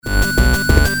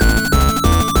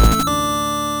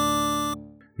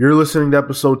You're listening to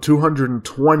episode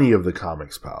 220 of the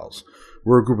Comics Pals.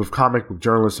 We're a group of comic book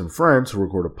journalists and friends who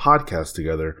record a podcast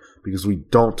together because we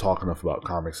don't talk enough about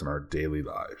comics in our daily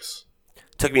lives.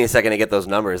 Took me a second to get those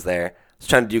numbers there. I was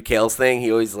trying to do Kale's thing.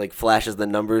 He always flashes the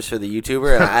numbers for the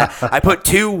YouTuber. And I put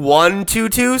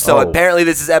 2122, so apparently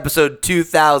this is episode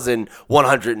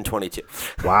 2122.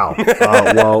 Wow.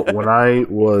 Well, when I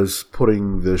was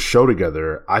putting the show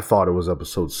together, I thought it was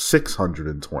episode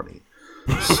 620.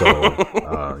 So,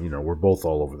 we're both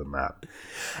all over the map.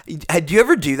 Do you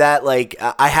ever do that?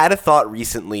 I had a thought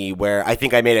recently where I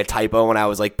think I made a typo when I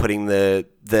was putting the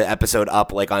episode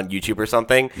up on YouTube or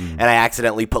something, and I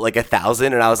accidentally put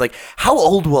 1,000, and I was like, how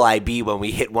old will I be when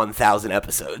we hit 1,000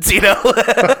 episodes? Yeah,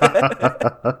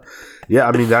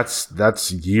 I mean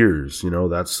that's years.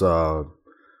 That's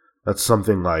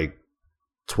something like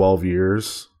 12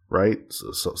 years, right?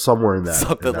 So somewhere in that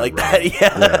something in that like realm. that.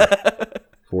 Yeah.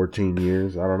 14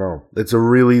 years. I don't know. It's a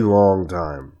really long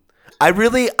time. I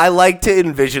like to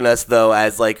envision us though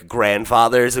as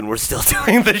grandfathers, and we're still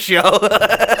doing the show.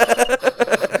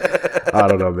 I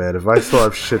don't know, man. If I still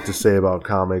have shit to say about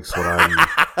comics when I'm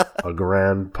a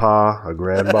grandpa,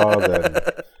 then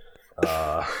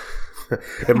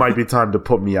it might be time to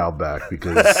put me out back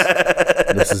because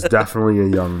this is definitely a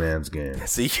young man's game.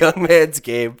 It's a young man's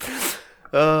game.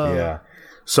 Yeah.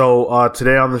 So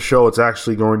today on the show, it's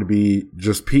actually going to be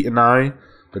just Pete and I,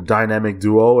 the dynamic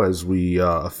duo, as we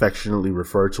affectionately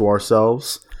refer to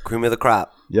ourselves. Cream of the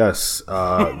crop. Yes.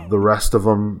 The rest of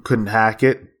them couldn't hack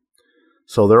it,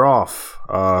 so they're off.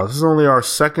 This is only our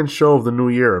second show of the new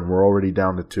year, and we're already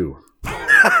down to 2.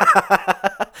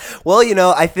 Well,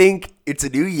 I think it's a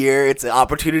new year. It's an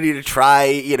opportunity to try,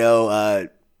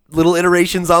 little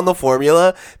iterations on the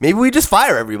formula. Maybe we just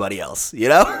fire everybody else,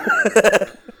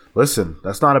 Listen,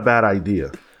 that's not a bad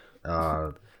idea.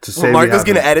 Marco's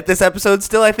going to edit this episode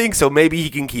still, I think, so maybe he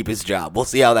can keep his job. We'll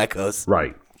see how that goes.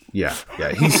 Right. Yeah.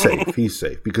 He's safe. He's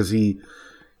safe because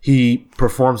he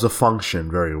performs a function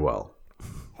very well.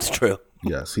 It's true.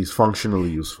 Yes, he's functionally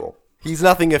useful. He's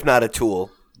nothing if not a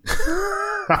tool.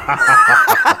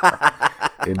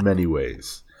 In many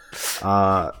ways.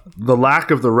 The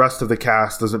lack of the rest of the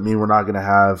cast doesn't mean we're not going to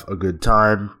have a good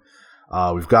time.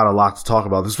 We've got a lot to talk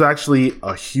about. This is actually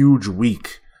a huge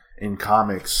week in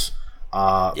comics.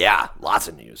 Yeah, lots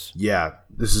of news. Yeah,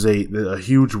 this is a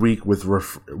huge week with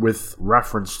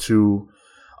reference to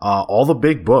all the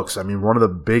big books. I mean, one of the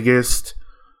biggest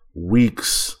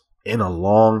weeks in a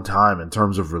long time in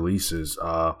terms of releases.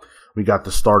 We got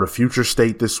the start of Future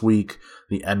State this week,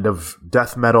 the end of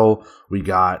Death Metal. We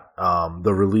got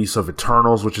the release of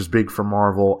Eternals, which is big for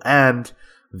Marvel, and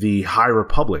the High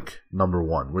Republic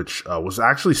 #1, which was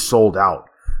actually sold out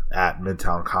at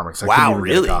Midtown Comics. Wow,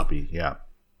 really? Get a copy. Yeah.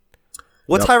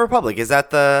 What's High Republic? Is that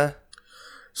the...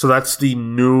 So that's the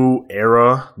new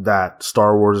era that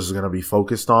Star Wars is going to be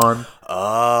focused on.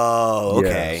 Oh,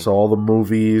 okay. Yeah, so all the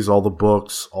movies, all the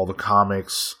books, all the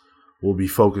comics will be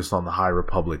focused on the High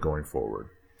Republic going forward.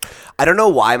 I don't know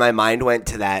why my mind went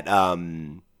to that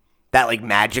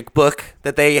magic book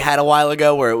that they had a while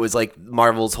ago where it was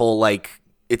Marvel's whole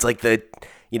it's the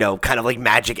kind of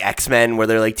Magic X-Men where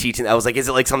they're teaching. I was is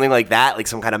it something like that,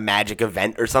 some kind of magic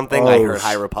event or something? I heard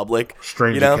High Republic,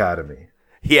 Strange Academy.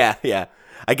 Yeah.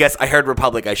 I guess I heard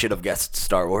Republic. I should have guessed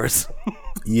Star Wars.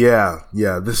 Yeah.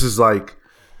 This is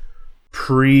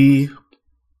pre.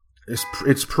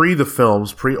 It's pre the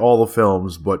films, pre all the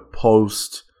films, but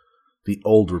post the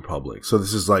Old Republic. So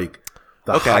this is the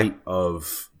height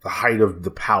of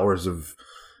the powers of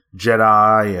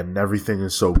Jedi, and everything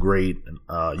is so great.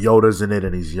 Yoda's in it,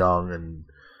 and he's young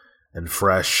and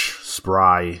fresh,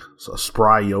 spry. So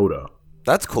spry Yoda.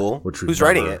 That's cool. Who's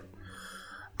writing it?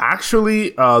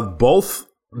 Actually, both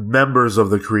members of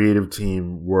the creative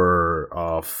team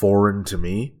were foreign to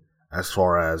me as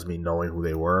far as me knowing who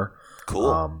they were.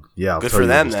 Cool. Yeah, good for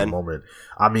them then. Moment.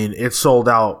 I mean, it sold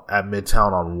out at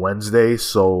Midtown on Wednesday,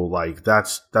 so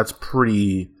that's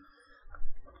pretty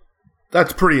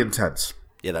intense.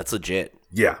 Yeah, that's legit.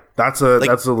 Yeah, that's a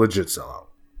legit sellout.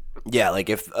 Yeah,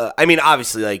 if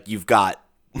obviously you've got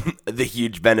the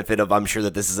huge benefit of, I'm sure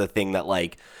that this is a thing that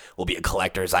will be a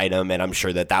collector's item, and I'm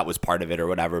sure that was part of it or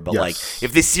whatever. But yes.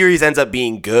 If this series ends up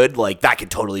being good, that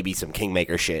could totally be some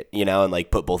Kingmaker shit,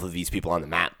 and put both of these people on the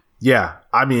map. Yeah,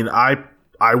 I mean, I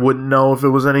wouldn't know if it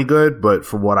was any good, but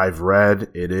from what I've read,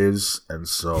 it is, and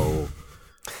so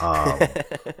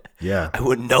yeah, I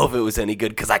wouldn't know if it was any good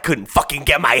because I couldn't fucking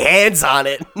get my hands on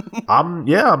it. I'm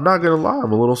not gonna lie,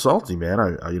 I'm a little salty, man.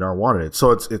 I wanted it.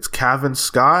 So it's Cavan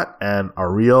Scott and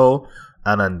Ariel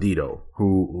Anandito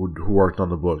who worked on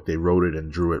the book. They wrote it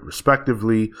and drew it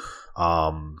respectively.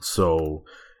 So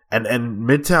And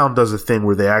Midtown does a thing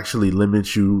where they actually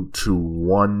limit you to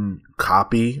one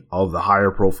copy of the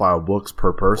higher profile books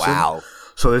per person. Wow.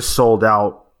 So this sold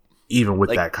out even with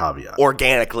that caveat.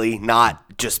 Organically,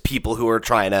 not just people who are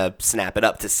trying to snap it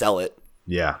up to sell it.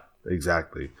 Yeah,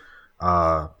 exactly.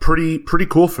 Pretty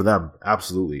cool for them.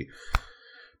 Absolutely.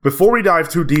 Before we dive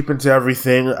too deep into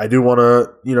everything, I do want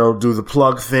to, do the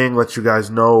plug thing, let you guys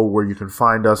know where you can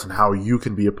find us and how you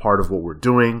can be a part of what we're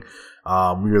doing.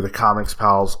 We are the Comics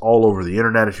Pals all over the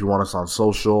internet. If you want us on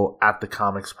social, at the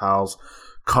Comics Pals,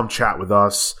 come chat with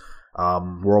us.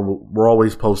 We're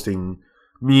always posting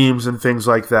memes and things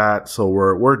like that, so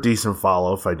we're a decent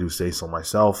follow, if I do say so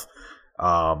myself.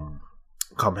 Come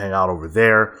hang out over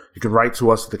there. You can write to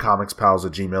us at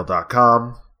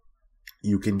thecomicspals@gmail.com.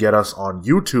 You can get us on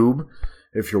YouTube.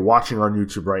 If you're watching on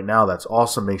YouTube right now, that's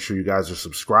awesome. Make sure you guys are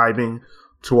subscribing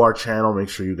to our channel. Make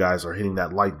sure you guys are hitting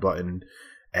that like button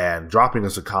and dropping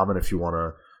us a comment if you want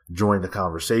to join the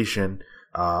conversation.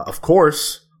 Of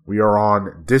course, we are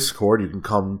on Discord. You can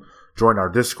come join our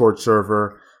Discord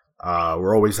server.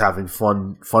 We're always having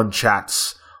fun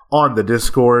chats on the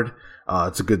Discord.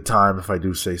 It's a good time, if I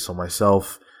do say so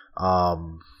myself.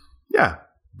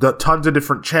 Tons of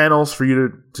different channels for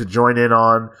you to join in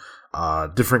on.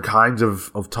 Different kinds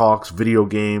of talks, video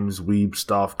games, weeb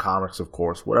stuff, comics, of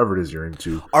course, whatever it is you're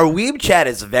into. Our weeb chat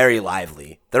is very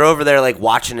lively. They're over there like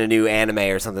watching a new anime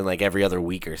or something like every other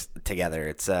week or together.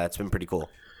 It's been pretty cool.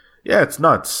 Yeah, it's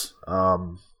nuts.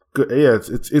 Good. Yeah,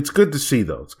 it's good to see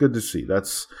though. It's good to see.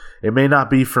 It may not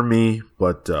be for me,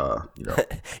 but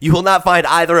You will not find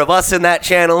either of us in that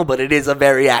channel, but it is a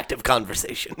very active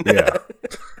conversation. Yeah.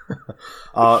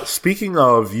 Speaking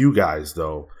of you guys,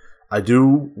 though, I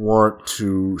do want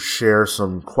to share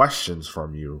some questions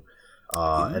from you,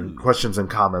 and questions and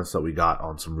comments that we got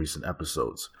on some recent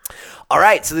episodes. All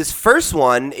right, so this first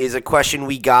one is a question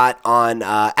we got on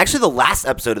actually the last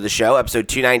episode of the show, episode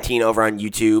 219 over on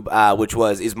YouTube, which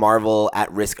was, is Marvel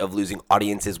at risk of losing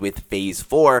audiences with Phase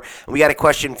 4? And we got a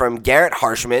question from Garrett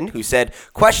Harshman, who said,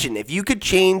 question, if you got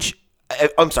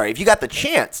the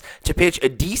chance to pitch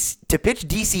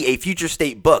DC a future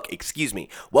state book,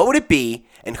 what would it be,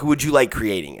 and who would you like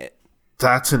creating it?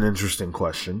 That's an interesting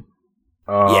question.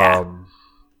 A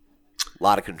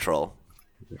lot of control.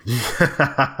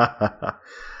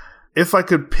 If I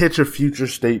could pitch a future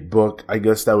state book, I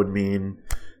guess that would mean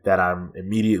that I'm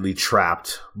immediately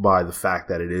trapped by the fact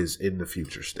that it is in the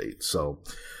future state. So,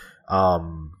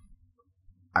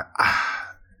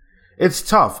 it's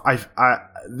tough.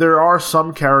 There are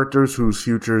some characters whose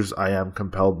futures I am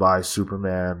compelled by.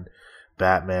 Superman,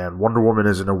 Batman, Wonder Woman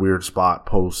is in a weird spot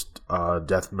post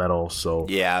death metal, so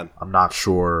yeah, I'm not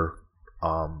sure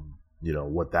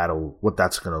what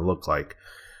that's gonna look like.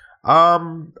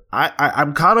 I'm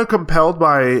kind of compelled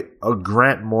by a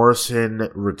Grant Morrison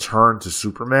return to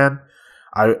Superman.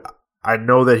 I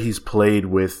know that he's played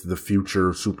with the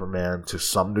future Superman to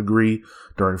some degree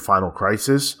during Final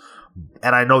Crisis,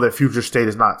 and I know that Future State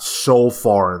is not so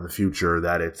far in the future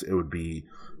that it would be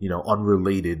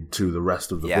unrelated to the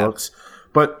rest of the books.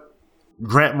 But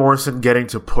Grant Morrison getting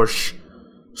to push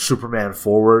Superman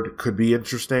forward could be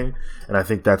interesting, and I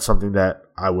think that's something that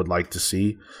I would like to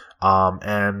see.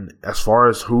 And as far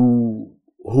as who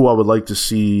I would like to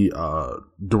see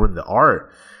doing the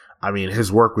art, I mean,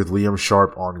 his work with Liam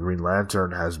Sharp on Green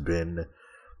Lantern has been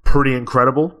pretty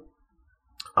incredible.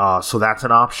 So that's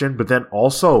an option. But then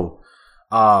also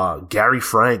Gary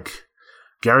Frank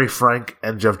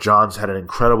and Jeff Johns had an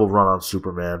incredible run on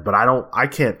Superman, but I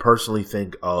can't personally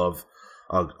think of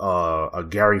a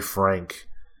Gary Frank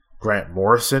Grant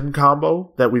Morrison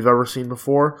combo that we've ever seen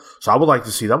before. So I would like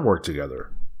to see them work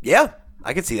together. Yeah,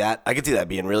 I could see that. I could see that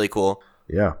being really cool.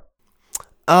 Yeah.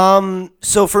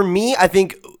 So for me, I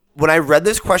think when I read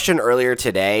this question earlier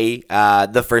today,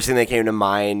 the first thing that came to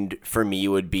mind for me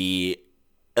would be,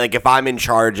 like, if I'm in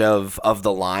charge of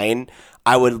the line,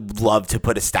 I would love to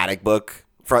put a Static book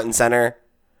front and center.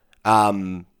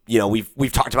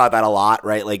 We've talked about that a lot,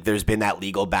 right? Like, there's been that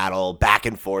legal battle back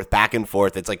and forth.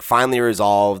 It's like finally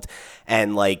resolved.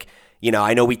 And like,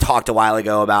 I know we talked a while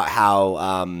ago about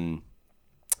how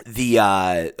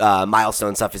the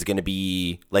Milestone stuff is going to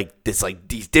be like this, like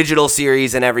these digital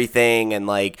series and everything. And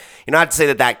like, not to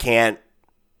say that can't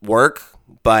work,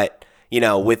 but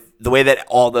with the way that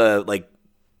all the like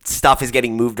stuff is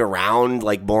getting moved around,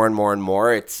 like more and more and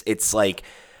more, it's like,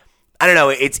 I don't know,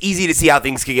 it's easy to see how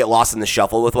things could get lost in the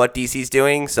shuffle with what DC's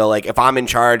doing. So like, if I'm in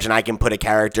charge and I can put a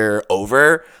character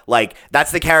over, like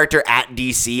that's the character at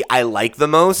DC I like the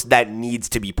most that needs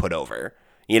to be put over,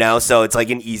 so it's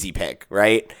like an easy pick,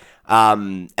 right?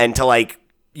 And to like,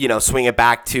 swing it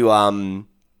back to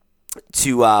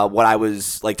to what I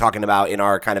was like talking about in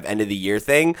our kind of end of the year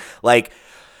thing, like,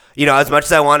 you know, as much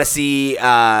as I want to see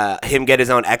him get his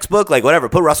own X book, like whatever,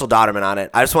 put Russell Dodderman on it.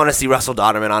 I just want to see Russell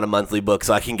Dodderman on a monthly book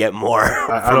so I can get more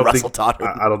from Russell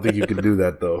Dodderman. I don't think you can do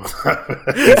that though.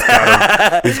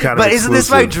 he's kind of but isn't this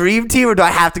my dream team, or do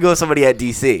I have to go with somebody at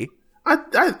DC?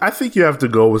 I think you have to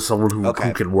go with someone who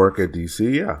can work at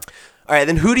DC. Yeah. All right,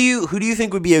 then who do you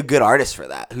think would be a good artist for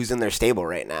that? Who's in their stable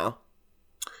right now?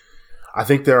 I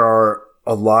think there are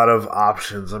a lot of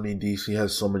options. I mean, DC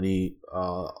has so many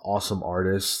awesome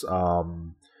artists.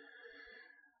 Oh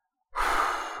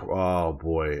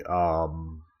boy.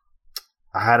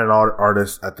 I had an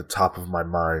artist at the top of my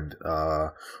mind.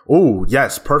 Oh,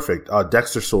 yes, perfect.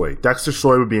 Dexter Soy. Dexter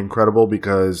Soy would be incredible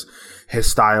because his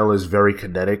style is very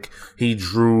kinetic. He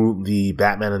drew the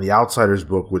Batman and the Outsiders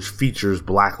book, which features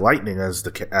Black Lightning as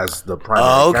the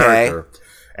primary character.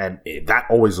 And that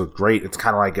always looked great. It's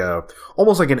kind of like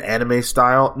almost like an anime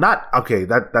style.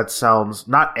 That sounds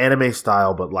not anime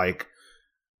style, but like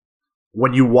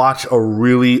when you watch a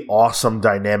really awesome,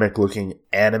 dynamic looking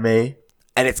anime.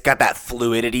 And it's got that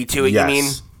fluidity to it, yes, you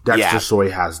mean? Dexter Soy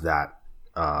has that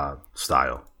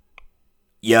style.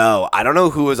 Yo, I don't know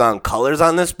who was on colors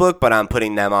on this book, but I'm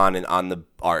putting them on the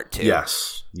art too.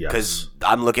 Yes. Because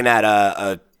I'm looking at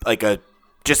a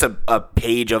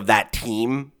page of that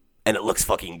team, and it looks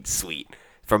fucking sweet.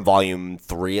 From volume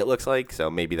 3, it looks like.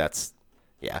 So maybe I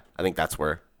think that's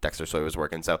where Dexter Soy was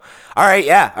working. So, all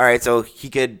right. So he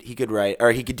could write,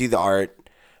 or he could do the art,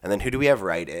 and then who do we have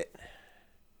write it?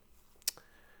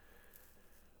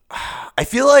 I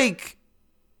feel like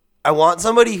I want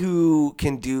somebody who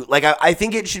can do, like, I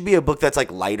think it should be a book that's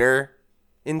like lighter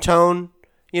in tone,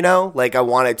 you know? Like, I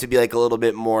want it to be like a little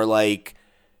bit more like,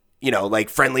 you know, like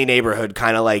friendly neighborhood,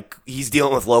 kind of like he's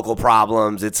dealing with local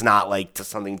problems. It's not like to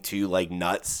something too like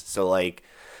nuts. So like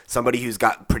somebody who's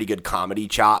got pretty good comedy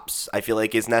chops, I feel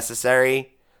like is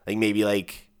necessary. Like maybe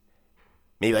like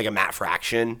a Matt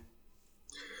Fraction.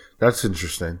 That's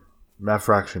interesting. Matt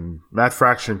Fraction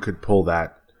could pull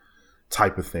that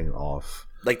type of thing off.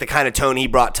 Like the kind of tone he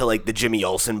brought to like the Jimmy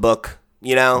Olsen book,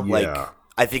 you know? Yeah. Like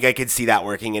I think I could see that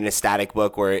working in a Static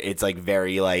book where it's like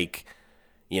very like,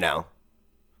 you know,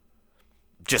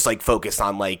 just like focused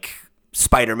on like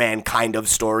Spider-Man kind of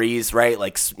stories, right?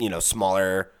 Like, you know,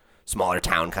 smaller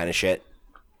town kind of shit.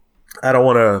 I don't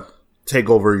want to take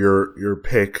over your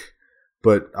pick,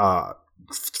 but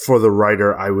for the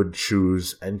writer, I would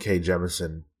choose N.K.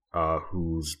 Jemisin,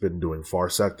 who's been doing Far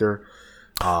Sector.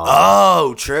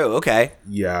 True. Okay.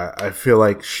 Yeah, I feel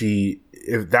like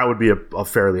if that would be a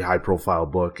fairly high profile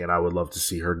book, and I would love to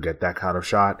see her get that kind of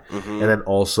shot. Mm-hmm. And then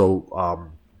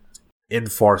also, in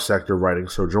Far Sector writing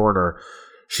Sojourner,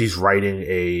 she's writing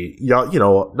a young, you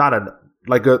know, not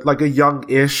a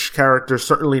young-ish character,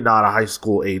 certainly not a high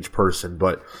school age person,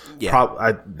 but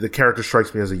the character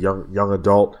strikes me as a young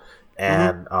adult,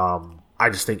 and I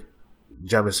just think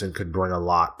Jemisin could bring a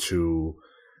lot to,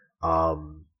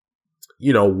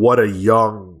 you know, what a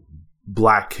young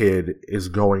black kid is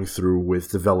going through with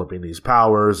developing these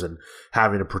powers and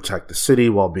having to protect the city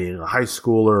while being a high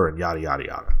schooler and yada, yada,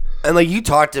 yada. And like you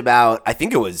talked about, I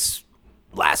think it was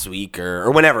last week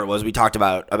or whenever it was, we talked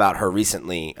about her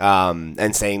recently,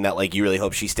 and saying that like you really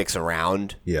hope she sticks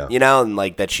around, you know, and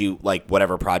like that she, like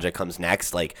whatever project comes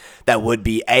next, like that would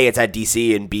be A, it's at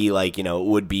DC, and B, like, you know, it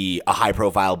would be a high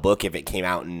profile book if it came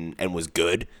out and was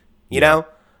good, you know?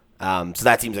 So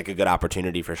that seems like a good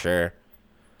opportunity for sure.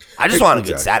 I just want a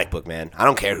good Static book, man. I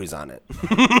don't care who's on it.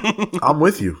 I'm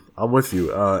with you.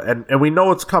 And we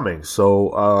know it's coming,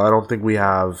 so I don't think we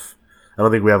have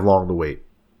long to wait.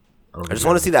 I just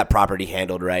want to see that property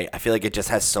handled right. I feel like it just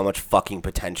has so much fucking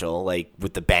potential, like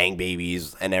with the Bang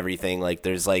Babies and everything. Like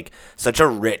there's like such a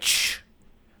rich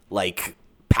like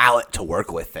palette to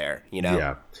work with there, you know?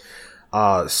 Yeah.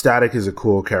 Static is a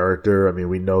cool character. I mean,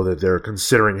 we know that they're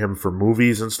considering him for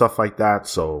movies and stuff like that,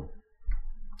 so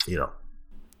you know,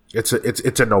 it's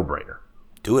a no-brainer.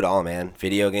 Do it all, man.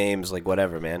 Video games, like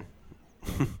whatever, man.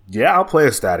 Yeah, I'll play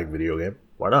a Static video game.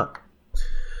 Why not?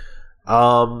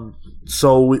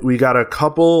 So we got a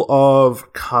couple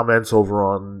of comments over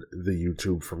on the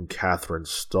YouTube from Catherine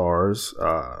Stars.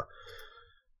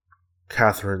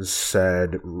 Catherine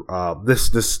said,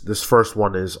 this first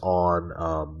one is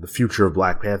on the Future of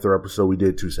Black Panther episode we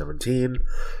did, 217.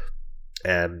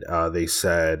 And they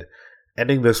said,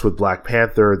 ending this with Black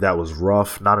Panther, that was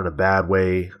rough, not in a bad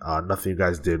way. Nothing you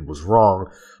guys did was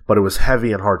wrong, but it was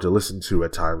heavy and hard to listen to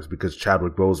at times because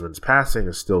Chadwick Boseman's passing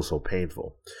is still so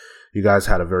painful. You guys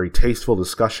had a very tasteful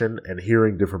discussion, and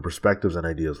hearing different perspectives and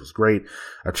ideas was great.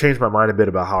 I changed my mind a bit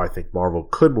about how I think Marvel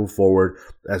could move forward,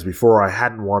 as before I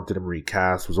hadn't wanted him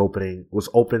recast, was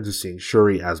open to seeing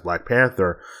Shuri as Black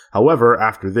Panther. However,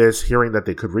 after this, hearing that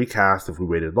they could recast if we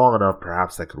waited long enough,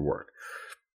 perhaps that could work.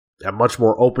 I'm much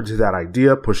more open to that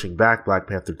idea, pushing back Black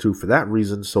Panther 2 for that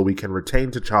reason, so we can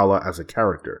retain T'Challa as a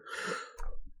character.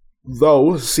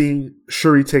 Though, seeing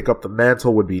Shuri take up the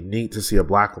mantle would be neat to see a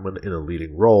black woman in a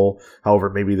leading role. However,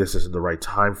 maybe this isn't the right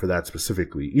time for that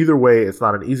specifically. Either way, it's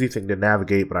not an easy thing to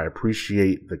navigate, but I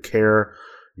appreciate the care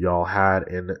y'all had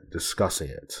in discussing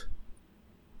it.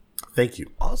 Thank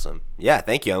you. Awesome. Yeah,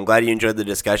 thank you. I'm glad you enjoyed the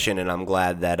discussion, and I'm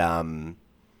glad that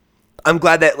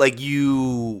like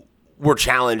you were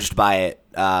challenged by it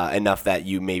enough that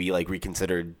you maybe like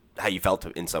reconsidered how you felt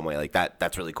in some way. Like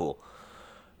that's really cool.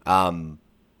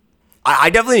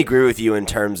 I definitely agree with you in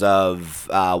terms of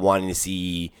wanting to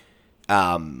see,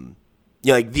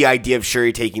 like the idea of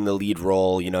Shuri taking the lead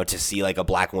role, to see like a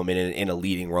black woman in a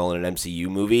leading role in an MCU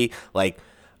movie. Like,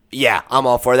 yeah, I'm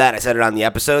all for that. I said it on the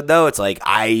episode though. It's like,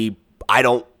 I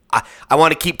want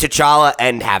to keep T'Challa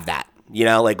and have that,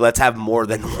 like let's have more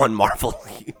than one Marvel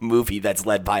movie that's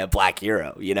led by a black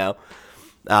hero, it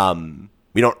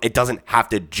doesn't have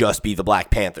to just be the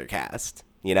Black Panther cast,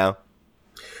 Yeah,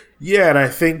 and I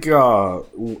think to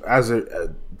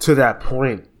that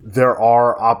point, there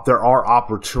are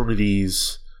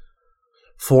opportunities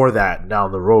for that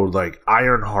down the road. Like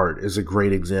Ironheart is a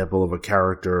great example of a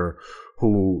character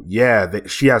who,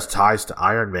 she has ties to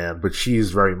Iron Man, but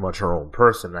she's very much her own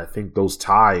person. And I think those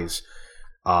ties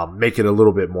make it a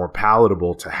little bit more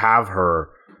palatable to have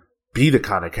her be the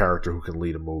kind of character who can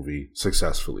lead a movie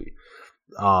successfully.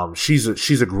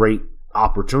 She's a great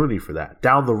opportunity for that.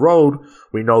 Down the road,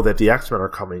 we know that the X-Men are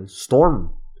coming.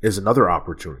 Storm is another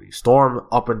opportunity. Storm,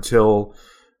 up until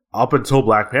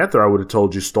Black Panther, I would have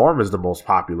told you Storm is the most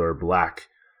popular black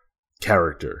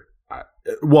character.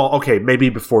 Maybe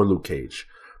before Luke Cage,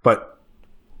 but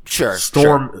sure.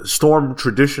 Storm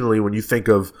traditionally, when you think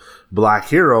of black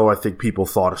hero, I think people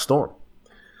thought of Storm.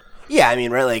 Yeah, I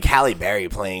mean, right, like Halle Berry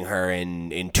playing her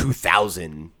in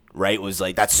 2000. Right, was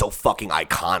like, that's so fucking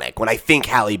iconic. When I think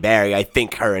Halle Berry, I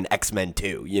think her in X-Men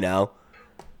 2,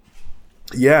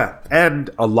 Yeah, and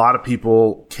a lot of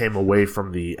people came away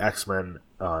from the X-Men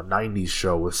 90s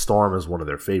show with Storm as one of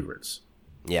their favorites.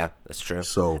 Yeah, that's true.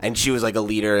 So, and she was like a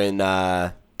leader in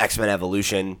X-Men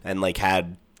Evolution, and like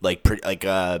had like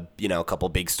a couple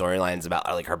big storylines about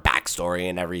like her backstory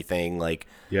and everything. Like,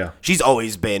 yeah, she's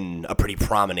always been a pretty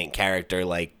prominent character.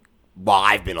 Like, while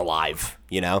I've been alive,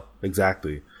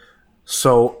 Exactly.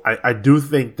 So I do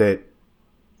think that,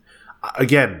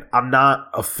 again, I'm not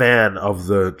a fan of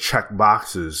the check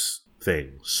boxes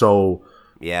thing. So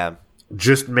yeah,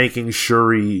 just making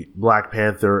Shuri Black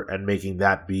Panther and making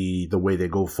that be the way they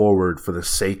go forward for the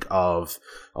sake of,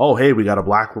 oh, hey, we got a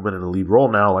black woman in the lead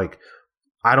role now. Like,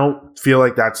 I don't feel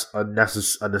like that's a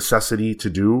necessity to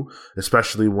do,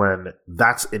 especially when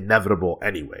that's inevitable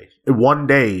anyway. One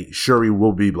day, Shuri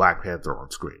will be Black Panther on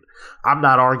screen. I'm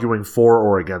not arguing for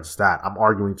or against that. I'm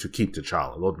arguing to keep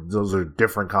T'Challa. Those are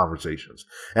different conversations.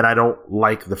 And I don't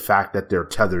like the fact that they're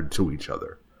tethered to each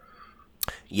other.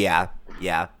 Yeah,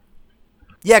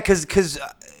 because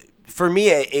for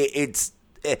me,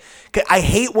 I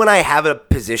hate when I have a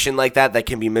position like that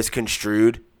can be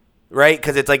misconstrued. Right?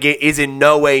 Because it's like, it is in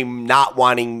no way not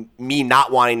wanting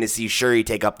to see Shuri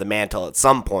take up the mantle at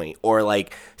some point, or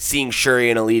like seeing Shuri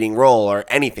in a leading role or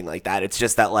anything like that. It's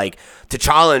just that like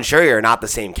T'Challa and Shuri are not the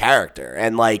same character,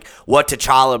 and like what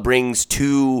T'Challa brings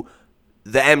to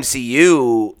the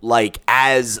MCU, like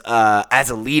as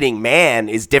a leading man,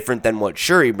 is different than what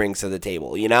Shuri brings to the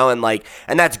table,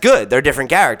 and that's good. They're different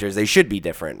characters. They should be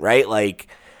different, right? Like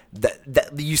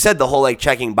you said the whole like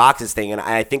checking boxes thing, and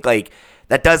I think like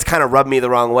that does kind of rub me the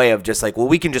wrong way of just like, well,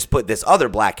 we can just put this other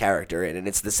black character in and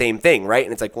it's the same thing, right?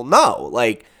 And it's like, well, no,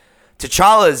 like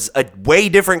T'Challa's a way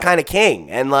different kind of king.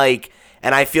 And like,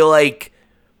 and I feel like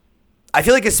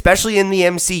especially in the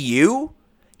MCU,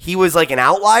 he was like an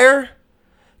outlier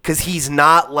because he's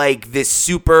not like this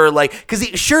super like, because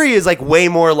Shuri is like way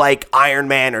more like Iron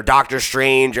Man or Doctor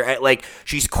Strange, or like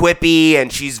she's quippy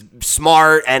and she's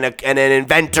smart and an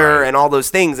inventor and all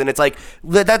those things, and it's like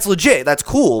that's legit, that's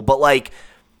cool, but like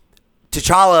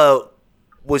T'Challa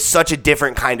was such a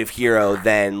different kind of hero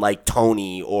than like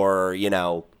Tony or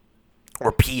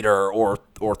or Peter or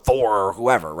Thor or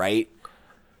whoever, right?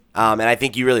 And I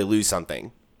think you really lose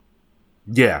something.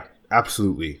 Yeah,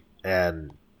 absolutely.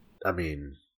 And I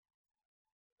mean,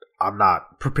 I'm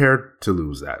not prepared to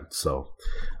lose that. So,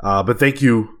 but thank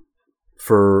you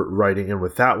for writing in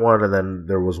with that one. And then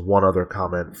there was one other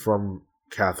comment from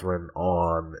Catherine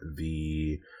on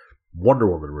the Wonder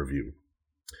Woman review.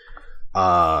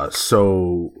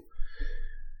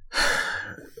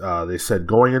 They said,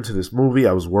 going into this movie,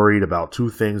 I was worried about two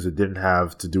things that didn't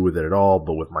have to do with it at all,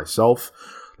 but with myself.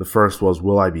 The first was,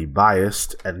 will I be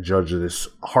biased and judge this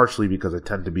harshly because I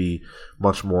tend to be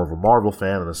much more of a Marvel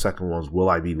fan? And the second was, will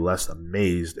I be less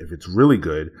amazed if it's really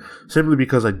good, simply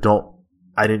because I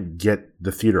didn't get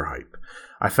the theater hype.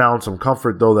 I found some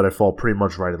comfort, though, that I fall pretty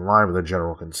much right in line with the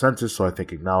general consensus, so I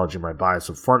think acknowledging my bias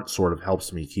up front sort of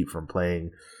helps me keep from playing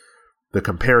the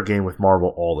compare game with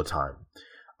Marvel all the time.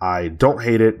 I don't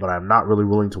hate it, but I'm not really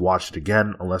willing to watch it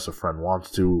again unless a friend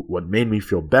wants to. What made me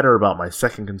feel better about my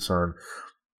second concern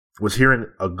was hearing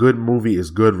a good movie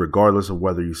is good regardless of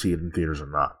whether you see it in theaters or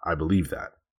not. I believe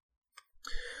that.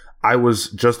 I was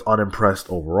just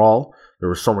unimpressed overall. There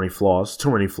were so many flaws,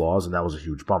 too many flaws, and that was a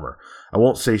huge bummer. I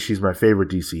won't say she's my favorite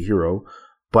DC hero,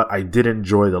 but I did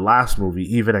enjoy the last movie,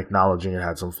 even acknowledging it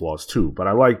had some flaws too. But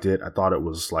I liked it. I thought it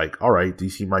was like, alright,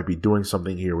 DC might be doing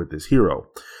something here with this hero.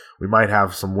 We might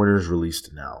have some winners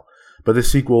released now. But the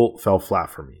sequel fell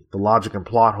flat for me. The logic and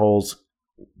plot holes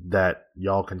that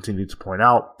y'all continue to point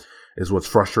out is what's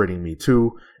frustrating me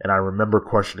too, and I remember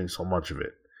questioning so much of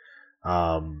it.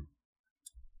 And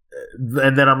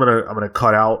then I'm gonna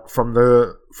cut out from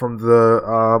the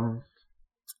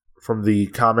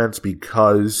comments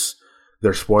because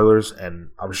they're spoilers, and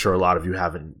I'm sure a lot of you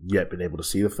haven't yet been able to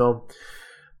see the film.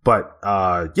 But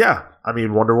yeah, I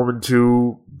mean, Wonder Woman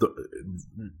 2,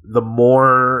 the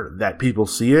more that people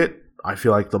see it, I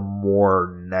feel like the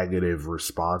more negative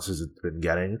responses it's been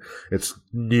getting. It's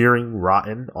nearing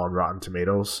rotten on Rotten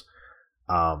Tomatoes,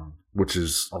 which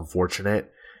is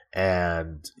unfortunate.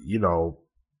 And, you know,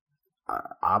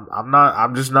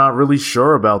 I'm just not really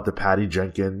sure about the Patty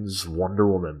Jenkins Wonder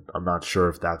Woman. I'm not sure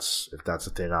if that's a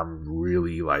thing I'm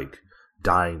really like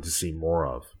dying to see more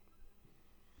of.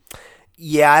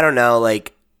 Yeah, I don't know.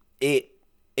 Like it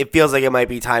feels like it might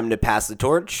be time to pass the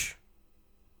torch,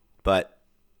 but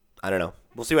I don't know.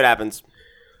 We'll see what happens.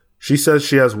 She says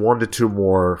she has 1 to 2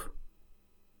 more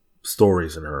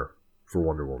stories in her for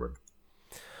Wonder Woman.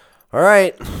 All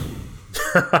right.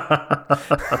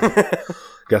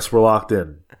 Guess we're locked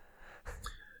in.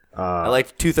 I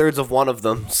liked 2/3 of one of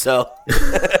them, so.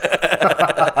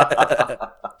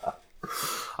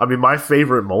 I mean, my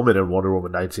favorite moment in Wonder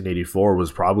Woman 1984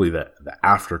 was probably the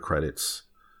after credits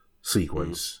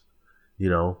sequence. You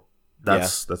know,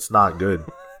 that's not good.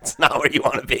 It's not where you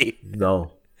want to be.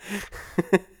 No.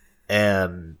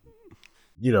 And,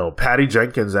 you know, Patty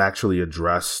Jenkins actually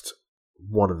addressed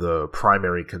one of the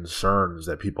primary concerns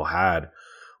that people had,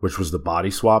 which was the body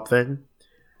swap thing.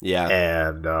 Yeah.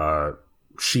 And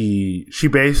she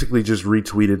basically just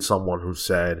retweeted someone who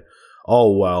said,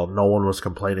 oh, well, no one was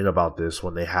complaining about this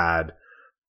when they had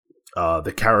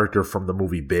the character from the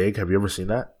movie Big. Have you ever seen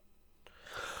that?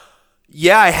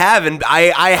 Yeah, I have, and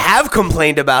I have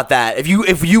complained about that. If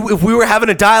we were having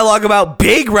a dialogue about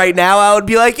Big right now, I would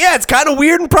be like, yeah, it's kind of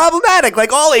weird and problematic,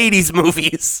 like all 80s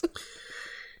movies.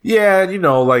 Yeah, you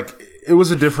know, like, it was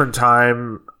a different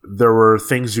time. There were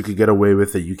things you could get away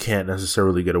with that you can't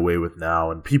necessarily get away with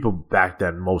now, and people back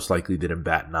then most likely didn't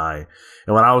bat an eye.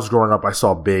 And when I was growing up, I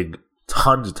saw Big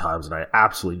tons of times, and I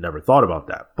absolutely never thought about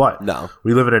that. But no,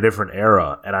 we live in a different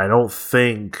era, and I don't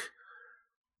think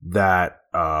that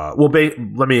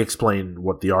let me explain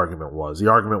what the argument was. The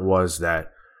argument was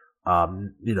that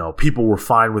you know, people were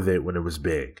fine with it when it was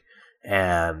big,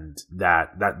 and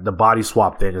that the body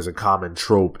swap thing is a common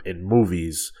trope in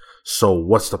movies. So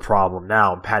what's the problem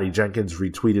now? And Patty Jenkins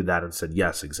retweeted that and said,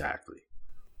 yes, exactly.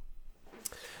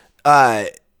 Yeah,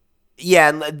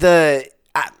 and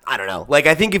I don't know. Like,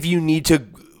 I think if you need to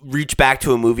reach back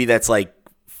to a movie that's like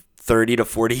 30 to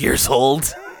 40 years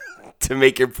old to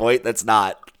make your point, that's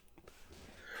not.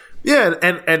 Yeah,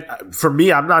 and for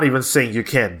me, I'm not even saying you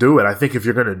can't do it. I think if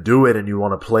you're going to do it and you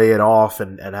want to play it off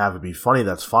and have it be funny,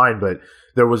 that's fine. But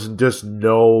there was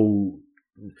no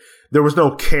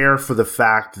care for the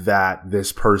fact that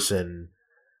this person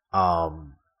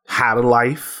had a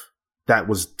life that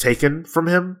was taken from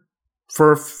him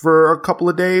for a couple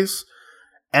of days.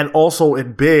 And also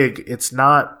in Big, it's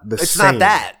not the same. It's not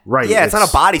that. Right. Yeah, it's not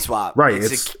a body swap. Right.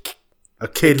 It's a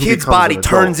kid who kid's becomes body an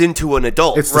turns adult. into an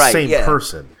adult. It's the same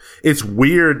person. It's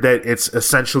weird that it's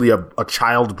essentially a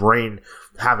child brain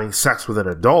having sex with an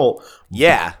adult.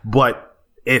 Yeah. But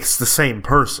it's the same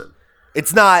person.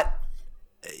 It's not.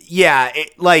 Yeah,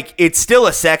 it's still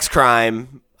a sex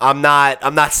crime. I'm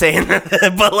not saying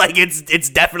that, but like it's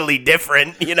definitely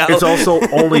different, you know. It's also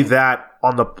only that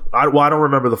on the. I don't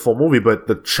remember the full movie, but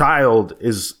the child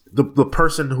is the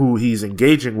person who he's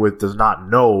engaging with does not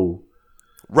know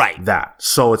right that,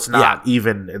 so it's not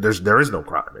even there is no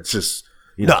crime. It's just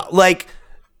no, like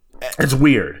it's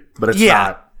weird, but it's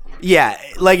not. Yeah,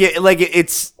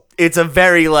 it's a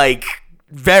very like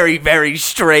very, very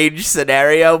strange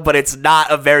scenario, but it's not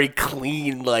a very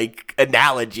clean like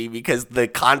analogy because the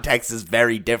context is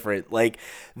very different. Like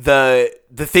the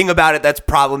thing about it that's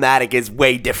problematic is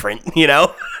way different, you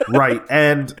know? Right.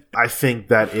 And I think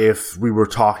that if we were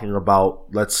talking about,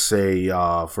 let's say,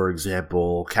 for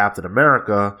example, Captain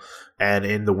America, and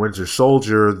in The Winter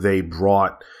Soldier, they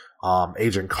brought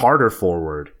Agent Carter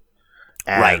forward,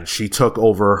 and she took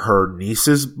over her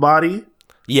niece's body.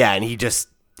 Yeah, and he just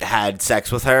had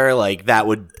sex with her, like that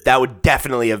would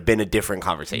definitely have been a different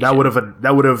conversation. That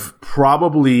would have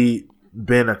probably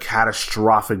been a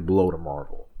catastrophic blow to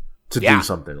Marvel to do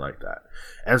something like that.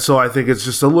 And so I think it's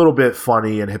just a little bit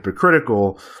funny and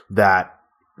hypocritical that,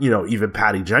 even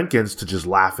Patty Jenkins, to just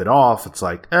laugh it off, it's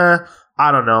like, I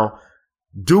don't know.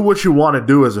 Do what you want to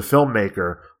do as a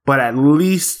filmmaker, but at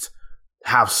least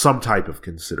have some type of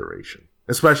consideration,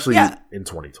 especially in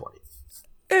 2020.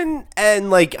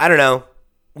 And like, I don't know.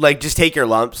 Like, just take your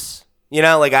lumps,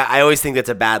 Like, I always think that's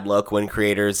a bad look when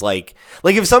creators, like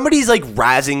if somebody's, like,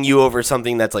 razzing you over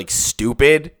something that's, like,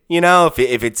 stupid,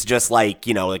 if it's just, like,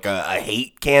 like a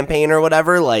hate campaign or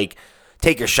whatever, like,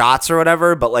 take your shots or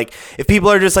whatever. But, like, if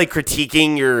people are just, like,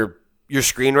 critiquing your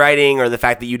screenwriting or the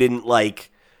fact that you didn't,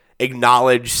 like,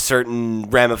 acknowledge certain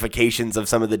ramifications of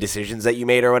some of the decisions that you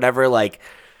made or whatever, like,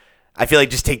 I feel like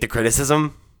just take the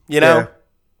criticism, Yeah.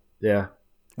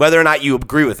 Whether or not you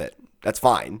agree with it. That's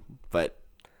fine, but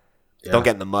don't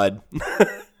get in the mud. What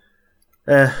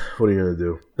are you going to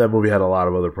do? That movie had a lot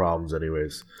of other problems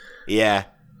anyways. Yeah.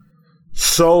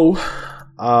 So,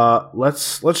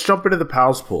 let's jump into the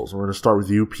Pals polls. We're going to start with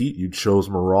you, Pete. You chose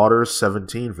Marauders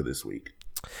 17 for this week.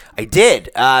 I did.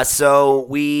 So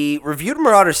we reviewed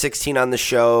Marauders 16 on the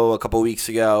show a couple weeks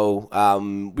ago.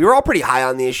 We were all pretty high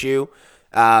on the issue.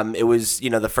 It was,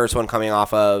 the first one coming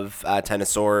off of Ten of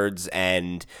Swords,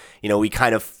 and, we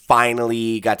kind of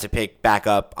finally got to pick back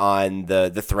up on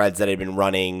the threads that had been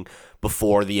running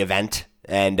before the event,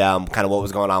 and kind of what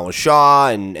was going on with Shaw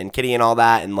and Kitty and all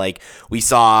that, and, like, we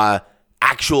saw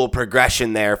actual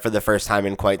progression there for the first time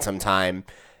in quite some time,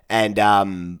 and,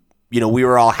 we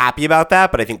were all happy about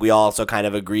that, but I think we all also kind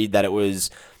of agreed that it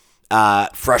was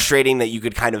frustrating that you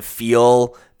could kind of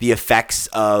feel the effects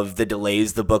of the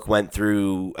delays the book went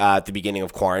through at the beginning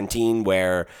of quarantine,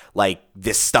 where, like,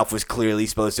 this stuff was clearly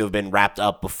supposed to have been wrapped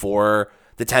up before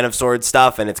the Ten of Swords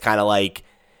stuff, and it's kind of like,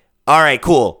 all right,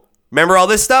 cool. Remember all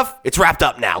this stuff? It's wrapped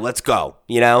up now. Let's go,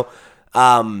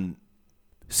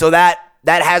 So that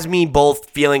has me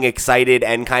both feeling excited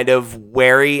and kind of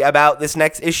wary about this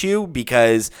next issue,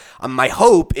 because my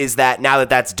hope is that now that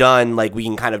that's done, like, we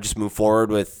can kind of just move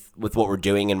forward with what we're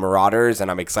doing in Marauders,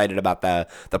 and I'm excited about the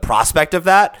prospect of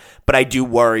that. But I do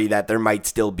worry that there might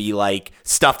still be, like,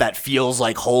 stuff that feels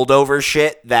like holdover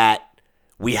shit that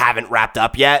we haven't wrapped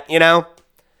up yet,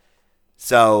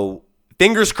 So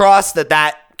fingers crossed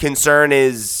that concern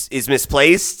is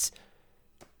misplaced.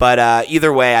 But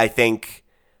either way, I think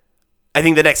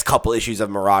the next couple issues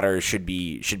of Marauders should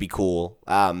be cool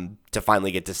to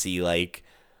finally get to see, like,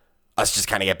 us just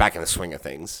kind of get back in the swing of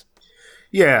things.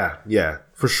 Yeah,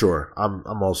 for sure.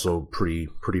 I'm also pretty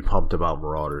pumped about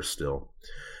Marauders still.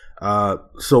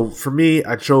 So for me,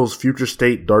 I chose Future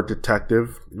State Dark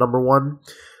Detective #1.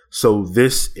 So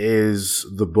this is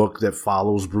the book that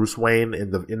follows Bruce Wayne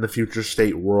in the Future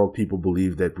State world. People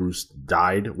believe that Bruce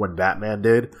died when Batman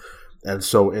did, and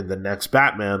so in the next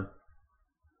Batman,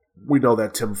 we know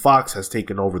that Tim Fox has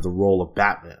taken over the role of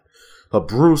Batman, but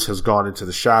Bruce has gone into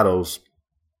the shadows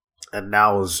and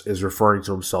now is referring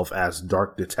to himself as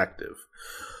Dark Detective,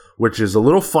 which is a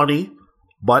little funny,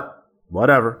 but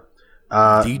whatever.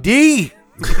 DD!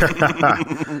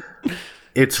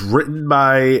 It's written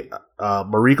by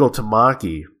Mariko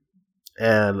Tamaki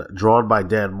and drawn by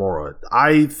Dan Mora.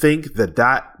 I think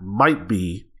that might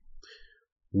be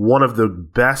one of the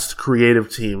best creative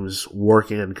teams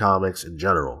working in comics in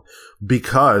general,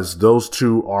 because those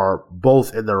two are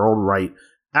both in their own right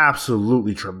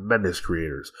absolutely tremendous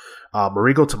creators.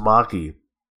 Mariko Tamaki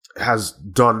has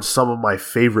done some of my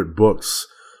favorite books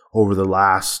over the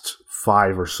last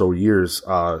 5 or so years.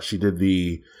 She did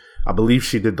I believe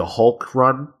she did the Hulk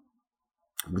run.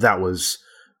 That was,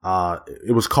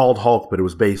 it was called Hulk, but it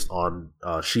was based on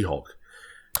She-Hulk.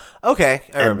 Okay,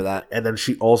 I remember that. And then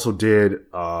she also did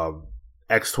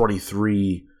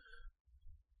X-23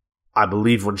 I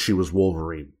believe when she was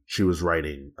Wolverine, she was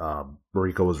writing,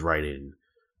 Mariko was writing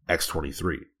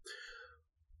X-23.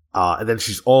 And then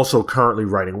she's also currently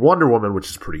writing Wonder Woman, which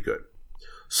is pretty good.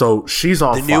 So she's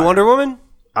on the new Wonder Woman.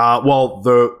 Well,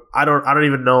 I don't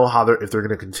even know if they're going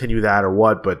to continue that or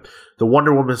what, but the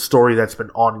Wonder Woman story that's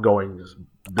been ongoing before,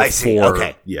 I see.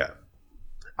 Okay. Yeah.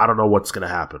 I don't know what's going to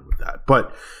happen with that.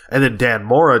 And then Dan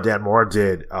Mora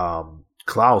did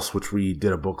Klaus, which we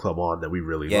did a book club on that we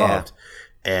really loved.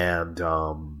 And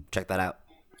check that out.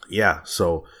 Yeah,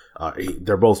 so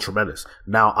they're both tremendous.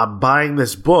 Now, I'm buying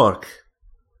this book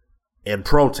in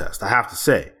protest, I have to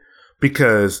say,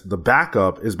 because the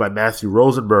backup is by Matthew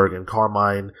Rosenberg and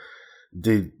Carmine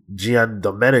Di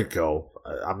Giandomenico.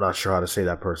 I'm not sure how to say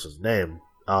that person's name.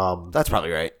 That's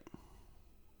probably right.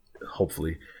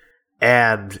 Hopefully.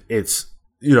 And it's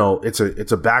a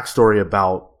backstory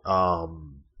about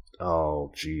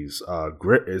is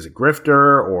it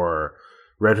Grifter or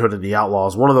Red Hood and the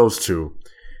Outlaws? One of those two.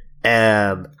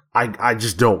 And I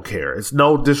just don't care. It's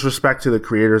no disrespect to the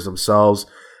creators themselves.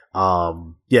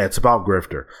 It's about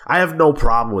Grifter. I have no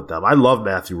problem with them. I love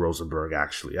Matthew Rosenberg,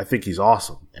 actually. I think he's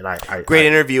awesome. And Great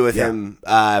interview with him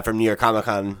from New York Comic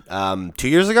Con 2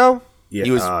 years ago. Yeah,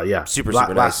 he was super nice.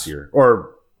 Last year.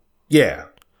 Or, yeah.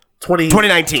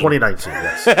 2019,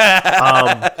 yes.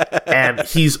 And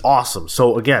he's awesome.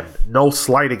 So again, no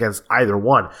slight against either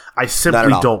one. I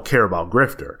simply don't care about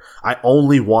Grifter. I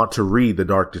only want to read the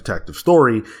Dark Detective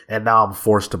story, and now I'm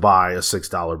forced to buy a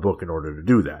 $6 book in order to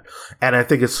do that. And I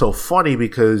think it's so funny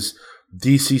because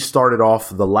DC started off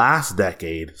the last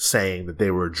decade saying that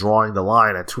they were drawing the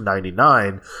line at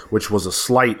 $2.99, which was a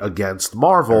slight against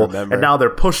Marvel, and now they're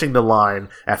pushing the line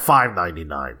at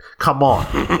 $5.99. Come on.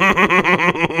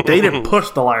 They didn't push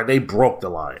the line, they broke the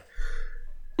line.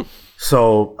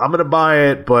 So I'm gonna buy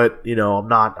it, but I'm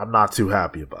not too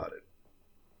happy about it.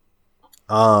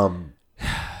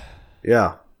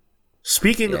 Yeah.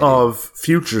 Speaking of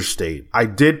Future State, I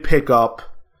did pick up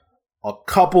a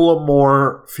couple of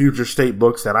more Future State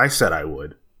books than I said I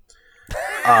would.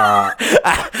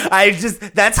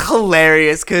 That's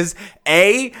hilarious because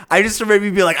I just remember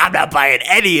you being like, I'm not buying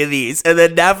any of these, and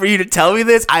then now for you to tell me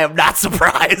this, I am not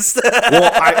surprised.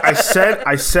 Well, I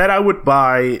said I would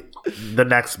buy the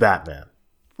next Batman,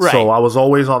 right? So I was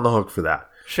always on the hook for that.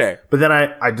 Sure, but then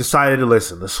I decided to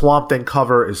listen. The Swamp Thing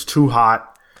cover is too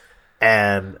hot,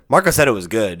 and Marco said it was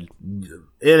good.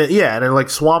 And then like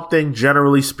Swamp Thing,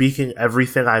 generally speaking,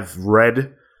 everything I've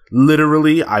read,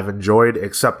 literally, I've enjoyed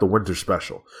except the Winter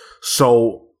Special.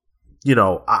 So,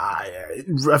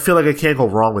 I feel like I can't go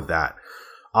wrong with that.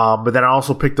 But then I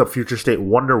also picked up Future State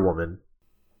Wonder Woman,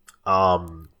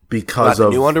 because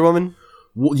of the new Wonder Woman.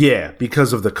 Yeah,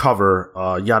 because of the cover.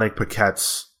 Yannick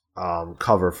Paquette's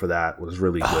cover for that was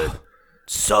really good.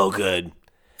 So good.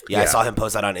 Yeah, I saw him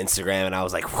post that on Instagram, and I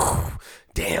was like,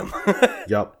 damn.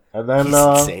 Yep. And then, he's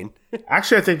insane.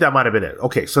 Actually, I think that might have been it.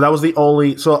 Okay, so that was the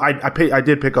only. So I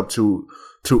did pick up two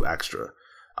extra,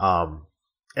 and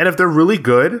if they're really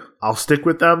good, I'll stick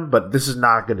with them. But this is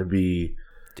not going to be,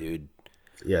 dude.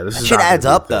 Yeah, this that shit adds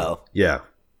up though. Yeah,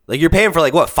 like you're paying for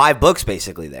like what 5 books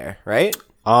basically there, right?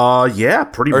 Yeah,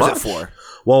 pretty much. Or is it 4?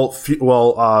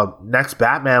 Well, next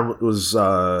Batman was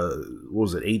what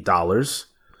was it, $8?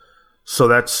 So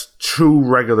that's 2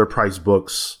 regular price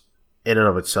books in and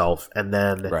of itself, and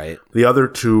then the other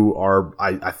 2 are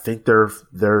I think they're $5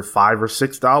 or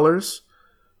 $6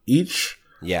 each.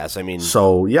 Yes, I mean,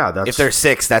 so yeah, that's if they're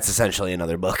 6, that's essentially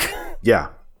another book. Yeah,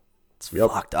 it's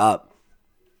fucked up.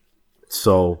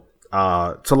 So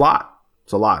it's a lot.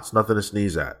 It's a lot. It's nothing to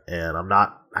sneeze at, and I'm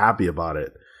not happy about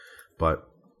it. But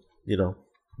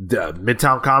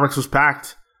Midtown Comics was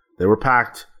packed. They were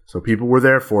packed, so people were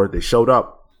there for it. They showed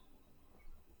up.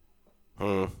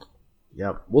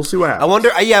 Yeah, we'll see what happens.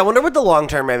 I wonder what the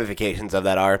long-term ramifications of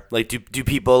that are. Like, do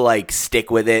people like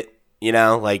stick with it?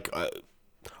 Like,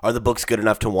 are the books good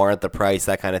enough to warrant the price?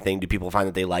 That kind of thing. Do people find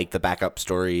that they like the backup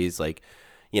stories? Like,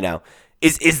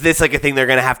 is this like a thing they're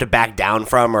gonna have to back down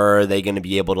from, or are they gonna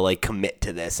be able to like commit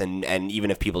to this? And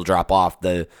even if people drop off,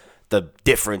 the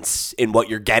difference in what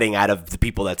you're getting out of the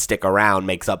people that stick around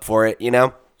makes up for it.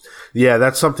 Yeah,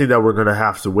 that's something that we're gonna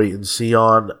have to wait and see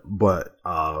on, but.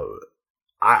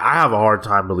 I have a hard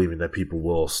time believing that people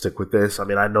will stick with this. I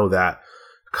mean, I know that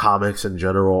comics in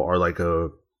general are like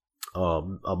a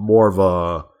more of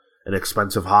an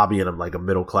expensive hobby and like a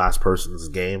middle class person's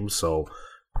game. So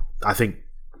I think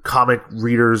comic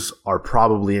readers are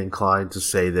probably inclined to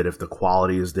say that if the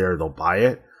quality is there, they'll buy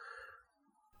it.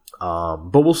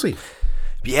 But we'll see.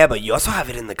 Yeah, but you also have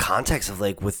it in the context of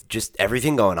like with just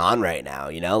everything going on right now,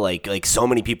 you know, like so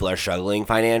many people are struggling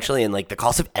financially, and like the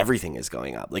cost of everything is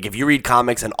going up. Like if you read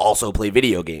comics and also play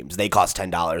video games, they cost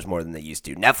 $10 more than they used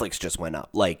to. Netflix just went up.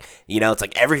 Like, you know, it's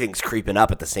like everything's creeping up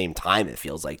at the same time. It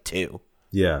feels like too.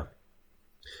 Yeah.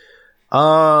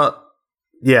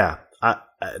 Yeah.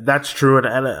 That's true,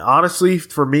 and honestly,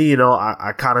 for me, you know,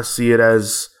 I kind of see it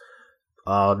as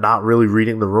not really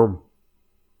reading the room.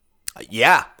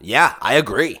 Yeah, I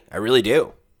agree. I really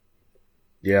do.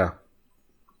 Yeah.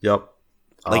 Yep.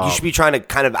 Like, you should be trying to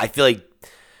kind of, I feel like,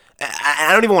 I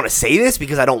don't even want to say this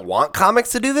because I don't want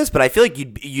comics to do this, but I feel like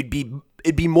it'd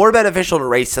be more beneficial to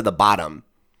race to the bottom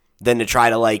than to try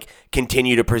to, like,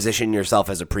 continue to position yourself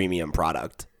as a premium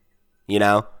product. You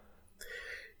know?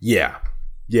 Yeah.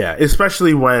 Yeah.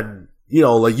 Especially when, you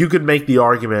know, like, you could make the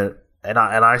argument, and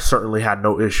I certainly had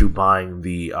no issue buying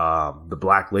the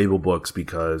Black Label books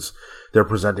because they're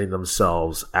presenting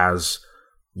themselves as,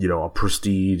 you know, a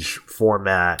prestige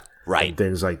format, right, and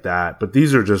things like that. But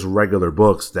these are just regular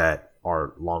books that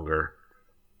are longer,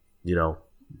 you know.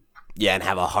 Yeah, and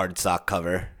have a hard stock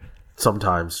cover.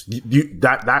 Sometimes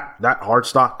that hard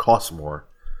stock costs more.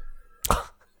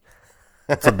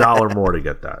 It's $1 more to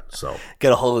get that. So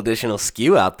get a whole additional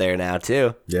SKU out there now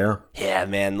too. Yeah. Yeah,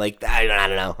 man. Like I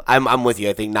don't know. I'm with you.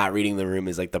 I think not reading the room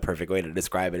is like the perfect way to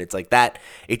describe it. It's like that.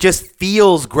 It just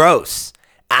feels gross.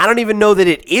 I don't even know that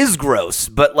it is gross,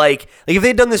 but like if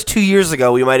they'd done this 2 years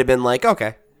ago, we might have been like,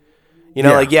 okay, you know,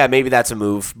 yeah. like, yeah, maybe that's a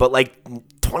move. But like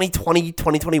 2020,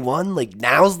 2021, like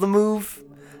now's the move.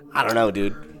 I don't know,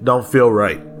 dude. Don't feel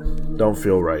right.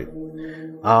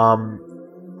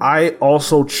 I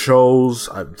also chose.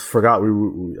 I forgot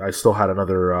I still had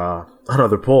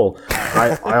another poll.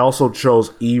 I also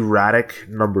chose Erratic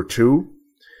 #2.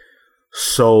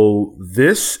 So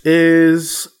this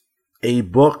is a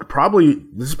book.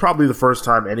 This is probably the first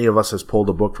time any of us has pulled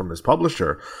a book from this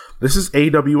publisher. This is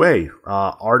AWA,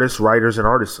 Artists, Writers, and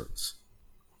Artisans.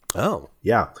 Oh,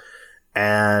 yeah,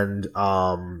 and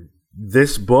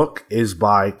this book is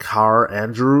by Carr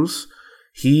Andrews.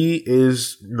 He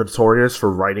is notorious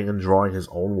for writing and drawing his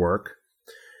own work,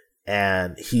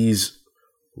 and he's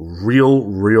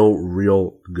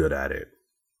real good at it.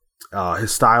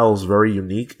 His style is very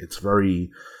unique. It's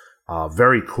very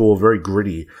cool, very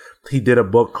gritty. He did a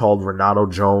book called Renato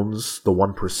Jones, The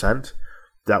 1%.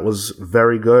 That was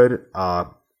very good.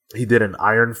 He did an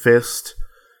Iron Fist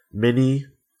mini.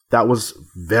 That was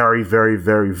very good.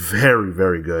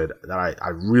 That I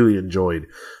really enjoyed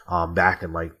back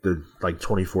in like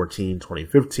 2014,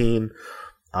 2015.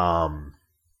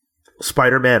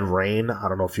 Spider-Man Reign. I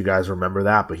don't know if you guys remember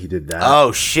that, but he did that.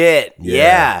 Oh shit.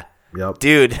 Yeah. Yep.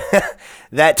 Dude,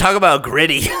 that talk about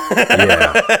gritty.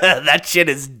 Yeah. That shit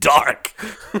is dark.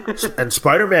 And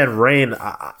Spider-Man Reign,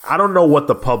 I don't know what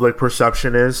the public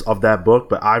perception is of that book,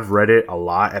 but I've read it a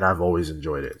lot and I've always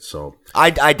enjoyed it. So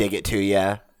I dig it too,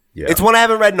 yeah. Yeah. It's one I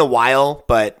haven't read in a while,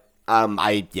 but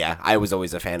I was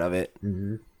always a fan of it.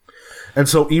 Mm-hmm. And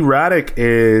so Erratic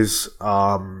is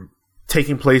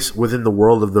taking place within the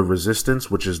world of the Resistance,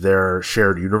 which is their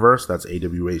shared universe. That's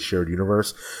AWA's shared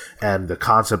universe. And the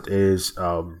concept is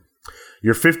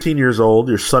you're 15 years old,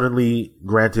 you're suddenly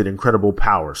granted incredible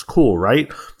powers. Cool, right?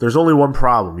 There's only one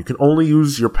problem. You can only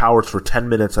use your powers for 10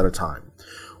 minutes at a time.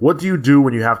 What do you do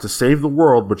when you have to save the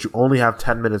world, but you only have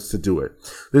 10 minutes to do it?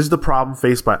 This is the problem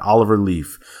faced by Oliver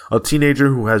Leaf, a teenager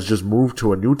who has just moved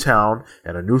to a new town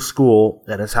and a new school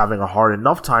and is having a hard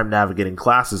enough time navigating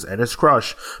classes and his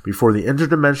crush before the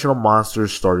interdimensional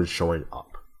monsters started showing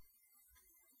up.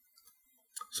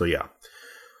 So yeah,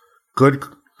 good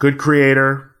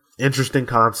creator, interesting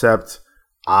concept.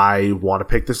 I want to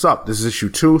pick this up. This is issue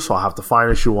 2, so I'll have to find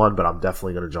issue 1, but I'm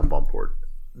definitely going to jump on board.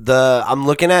 I'm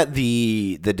looking at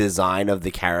the design of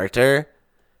the character,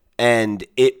 and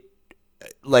it,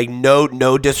 like,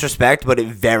 no disrespect, but it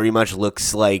very much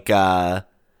looks like it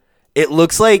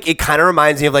kind of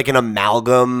reminds me of like an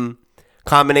amalgam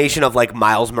combination of like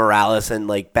Miles Morales and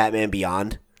like Batman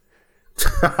Beyond. You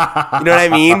know what I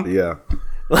mean? Yeah.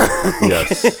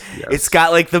 Yes. It's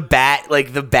got like the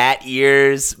bat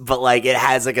ears, but like it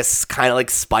has like a kind of like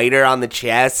spider on the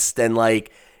chest, and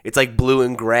like it's like blue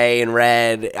and gray and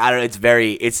red. I don't know.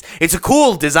 It's a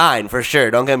cool design for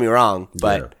sure. Don't get me wrong,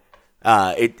 but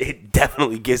it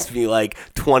definitely gives me like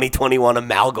 2021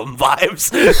 amalgam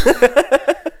vibes.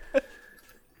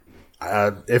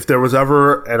 If there was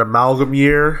ever an amalgam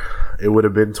year, it would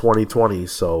have been 2020.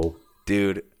 So,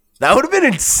 dude, that would have been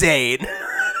insane.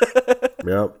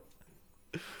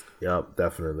 Yep,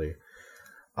 definitely.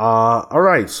 All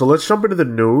right, so let's jump into the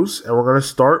news, and we're going to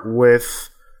start with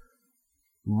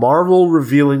Marvel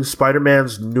revealing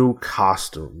Spider-Man's new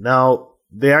costume. Now,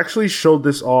 they actually showed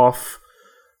this off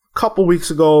a couple weeks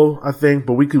ago, I think,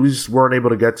 but we just weren't able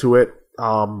to get to it.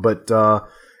 But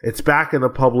it's back in the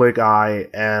public eye,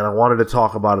 and I wanted to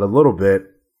talk about it a little bit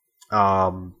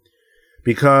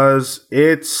because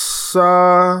it's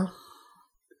not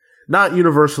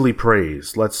universally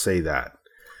praised. Let's say that.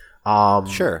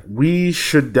 Sure. We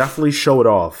should definitely show it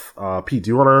off. Pete, do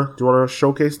you wanna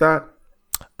showcase that?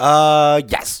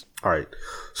 Yes. All right.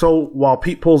 So while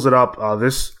Pete pulls it up,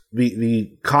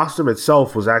 the costume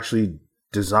itself was actually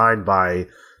designed by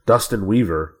Dustin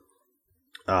Weaver,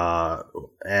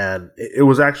 and it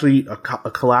was actually a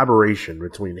collaboration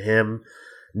between him,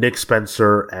 Nick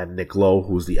Spencer, and Nick Lowe,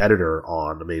 who's the editor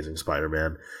on Amazing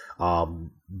Spider-Man.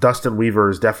 Dustin Weaver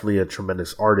is definitely a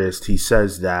tremendous artist. He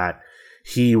says that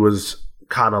he was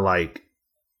kind of like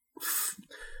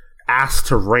asked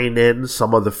to rein in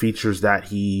some of the features that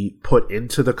he put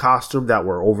into the costume that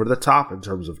were over the top in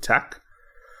terms of tech.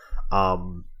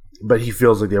 But he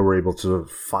feels like they were able to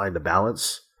find a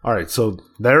balance. All right, so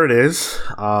there it is.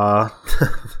 That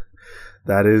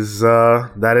is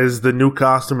the new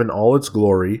costume in all its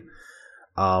glory.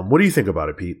 What do you think about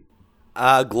it, Pete?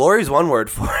 Glory's one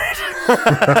word for it.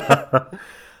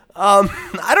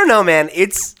 I don't know, man.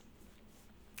 It's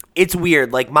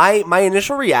weird. Like my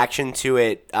initial reaction to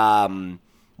it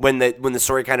when the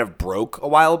story kind of broke a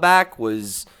while back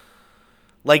was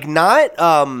like not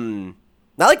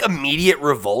like immediate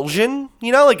revulsion,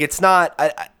 you know? Like it's not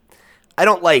I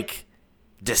don't like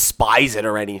despise it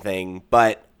or anything,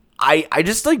 but I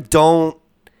just like I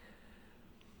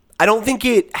don't think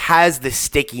it has the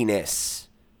stickiness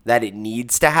that it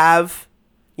needs to have,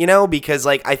 you know, because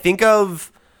like I don't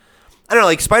know,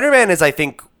 like Spider-Man is I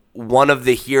think one of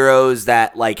the heroes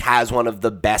that like has one of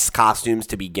the best costumes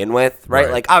to begin with,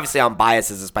 right? Like obviously I'm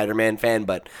biased as a Spider-Man fan,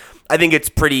 but I think it's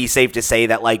pretty safe to say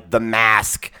that like the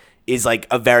mask is like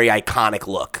a very iconic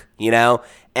look, you know?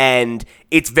 And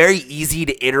it's very easy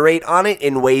to iterate on it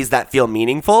in ways that feel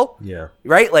meaningful. Yeah.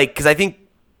 Right? Like, because I think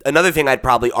another thing I'd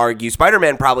probably argue,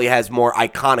 Spider-Man probably has more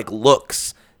iconic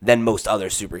looks than most other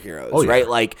superheroes, right?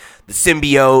 Like the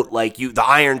symbiote, like the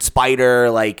Iron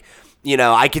Spider, like, you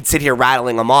know, I could sit here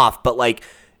rattling them off, but like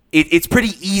it's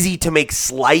pretty easy to make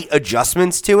slight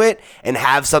adjustments to it and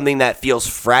have something that feels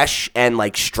fresh and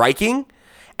like striking.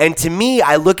 And to me,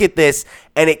 I look at this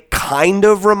and it kind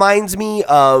of reminds me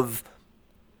of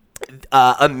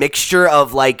a mixture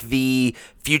of like the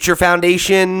Future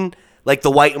Foundation, like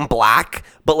the white and black,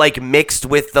 but like mixed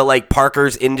with the like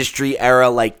Parker's Industry era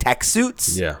like tech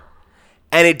suits. Yeah.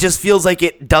 And it just feels like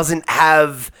it doesn't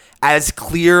have as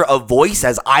clear a voice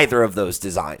as either of those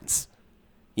designs.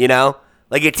 You know?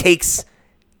 Like it takes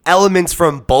elements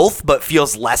from both but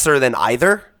feels lesser than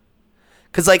either.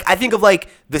 Cuz like I think of like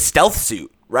the stealth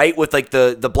suit, right? With like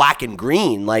the black and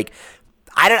green, like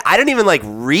I don't even like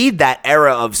read that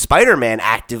era of Spider-Man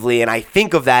actively, and I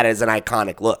think of that as an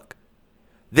iconic look.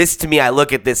 This to me, I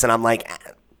look at this and I'm like,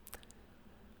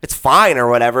 it's fine or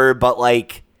whatever, but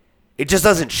like it just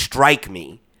doesn't strike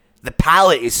me. The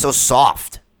palette is so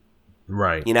soft.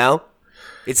 Right. You know?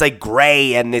 It's like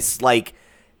gray and this like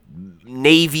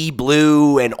navy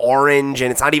blue and orange,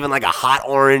 and it's not even like a hot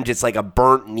orange, it's like a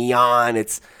burnt neon.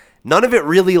 It's none of it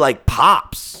really like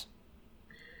pops.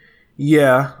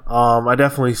 Yeah, I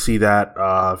definitely see that.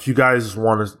 If you guys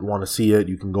want to see it,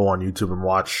 you can go on YouTube and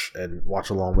watch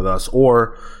along with us,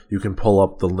 or you can pull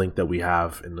up the link that we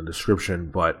have in the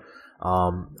description. But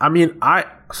I mean,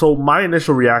 so my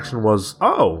initial reaction was,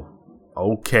 oh,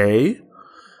 okay,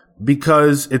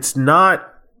 because it's not.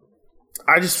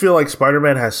 I just feel like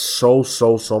Spider-Man has so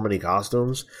many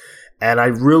costumes, and I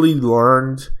really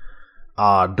learned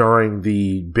during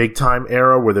the big time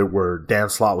era where Dan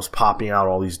Slott was popping out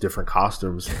all these different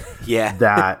costumes. Yeah.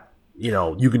 That, you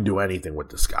know, you can do anything with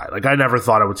this guy. Like I never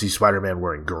thought I would see Spider-Man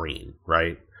wearing green,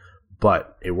 right?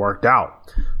 But it worked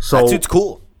out. So that suit's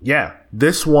cool. Yeah.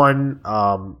 This one,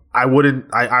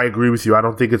 I agree with you. I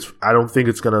don't think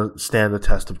it's gonna stand the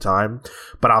test of time.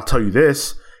 But I'll tell you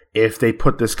this, if they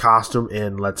put this costume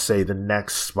in, let's say, the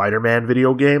next Spider-Man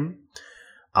video game,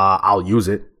 I'll use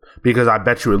it. Because I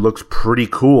bet you it looks pretty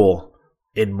cool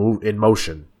in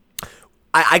motion.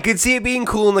 I could see it being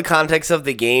cool in the context of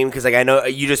the game because, like, I know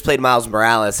you just played Miles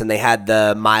Morales and they had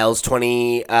the Miles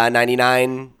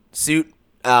 2099 suit,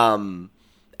 and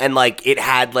like it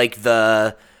had like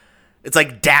it's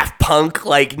like Daft Punk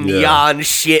like neon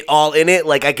shit all in it.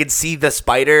 Like I could see the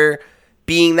spider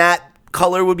being that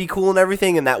color would be cool and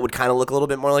everything, and that would kind of look a little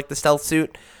bit more like the stealth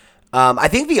suit. I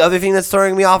think the other thing that's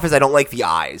throwing me off is I don't like the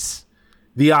eyes.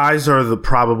 The eyes are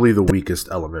probably the weakest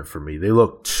element for me. They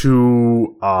look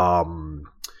too not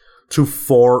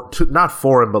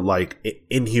foreign, but like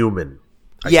inhuman.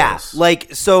 I guess.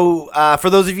 Like, so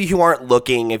for those of you who aren't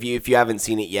looking, if you haven't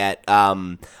seen it yet,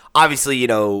 obviously, you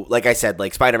know, like I said,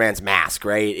 like Spider-Man's mask,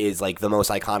 right, is like the most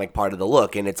iconic part of the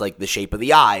look, and it's like the shape of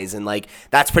the eyes, and like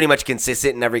that's pretty much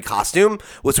consistent in every costume.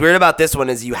 What's weird about this one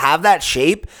is you have that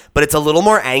shape, but it's a little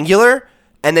more angular,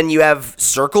 and then you have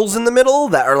circles in the middle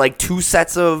that are like two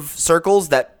sets of circles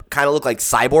that kind of look like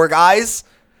cyborg eyes,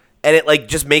 and it like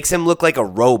just makes him look like a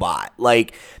robot.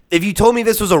 Like, if you told me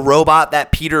this was a robot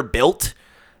that Peter built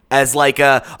as like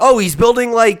he's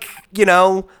building like, you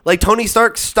know, like Tony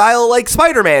Stark style like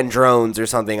Spider-Man drones or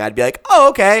something, I'd be like, oh,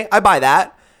 okay, I buy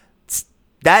that.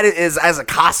 That is, as a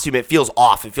costume, it feels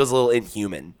off. It feels a little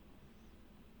inhuman.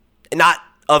 Not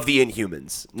of the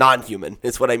Inhumans. Non-human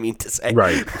is what I mean to say.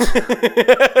 Right.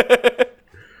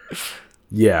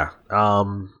 Yeah.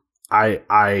 I'm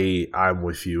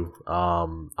with you.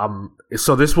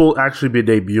 So this will actually be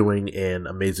debuting in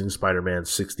Amazing Spider-Man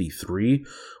 63,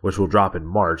 which will drop in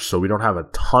March. So we don't have a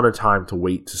ton of time to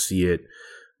wait to see it,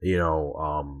 you know,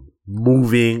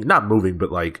 not moving,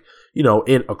 but like, you know,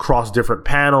 in across different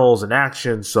panels and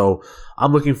action. So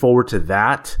I'm looking forward to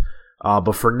that.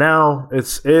 But for now,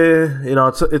 it's you know,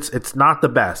 it's not the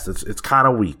best. It's kind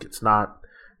of weak. It's not,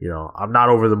 you know, I'm not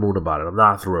over the moon about it. I'm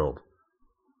not thrilled.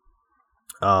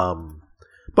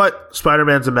 But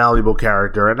Spider-Man's a malleable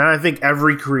character, and I think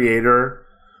every creator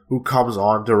who comes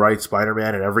on to write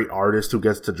Spider-Man and every artist who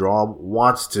gets to draw him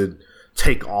wants to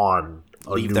take on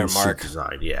a leave new their suit mark.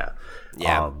 design. Yeah.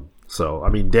 Yeah. So I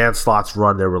mean, Dan Slott's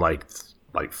run, there were like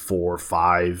 4 or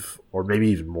 5, or maybe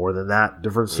even more than that,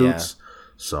 different suits. Yeah.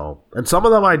 So, and some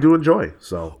of them I do enjoy.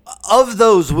 So, of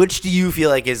those, which do you feel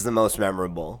like is the most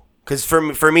memorable? Because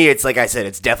for me, it's like I said,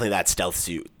 it's definitely that stealth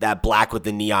suit. That black with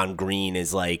the neon green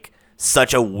is like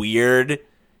such a weird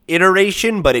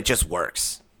iteration, but it just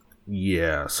works.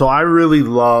 Yeah. So I really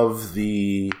love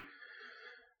the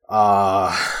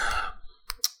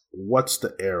what's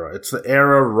the era? It's the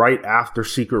era right after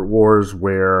Secret Wars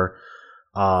where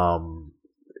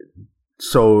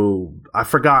so I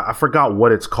forgot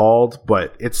what it's called,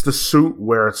 but it's the suit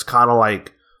where it's kind of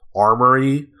like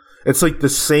armory. It's like the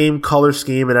same color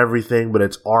scheme and everything, but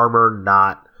it's armor,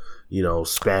 not, you know,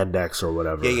 spandex or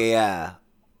whatever. Yeah.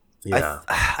 Yeah.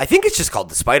 I think it's just called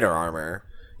the Spider Armor.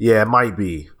 Yeah, it might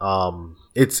be.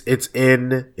 It is in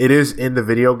the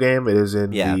video game. It is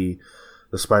in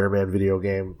the Spider-Man video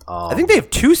game. I think they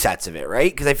have 2 sets of it,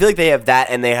 right? Because I feel like they have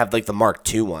that and they have like the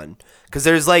Mark II one. Because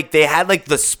there's like, they had like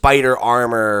the Spider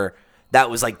Armor that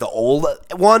was like the old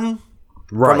one.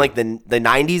 Right. From like the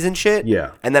 90s and shit.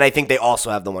 Yeah. And then I think they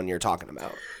also have the one you're talking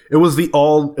about. It was the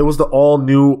all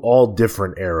new, all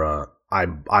different era,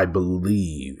 I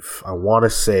believe. I want to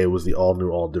say it was the all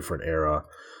new, all different era.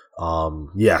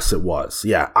 Yes, it was.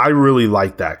 Yeah, I really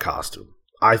like that costume.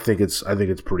 I think it's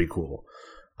pretty cool.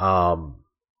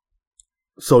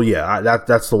 So yeah,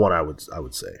 that's the one I would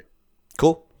say.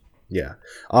 Cool. Yeah.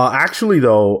 Actually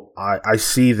though, I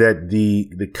see that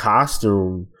the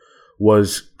costume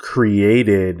was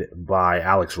created by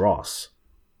Alex Ross.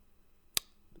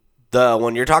 The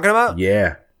one you're talking about?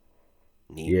 Yeah.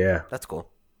 Neat. Yeah. That's cool.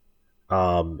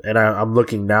 And I'm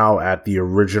looking now at the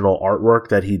original artwork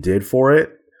that he did for it,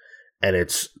 and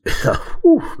it's,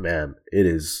 whew, man,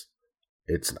 it's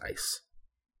nice.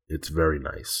 It's very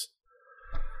nice.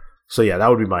 So yeah, that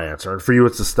would be my answer. And for you,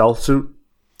 it's the stealth suit?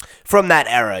 From that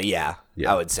era, yeah.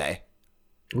 I would say.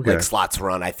 Okay. Like Slott's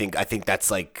run, I think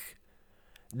that's like,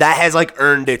 that has like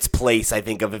earned its place, I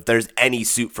think, of if there's any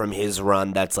suit from his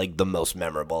run that's like the most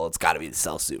memorable, it's got to be the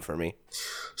stealth suit for me.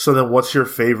 So then what's your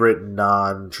favorite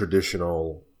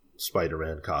non-traditional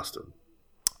Spider-Man costume?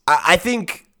 I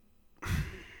think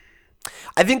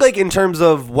like in terms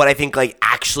of what I think like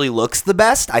actually looks the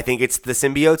best, I think it's the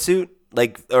symbiote suit,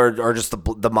 like or just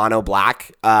the mono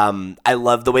black. I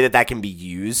love the way that can be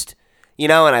used. You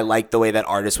know, and I like the way that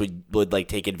artists would like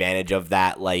take advantage of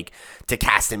that, like to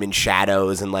cast him in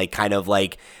shadows and like kind of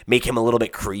like make him a little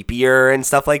bit creepier and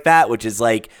stuff like that, which is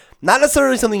like not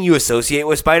necessarily something you associate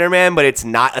with Spider-Man, but it's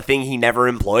not a thing he never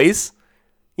employs,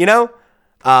 you know?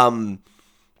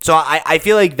 So I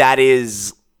feel like that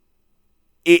is,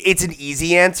 it's an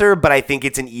easy answer, but I think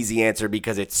it's an easy answer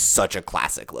because it's such a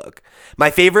classic look. My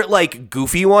favorite, like,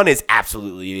 goofy one is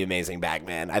absolutely the Amazing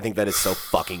Bagman. I think that is so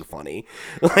fucking funny.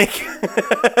 Like,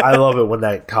 I love it when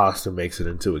that costume makes it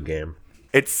into a game.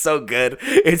 It's so good.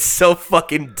 It's so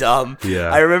fucking dumb. Yeah.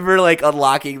 I remember, like,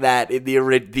 unlocking that in the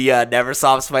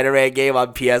Neversoft Spider-Man game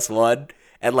on PS1,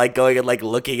 and like going and like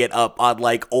looking it up on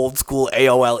like old school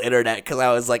AOL internet because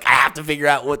I was like, I have to figure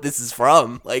out what this is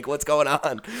from. Like, what's going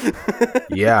on?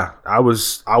 Yeah, I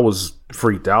was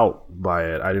freaked out by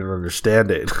it. I didn't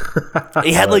understand it.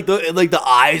 He had like the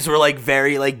eyes were like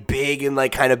very like big and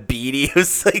like kind of beady. It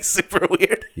was like super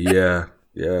weird. Yeah.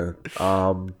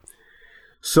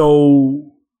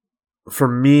 So for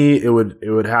me, it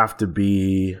would have to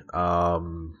be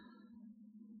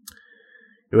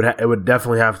it would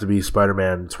definitely have to be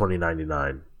Spider-Man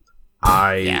 2099.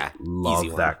 I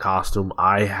love that costume.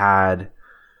 I had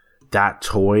that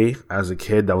toy as a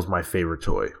kid. That was my favorite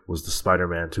toy. Was the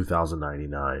Spider-Man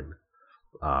 2099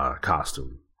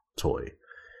 costume toy.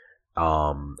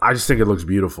 I just think it looks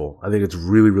beautiful. I think it's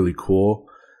really, really cool.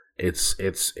 It's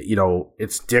it's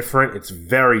different. It's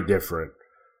very different.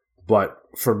 But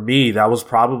for me, that was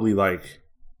probably like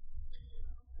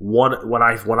when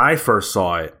I first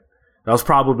saw it. That was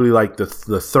probably like the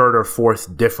third or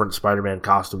fourth different Spider-Man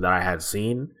costume that I had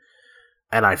seen,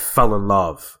 and I fell in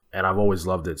love, and I've always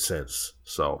loved it since.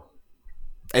 So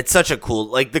it's such a cool,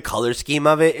 like the color scheme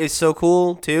of it is so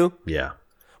cool too. Yeah,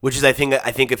 which is I think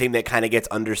a thing that kind of gets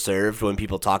underserved when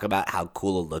people talk about how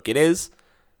cool a look it is,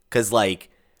 because like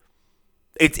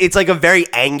it's like a very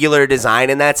angular design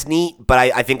and that's neat, but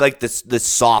I think like the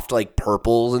soft like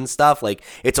purples and stuff, like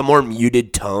it's a more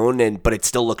muted tone but it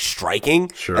still looks striking.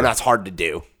 Sure. And that's hard to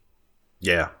do.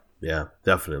 Yeah,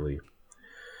 definitely.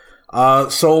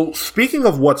 So speaking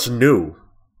of what's new,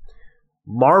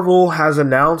 Marvel has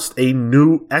announced a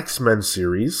new X-Men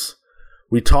series.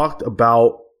 We talked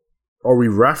about, or we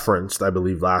referenced, I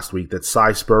believe last week, that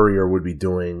Cy Spurrier would be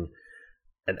doing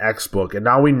an X book, and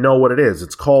now we know what it is.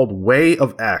 It's called Way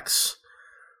of X,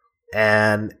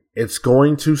 and it's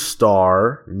going to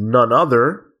star none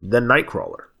other than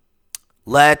Nightcrawler.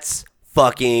 Let's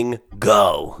fucking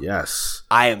go. Yes.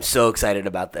 I am so excited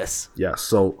about this. Yes.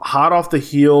 So hot off the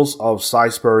heels of Cy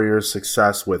Spurrier's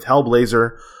success with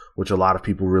Hellblazer, which a lot of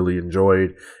people really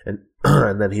enjoyed, and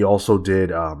and then he also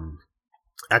did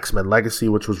X-Men Legacy,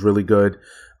 which was really good.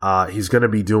 He's going to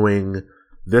be doing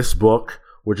this book,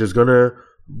 which is going to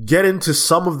get into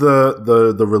some of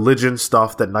the religion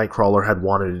stuff that Nightcrawler had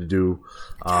wanted to do.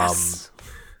 Yes.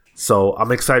 So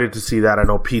I'm excited to see that. I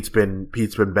know Pete's been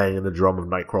banging the drum of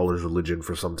Nightcrawler's religion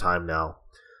for some time now.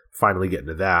 Finally getting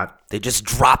to that. They just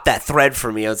dropped that thread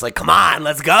for me. I was like, come on,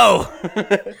 let's go.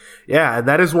 Yeah, and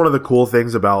that is one of the cool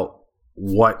things about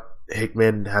what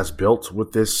Hickman has built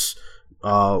with this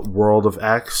world of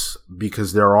X,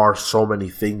 because there are so many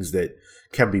things that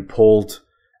can be pulled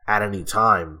at any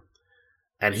time.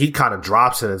 And he kind of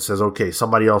drops it and says, okay,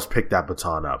 somebody else picked that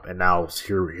baton up. And now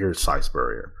here's Cy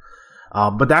Spurrier.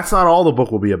 But that's not all the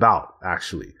book will be about,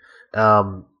 actually.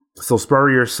 So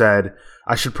Spurrier said,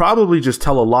 I should probably just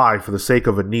tell a lie for the sake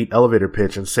of a neat elevator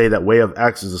pitch and say that Way of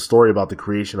X is a story about the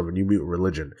creation of a new mutant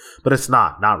religion. But it's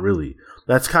not really.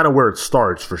 That's kind of where it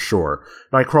starts, for sure.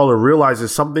 Nightcrawler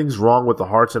realizes something's wrong with the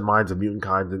hearts and minds of mutant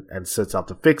kind and sets out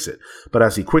to fix it. But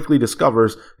as he quickly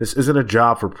discovers, this isn't a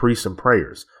job for priests and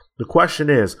prayers. The question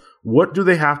is, what do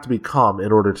they have to become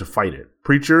in order to fight it?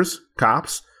 Preachers,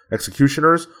 cops,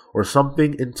 executioners, or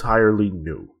something entirely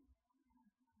new?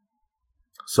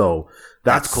 So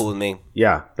that's cool with me.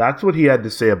 Yeah, that's what he had to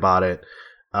say about it.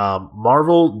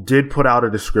 Marvel did put out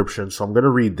a description, so I'm going to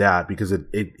read that because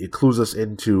it clues us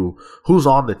into who's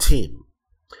on the team.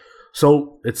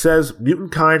 So it says,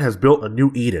 mutant kind has built a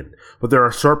new Eden, but there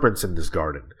are serpents in this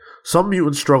garden. Some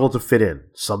mutants struggle to fit in,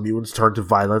 some mutants turn to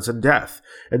violence and death,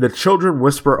 and the children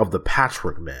whisper of the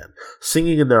Patchwork Man,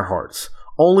 singing in their hearts.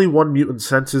 Only one mutant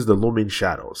senses the looming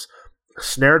shadows.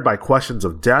 Snared by questions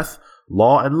of death,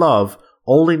 law, and love,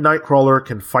 only Nightcrawler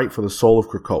can fight for the soul of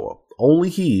Krakoa. Only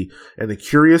he and the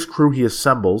curious crew he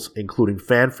assembles, including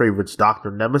fan favorites Dr.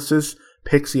 Nemesis,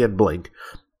 Pixie, and Blink,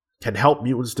 can help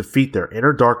mutants defeat their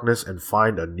inner darkness and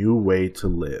find a new way to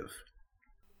live.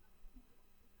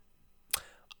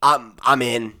 I'm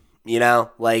in,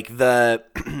 like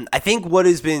I think what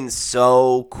has been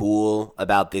so cool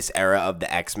about this era of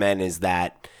the X-Men is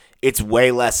that it's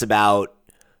way less about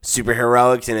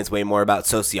superheroics and it's way more about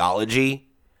sociology.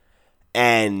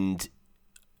 And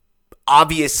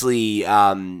obviously,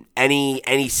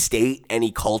 any state,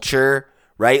 any culture,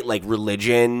 right? Like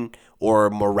religion or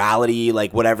morality,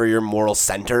 like whatever your moral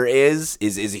center is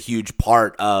a huge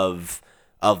part of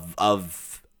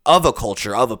a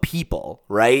culture, of a people,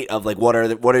 right? Of like what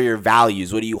are your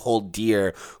values? What do you hold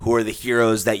dear? Who are the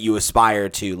heroes that you aspire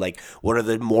to? Like what are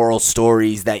the moral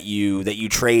stories that you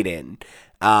trade in?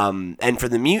 And for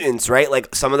the mutants, right?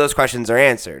 Like some of those questions are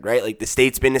answered, right? Like the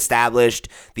state's been established,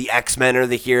 the X-Men are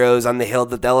the heroes on the hill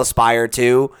that they'll aspire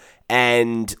to,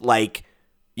 and like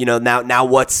now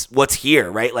what's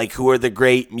here, right? Like, who are the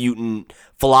great mutant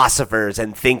philosophers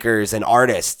and thinkers and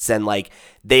artists? And like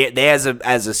they as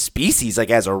a species, like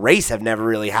as a race, have never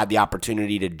really had the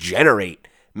opportunity to generate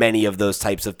many of those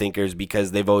types of thinkers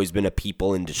because they've always been a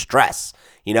people in distress,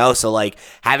 So like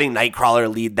having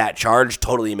Nightcrawler lead that charge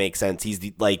totally makes sense. He's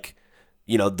the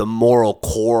the moral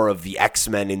core of the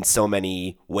X-Men in so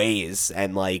many ways,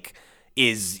 and like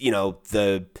is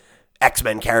the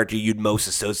X-Men character you'd most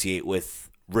associate with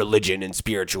religion and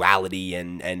spirituality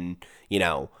and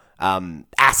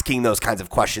asking those kinds of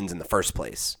questions in the first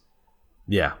place.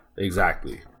 Yeah,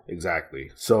 exactly.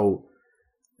 So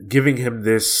giving him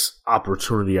this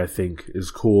opportunity, I think,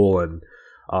 is cool. And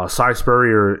Cy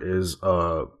Spurrier is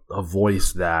a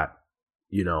voice that,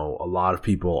 a lot of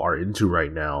people are into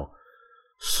right now.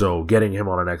 So getting him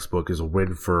on an X book is a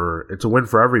win for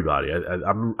everybody.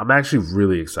 I'm actually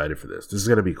really excited for this. This is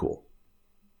going to be cool.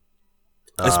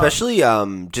 Especially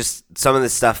just some of the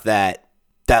stuff that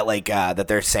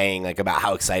they're saying, like, about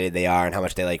how excited they are and how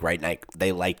much they like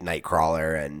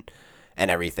Nightcrawler and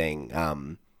everything.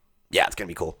 Yeah, it's gonna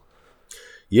be cool.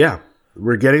 Yeah,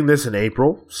 we're getting this in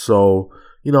April, so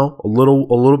a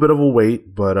little bit of a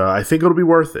wait, but I think it'll be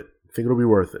worth it.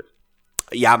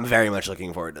 Yeah, I'm very much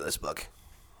looking forward to this book.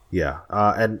 Yeah,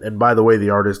 and by the way,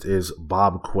 the artist is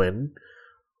Bob Quinn,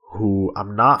 who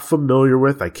I'm not familiar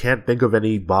with. I can't think of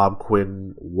any Bob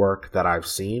Quinn work that I've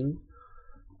seen.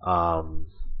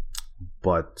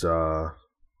 But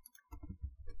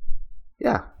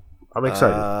yeah, I'm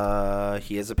excited.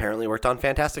 He has apparently worked on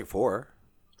Fantastic Four.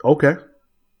 Okay.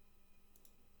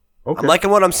 I'm liking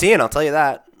what I'm seeing, I'll tell you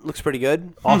that. Looks pretty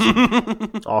good.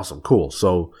 Awesome. Cool.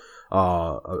 So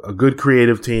a good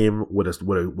creative team with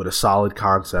a solid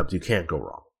concept. You can't go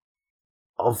wrong.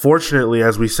 Unfortunately,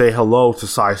 as we say hello to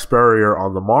Cy Spurrier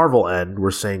on the Marvel end,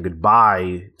 we're saying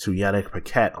goodbye to Yannick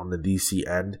Paquette on the DC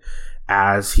end,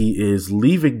 as he is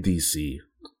leaving DC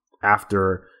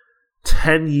after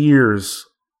 10 years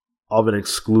of an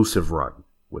exclusive run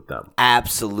with them.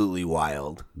 Absolutely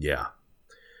wild. Yeah.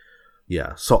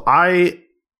 So I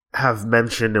have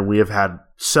mentioned, and we have had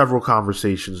several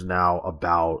conversations now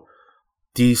about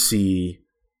DC,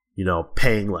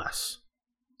 paying less,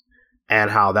 and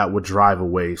how that would drive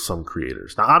away some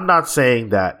creators. Now, I'm not saying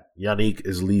that Yannick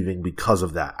is leaving because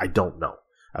of that. I don't know.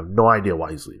 I have no idea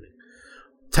why he's leaving.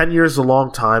 10 years is a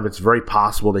long time. It's very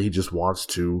possible that he just wants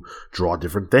to draw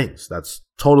different things. That's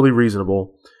totally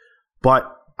reasonable.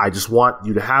 But I just want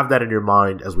you to have that in your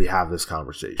mind as we have this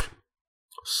conversation.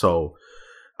 So,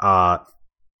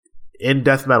 in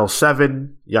Death Metal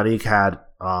 7, Yannick had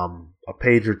a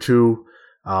page or two.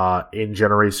 In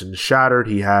Generation Shattered,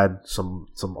 he had some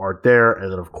art there.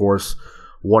 And then, of course,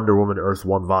 Wonder Woman Earth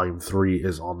 1 Volume 3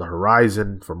 is on the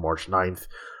horizon for March 9th.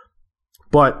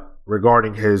 But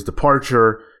regarding his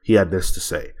departure, he had this to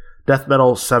say. Death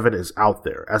Metal 7 is out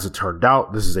there. As it turned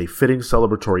out, this is a fitting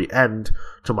celebratory end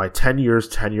to my 10 years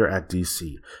tenure at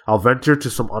DC. I'll venture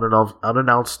to some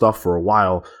unannounced stuff for a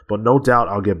while, but no doubt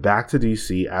I'll get back to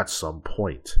DC at some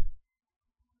point.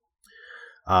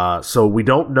 So we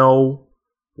don't know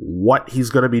what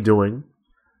he's going to be doing.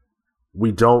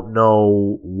 We don't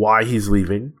know why he's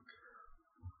leaving.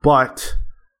 But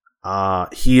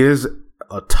he is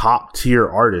a top tier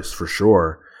artist for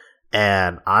sure.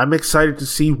 And I'm excited to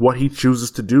see what he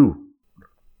chooses to do.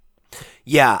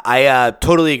 Yeah, I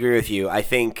totally agree with you. I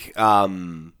think,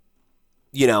 whatever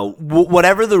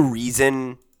the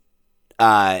reason,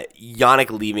 Yannick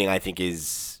leaving, I think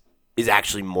is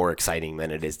actually more exciting than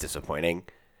it is disappointing.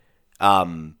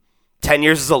 10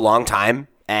 years is a long time,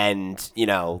 and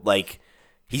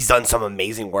he's done some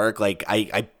amazing work. Like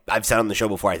I've said on the show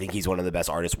before, I think he's one of the best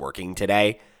artists working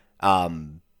today.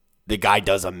 The guy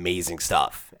does amazing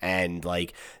stuff, and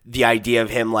the idea of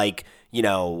him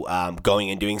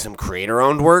going and doing some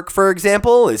creator-owned work, for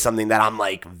example, is something that I'm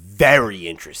very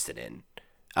interested in.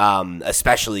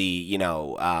 Especially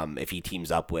if he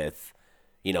teams up with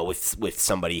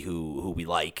somebody who we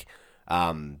like.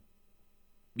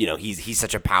 He's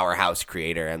such a powerhouse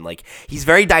creator, and he's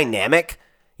very dynamic.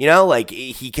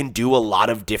 He can do a lot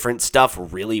of different stuff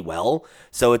really well.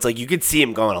 So it's you could see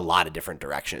him going a lot of different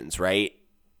directions, right?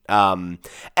 And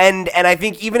I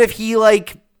think even if he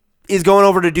is going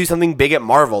over to do something big at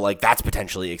Marvel, that's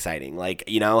potentially exciting.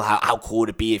 How cool would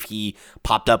it be if he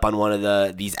popped up on one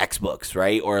of these X books,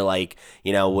 right? Or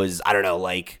was, I don't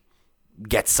know,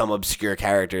 get some obscure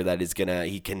character that is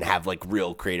he can have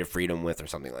real creative freedom with, or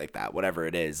something like that. Whatever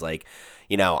it is,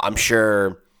 I'm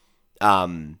sure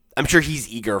he's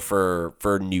eager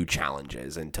for new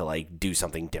challenges and to do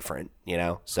something different,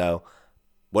 So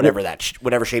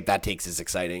whatever shape that takes is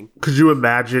exciting. Could you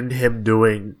imagine him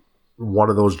doing one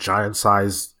of those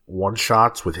giant-sized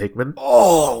one-shots with Hickman?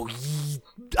 Oh,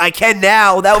 I can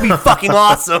now. That would be fucking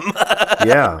awesome.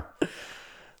 Yeah.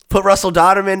 Put Russell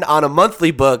Dodderman on a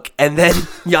monthly book, and then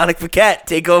Yannick Paquette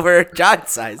take over giant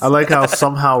size. I like how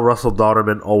somehow Russell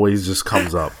Dodderman always just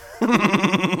comes up.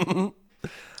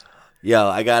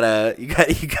 Yo, you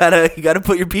gotta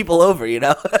put your people over, you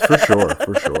know? For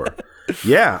sure.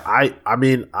 Yeah, I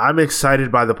mean, I'm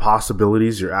excited by the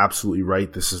possibilities. You're absolutely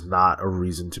right. This is not a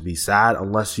reason to be sad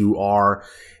unless you are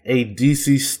a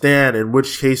DC stan, in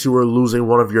which case you are losing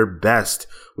one of your best.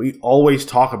 We always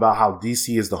talk about how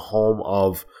DC is the home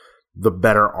of the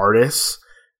better artists,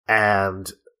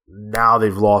 and now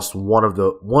they've lost one of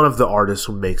the artists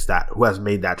who has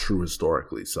made that true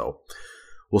historically. So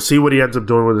we'll see what he ends up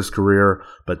doing with his career,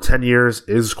 but 10 years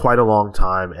is quite a long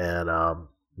time, and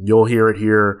you'll hear it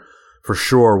here for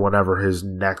sure whenever his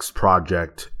next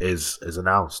project is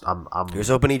announced. Here's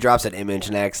hoping he drops an Image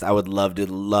next. I would love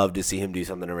to see him do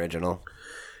something original.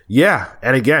 Yeah,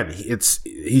 and again,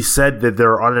 he said that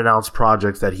there are unannounced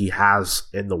projects that he has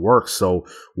in the works, so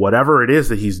whatever it is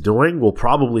that he's doing, we'll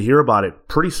probably hear about it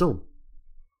pretty soon.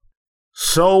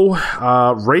 So,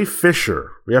 Ray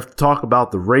Fisher. We have to talk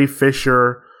about the Ray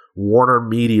Fisher Warner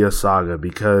Media saga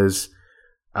because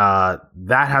that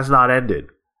has not ended.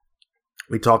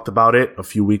 We talked about it a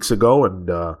few weeks ago, and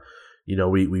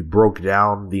we broke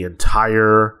down the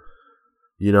entire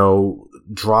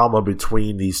drama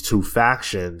between these two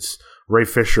factions. Ray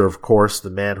Fisher, of course, the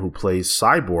man who plays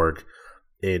Cyborg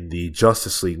in the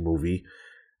Justice League movie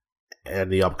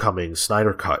and the upcoming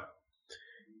Snyder Cut.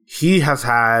 He has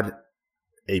had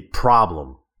a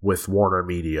problem with Warner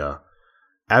Media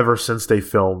ever since they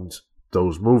filmed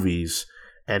those movies,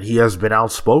 and he has been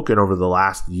outspoken over the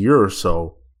last year or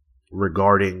so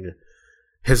regarding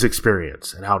his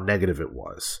experience and how negative it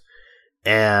was.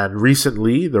 And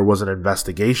recently, there was an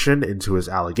investigation into his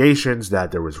allegations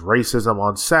that there was racism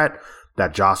on set,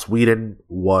 that Joss Whedon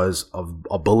was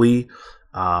a bully,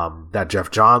 that Jeff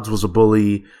Johns was a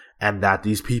bully, and that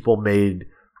these people made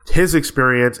his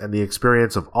experience and the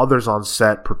experience of others on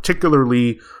set,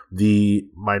 particularly the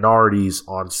minorities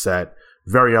on set,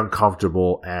 very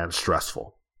uncomfortable and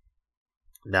stressful.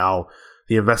 Now,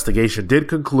 the investigation did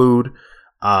conclude,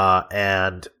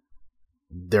 and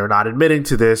they're not admitting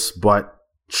to this, but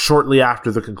shortly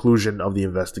after the conclusion of the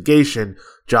investigation,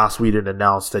 Joss Whedon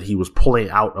announced that he was pulling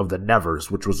out of The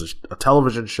Nevers, which was a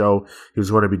television show he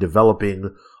was going to be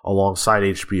developing alongside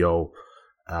HBO,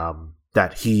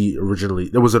 that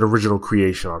was an original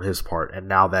creation on his part, and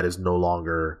now that is no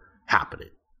longer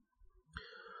happening.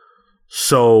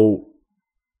 So,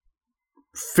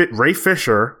 Ray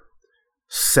Fisher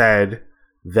said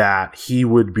that he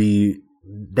was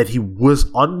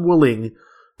unwilling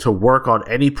to work on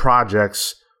any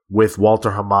projects with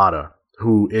Walter Hamada,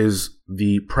 who is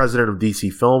the president of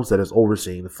DC Films that is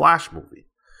overseeing the Flash movie.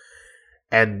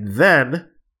 And then,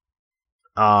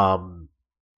 and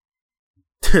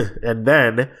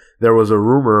then there was a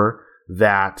rumor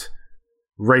that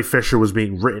Ray Fisher was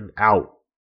being written out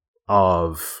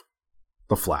of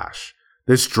the Flash.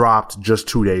 This dropped just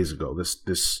 2 days ago.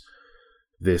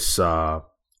 This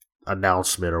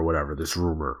announcement or whatever, this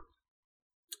rumor.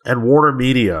 And Warner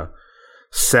Media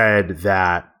said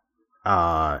that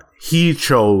he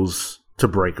chose to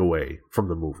break away from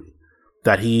the movie,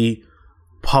 that he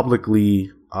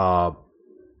publicly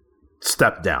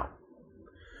stepped down.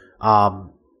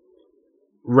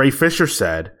 Ray Fisher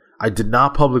said, "I did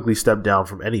not publicly step down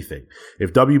from anything.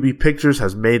 If WB Pictures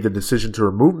has made the decision to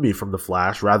remove me from The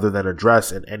Flash rather than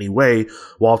address in any way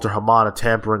Walter Hamada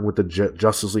tampering with the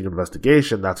Justice League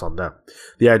investigation, that's on them.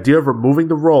 The idea of removing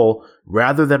the role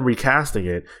rather than recasting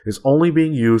it is only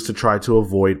being used to try to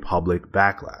avoid public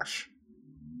backlash."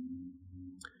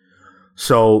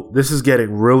 So this is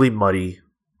getting really muddy.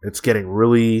 It's getting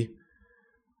really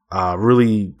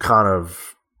kind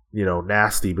of,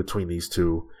 nasty between these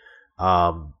two.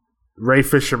 Ray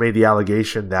Fisher made the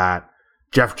allegation that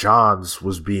Jeff Johns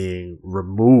was being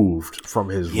removed from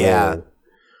his role,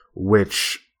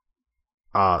 which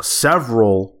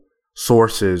several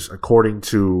sources, according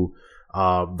to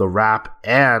The Wrap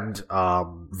and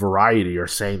Variety, are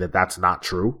saying that that's not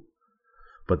true.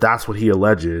 But that's what he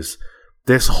alleges.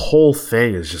 This whole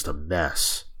thing is just a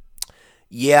mess.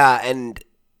 Yeah, and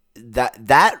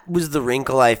that was the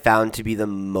wrinkle I found to be the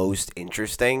most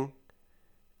interesting.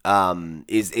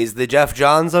 Is the Jeff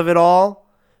Johns of it all,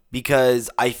 because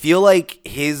I feel like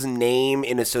his name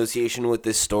in association with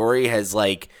this story has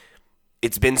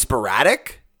it's been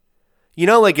sporadic.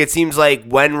 It seems like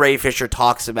when Ray Fisher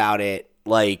talks about it,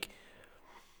 it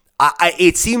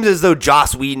seems as though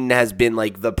Joss Whedon has been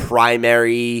the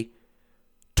primary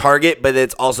target, but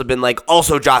it's also been like,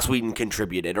 also Joss Whedon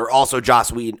contributed, or also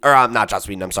Joss Whedon, or not Joss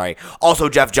Whedon, I'm sorry, also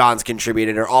Jeff Johns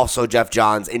contributed, or also Jeff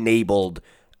Johns enabled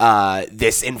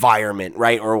this environment,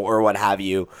 right, or what have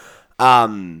you.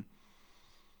 I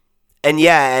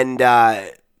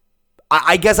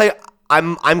guess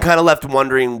I'm kind of left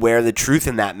wondering where the truth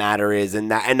in that matter is,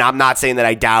 and I'm not saying that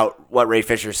I doubt what Ray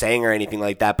Fisher's saying or anything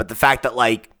like that, but the fact that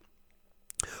like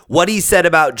what he said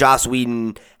about Joss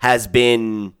Whedon has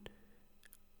been,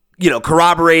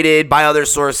 corroborated by other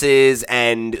sources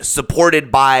and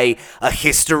supported by a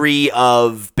history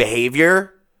of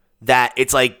behavior, that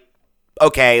it's like,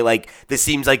 okay, like this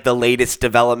seems like the latest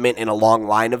development in a long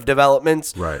line of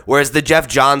developments. Right. Whereas the Jeff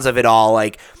Johns of it all,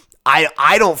 like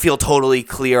I don't feel totally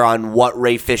clear on what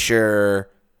Ray Fisher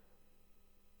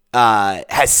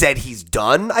has said he's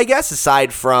done, I guess,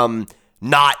 aside from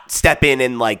not step in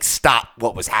and like stop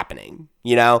what was happening,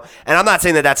 And I'm not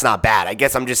saying that that's not bad. I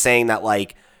guess I'm just saying that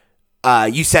like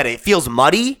you said it feels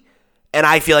muddy, and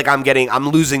I feel like I'm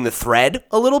losing the thread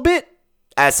a little bit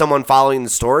as someone following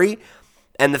the story.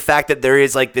 And the fact that there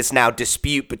is like this now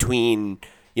dispute between,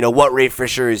 what Ray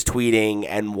Fisher is tweeting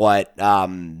and what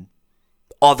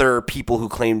other people who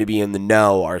claim to be in the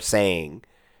know are saying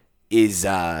is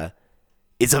a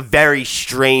very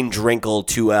strange wrinkle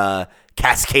to a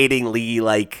cascadingly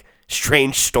like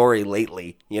strange story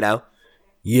lately,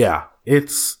 Yeah,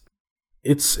 it's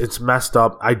messed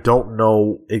up. I don't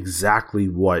know exactly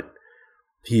what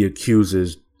he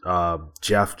accuses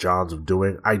Jeff Johns of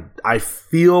doing. I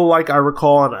feel like I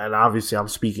recall, and obviously I'm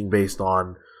speaking based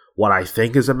on what I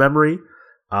think is a memory,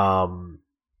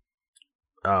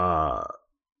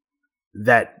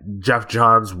 that Jeff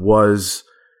Johns was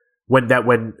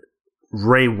when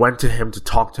Ray went to him to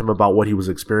talk to him about what he was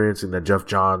experiencing, that Jeff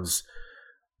Johns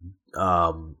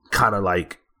kind of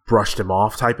like brushed him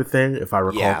off type of thing, if I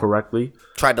recall correctly.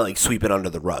 Tried to like sweep it under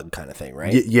the rug kind of thing,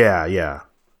 right? Yeah.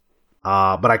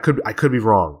 But I could be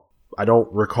wrong. I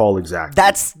don't recall exactly.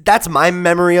 That's my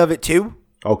memory of it too.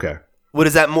 Okay. What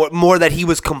is that more that he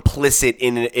was complicit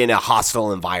in a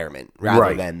hostile environment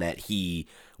rather than that he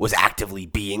was actively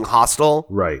being hostile.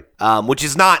 Right. Which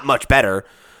is not much better.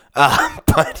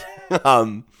 But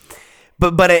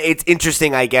it's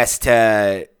interesting, I guess,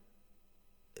 to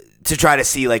try to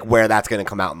see like where that's going to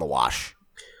come out in the wash.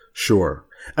 Sure.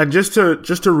 And just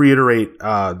to reiterate,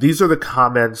 these are the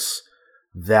comments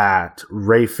that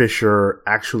Ray Fisher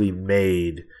actually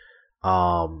made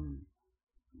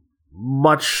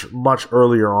much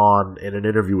earlier on in an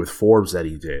interview with Forbes that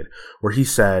he did, where he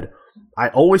said, "I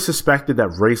always suspected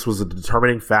that race was a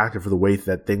determining factor for the way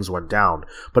that things went down,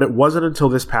 but it wasn't until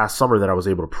this past summer that I was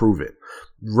able to prove it.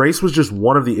 Race was just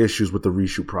one of the issues with the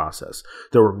reshoot process.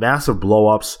 There were massive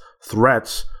blow-ups,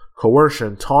 threats,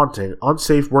 coercion, taunting,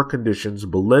 unsafe work conditions,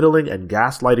 belittling, and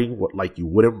gaslighting like you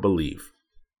wouldn't believe.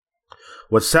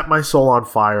 What set my soul on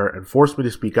fire and forced me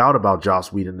to speak out about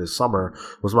Joss Whedon this summer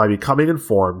was my becoming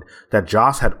informed that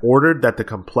Joss had ordered that the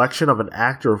complexion of an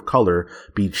actor of color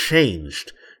be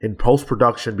changed in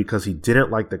post-production because he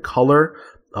didn't like the color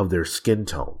of their skin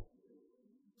tone.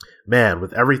 Man,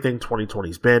 with everything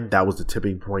 2020's been, that was the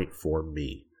tipping point for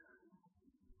me."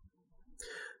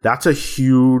 That's a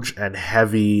huge and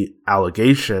heavy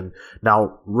allegation.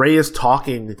 Now, Ray is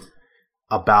talking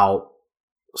about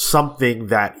something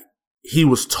that he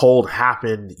was told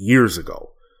happened years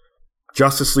ago.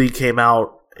 Justice League came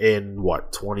out in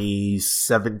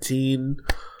 2017,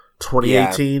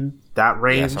 2018, that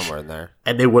range. Yeah, somewhere in there.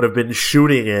 And they would have been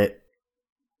shooting it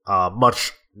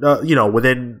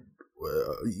within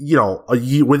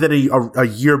a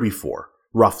year before,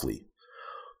 roughly.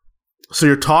 So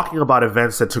you're talking about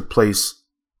events that took place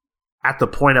at the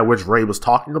point at which Ray was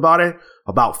talking about it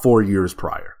about 4 years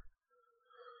prior.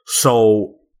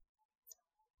 So,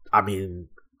 I mean,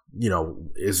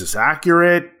 is this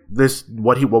accurate?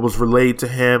 What was relayed to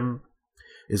him?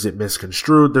 Is it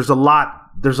misconstrued? There's a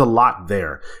lot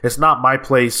there. It's not my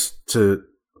place to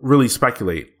really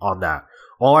speculate on that.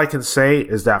 All I can say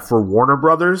is that for Warner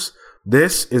Brothers,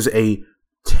 this is a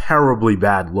terribly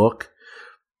bad look.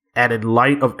 And in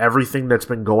light of everything that's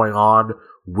been going on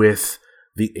with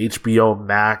the HBO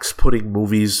Max putting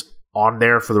movies on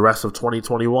there for the rest of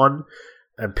 2021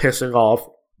 and pissing off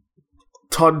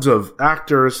tons of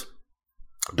actors,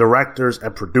 directors,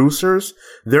 and producers,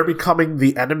 they're becoming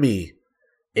the enemy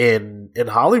in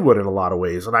Hollywood in a lot of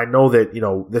ways. And I know that,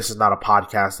 this is not a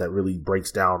podcast that really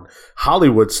breaks down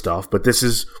Hollywood stuff, but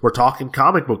we're talking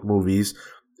comic book movies,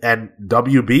 and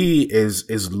WB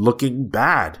is looking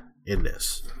bad in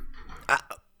this.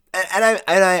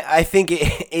 I think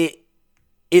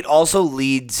it also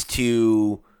leads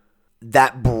to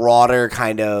that broader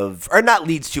kind of, or not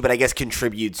leads to, but I guess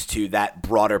contributes to that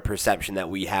broader perception that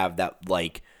we have that,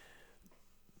 like,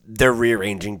 they're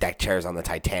rearranging deck chairs on the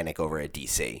Titanic over at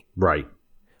DC. Right.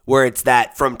 Where it's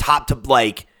that from top to,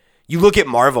 like, you look at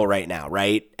Marvel right now,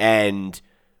 right? And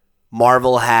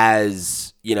Marvel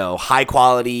has, you know, high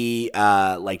quality,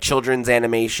 like, children's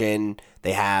animation.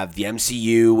 They have the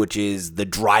MCU, which is the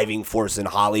driving force in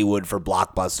Hollywood for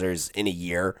blockbusters in a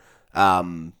year.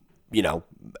 You know,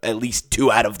 at least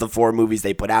 2 out of the 4 movies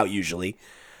they put out usually.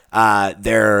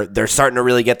 They're starting to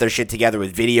really get their shit together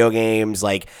with video games.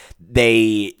 Like,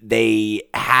 they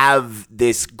have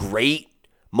this great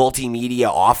multimedia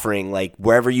offering. Like,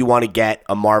 wherever you want to get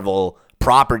a Marvel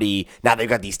property, now they've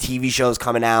got these TV shows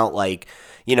coming out. Like,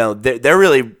 you know, they're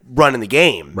really running the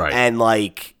game. Right. And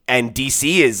like, and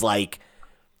DC is like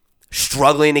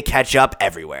struggling to catch up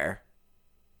everywhere.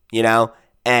 You know,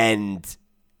 and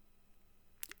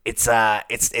it's not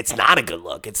a good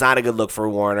look. It's not a good look for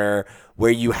Warner, where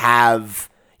you have,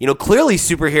 you know, clearly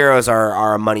superheroes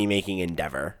are a money-making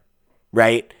endeavor,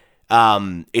 right?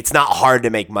 It's not hard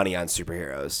to make money on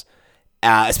superheroes,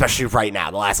 especially right now,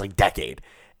 the last, like, decade.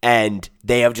 And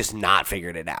they have just not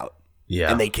figured it out.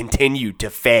 Yeah. And they continue to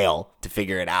fail to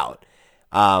figure it out.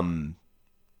 And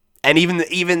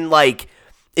even like,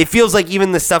 it feels like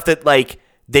even the stuff that, like,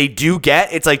 they do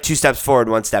get, it's like 2 steps forward,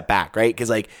 1 step back, right? Because,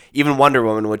 like, even Wonder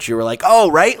Woman, which you were like,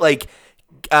 oh, right? Like,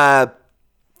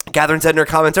 Catherine said in her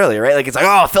comments earlier, right? Like, it's like,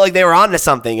 oh, I feel like they were onto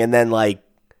something. And then, like,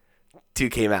 2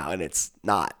 came out and it's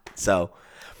not. So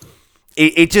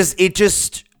it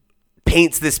just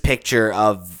paints this picture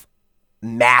of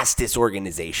mass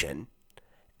disorganization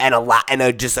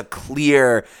and just a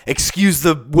clear, excuse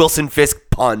the Wilson Fisk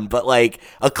pun, but like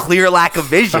a clear lack of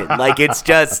vision. Like, it's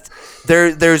just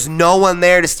there's no one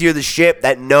there to steer the ship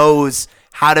that knows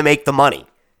how to make the money,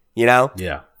 you know?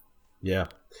 Yeah. Yeah.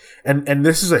 And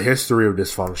this is a history of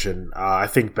dysfunction. I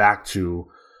think back to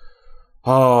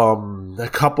a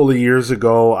couple of years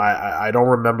ago. I don't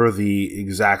remember the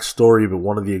exact story, but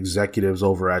one of the executives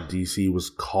over at DC was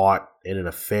caught in an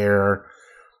affair.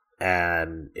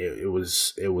 And it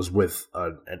was with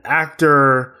an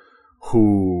actor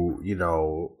who, you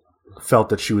know, felt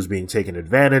that she was being taken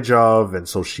advantage of, and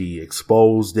so she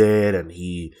exposed it, and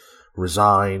he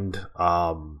resigned.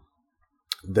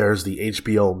 There's the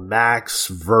HBO Max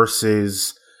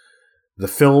versus the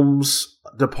films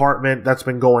department that's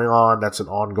been going on. That's an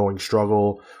ongoing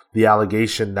struggle. The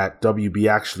allegation that WB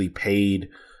actually paid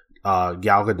Gal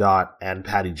Gadot and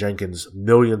Patty Jenkins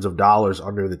millions of dollars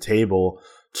under the table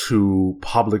to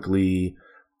publicly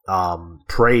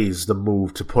praise the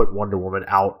move to put Wonder Woman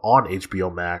out on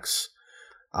HBO Max,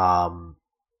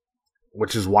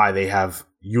 which is why they have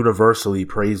universally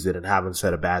praised it and haven't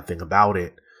said a bad thing about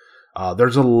it.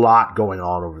 There's a lot going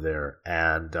on over there,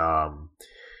 and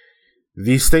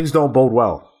these things don't bode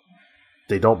well.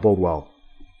 They don't bode well.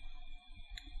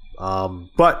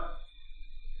 But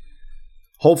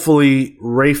hopefully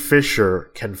Ray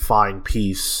Fisher can find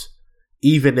peace,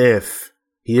 even if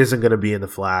he isn't going to be in The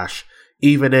Flash,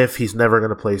 even if he's never going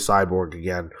to play Cyborg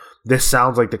again. This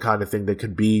sounds like the kind of thing that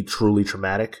could be truly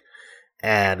traumatic,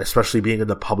 and especially being in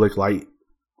the public light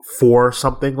for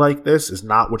something like this is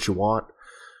not what you want.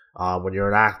 When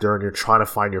you're an actor and you're trying to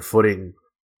find your footing,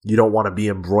 you don't want to be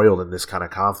embroiled in this kind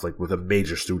of conflict with a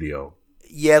major studio.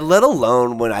 Yeah, let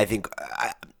alone when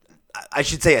I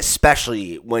should say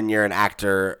especially when you're an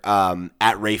actor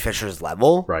at Ray Fisher's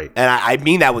level. Right. And I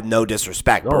mean that with no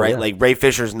disrespect, right? Yeah. Like, Ray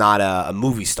Fisher's not a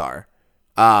movie star.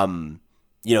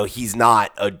 You know, he's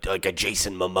not like a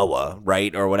Jason Momoa,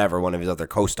 right? Or whatever, one of his other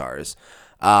co-stars.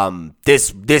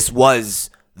 This was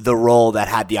the role that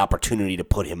had the opportunity to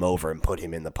put him over and put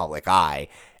him in the public eye.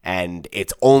 And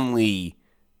it's only,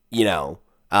 you know,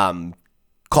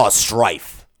 caused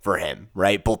strife for him,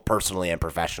 right? Both personally and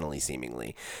professionally,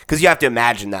 seemingly. Because you have to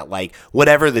imagine that, like,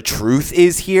 whatever the truth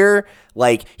is here,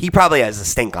 like, he probably has a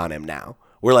stink on him now.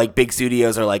 Where, like, big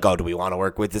studios are like, oh, do we want to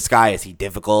work with this guy? Is he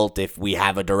difficult? If we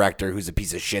have a director who's a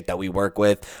piece of shit that we work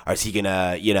with, or is he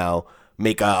gonna, you know,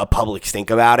 make a public stink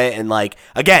about it? And, like,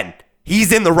 again,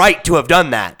 he's in the right to have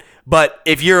done that. But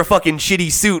if you're a fucking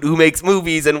shitty suit who makes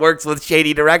movies and works with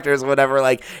shady directors or whatever,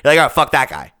 like, you're like, oh, fuck that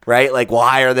guy, right? Like, we'll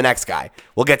hire the next guy.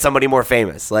 We'll get somebody more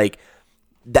famous. Like,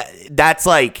 that's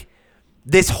like,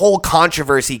 this whole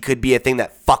controversy could be a thing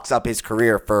that fucks up his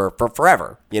career for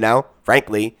forever, you know,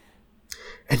 frankly.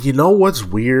 And you know what's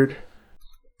weird?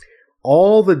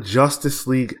 All the Justice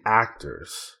League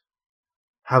actors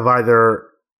have either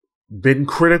been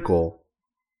critical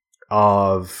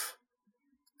of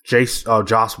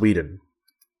Joss Whedon,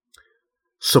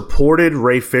 supported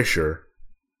Ray Fisher,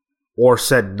 or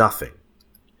said nothing.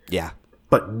 Yeah.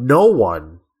 But no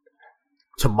one,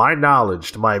 to my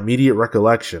knowledge, to my immediate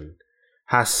recollection,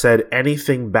 has said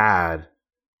anything bad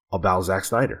about Zack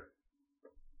Snyder.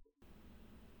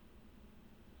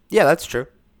 Yeah, that's true.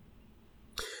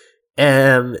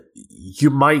 And you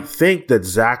might think that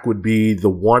Zack would be the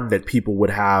one that people would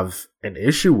have an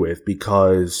issue with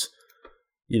because,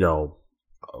 you know,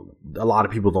 a lot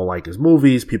of people don't like his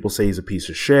movies. People say he's a piece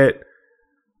of shit.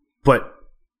 But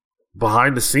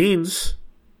behind the scenes,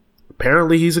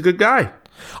 apparently he's a good guy.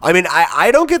 I mean,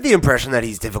 I don't get the impression that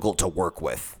he's difficult to work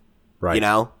with. Right. You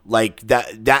know? Like,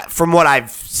 that from what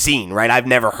I've seen, right? I've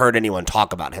never heard anyone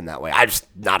talk about him that way. I'm just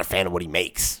not a fan of what he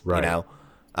makes, right. You know?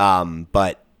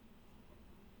 But,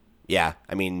 yeah,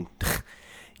 I mean,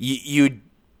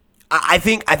 I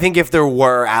think if there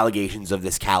were allegations of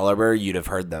this caliber, you'd have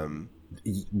heard them.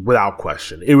 Without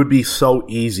question. It would be so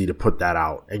easy to put that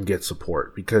out and get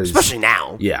support because... Especially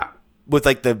now. Yeah. With,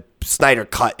 like, the Snyder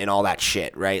cut and all that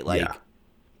shit, right? Like, yeah.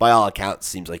 By all accounts,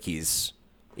 seems like he's,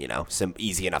 you know,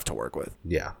 easy enough to work with.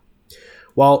 Yeah.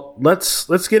 Well,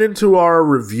 let's get into our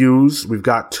reviews. We've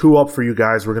got 2 up for you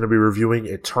guys. We're going to be reviewing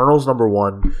Eternals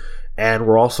 #1, and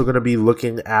we're also going to be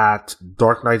looking at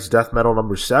Dark Knight's Death Metal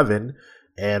 #7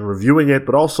 and reviewing it,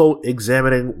 but also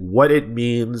examining what it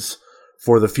means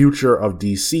for the future of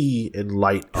DC in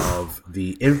light of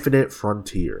the Infinite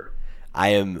Frontier. I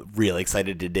am really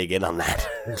excited to dig in on that.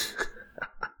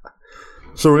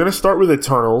 So we're going to start with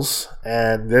Eternals,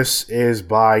 and this is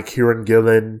by Kieran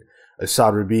Gillen,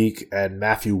 Asad Rabiq, and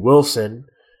Matthew Wilson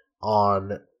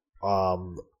on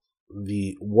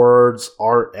the words,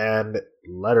 art, and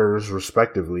letters,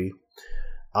 respectively.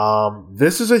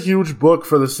 This is a huge book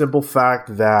for the simple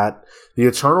fact that the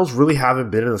Eternals really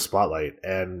haven't been in the spotlight,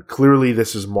 and clearly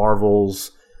this is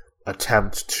Marvel's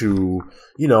attempt to,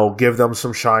 you know, give them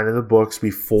some shine in the books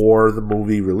before the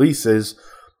movie releases.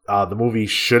 The movie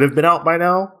should have been out by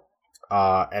now,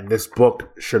 and this book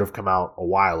should have come out a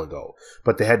while ago.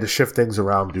 But they had to shift things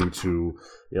around due to,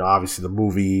 you know, obviously the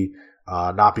movie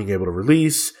not being able to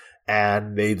release,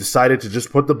 and they decided to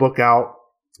just put the book out,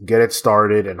 get it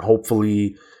started, and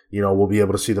hopefully, you know, we'll be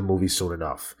able to see the movie soon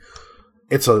enough.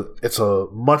 It's a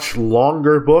much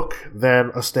longer book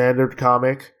than a standard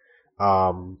comic.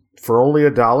 For only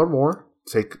 $1 more,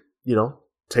 take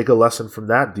a lesson from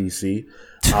that, DC.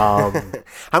 How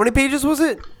many pages was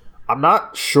it? I'm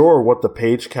not sure what the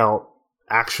page count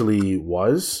actually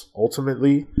was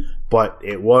ultimately, but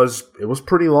it was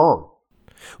pretty long.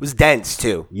 It was dense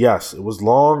too. Yes, it was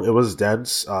long. It was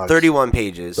dense. 31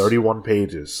 pages. 31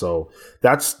 pages. So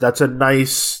that's a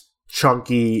nice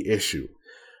chunky issue.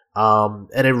 And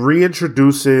it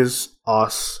reintroduces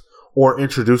us, or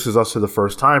introduces us for the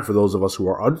first time, for those of us who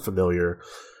are unfamiliar,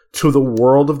 to the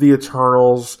world of the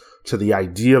Eternals, to the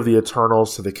idea of the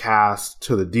Eternals, to the cast,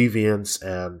 to the Deviants,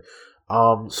 and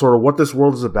sort of what this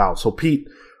world is about. So, Pete,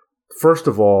 first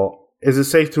of all, is it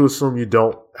safe to assume you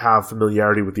don't have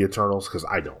familiarity with the Eternals? Because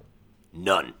I don't.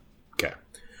 None. Okay.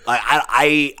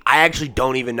 I actually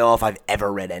don't even know if I've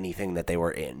ever read anything that they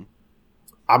were in.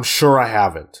 I'm sure I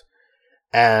haven't.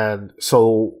 And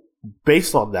so,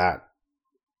 based on that,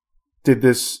 did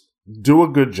this do a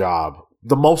good job?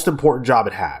 The most important job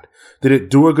it had. Did it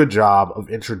do a good job of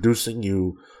introducing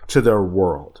you to their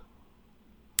world?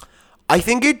 I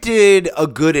think it did a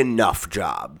good enough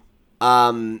job.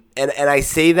 And I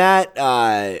say that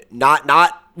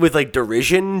not with like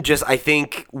derision, just I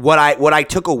think what I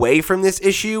took away from this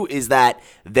issue is that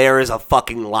there is a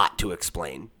fucking lot to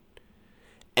explain.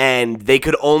 And they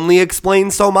could only explain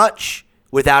so much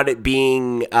without it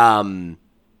being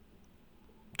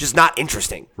just not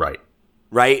interesting. Right.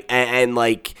 Right? And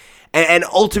like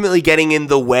ultimately getting in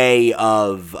the way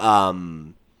of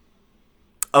what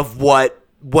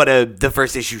the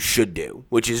first issue should do,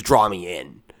 which is draw me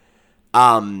in.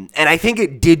 And I think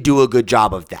it did do a good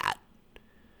job of that.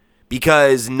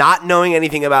 Because not knowing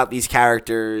anything about these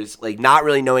characters, like not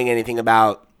really knowing anything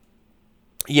about,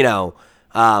 you know,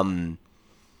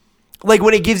 like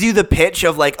when it gives you the pitch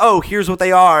of like, oh, here's what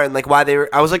they are and like why they were,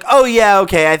 I was like, oh yeah,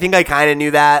 okay, I think I kind of knew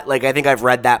that. Like I think I've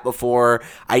read that before.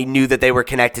 I knew that they were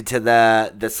connected to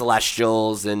the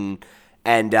Celestials and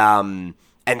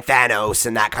Thanos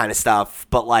and that kind of stuff.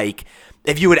 But like,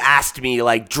 if you had asked me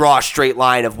like draw a straight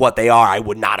line of what they are, I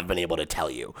would not have been able to tell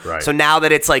you. Right. So now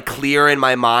that it's like clear in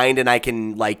my mind and I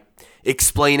can like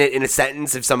explain it in a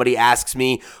sentence, if somebody asks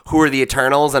me who are the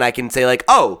Eternals, and I can say like,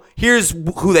 oh, here's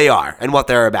who they are and what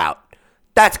they're about.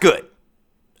 That's good.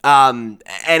 And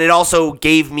it also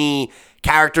gave me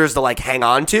characters to like hang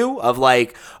on to of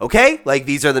like, okay, like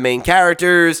these are the main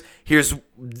characters. Here's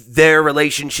their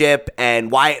relationship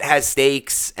and why it has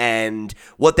stakes and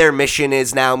what their mission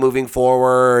is now moving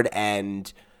forward.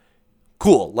 And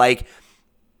cool. Like,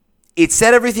 it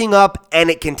set everything up and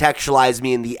it contextualized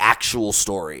me in the actual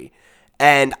story.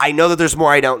 And I know that there's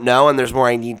more I don't know and there's more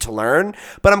I need to learn,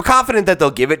 but I'm confident that they'll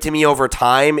give it to me over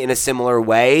time in a similar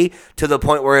way to the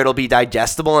point where it'll be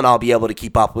digestible and I'll be able to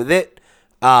keep up with it.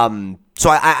 So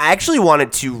I actually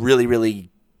wanted to really,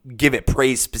 really give it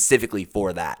praise specifically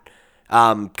for that.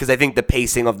 Because I think the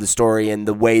pacing of the story and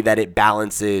the way that it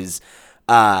balances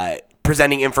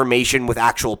presenting information with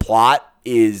actual plot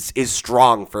is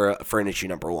strong for an issue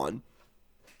number 1.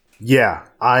 Yeah,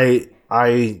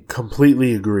 I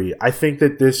completely agree. I think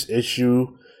that this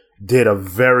issue did a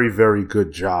very, very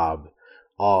good job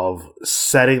of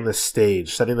setting the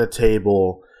stage, setting the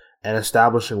table, and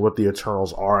establishing what the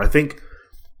Eternals are. I think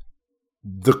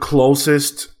the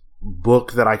closest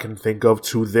book that I can think of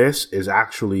to this is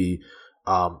actually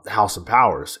House and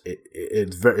Powers.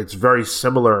 It's very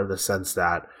similar in the sense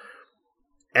that,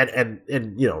 and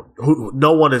you know,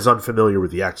 no one is unfamiliar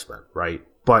with the X-Men, right?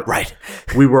 But right.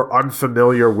 We were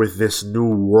unfamiliar with this new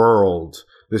world,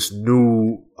 this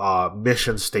new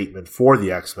mission statement for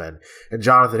the X-Men. And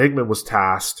Jonathan Hickman was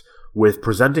tasked with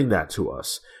presenting that to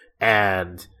us.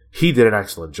 And he did an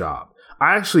excellent job.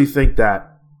 I actually think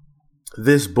that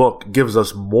this book gives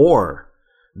us more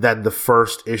than the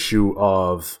first issue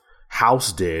of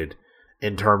House did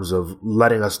in terms of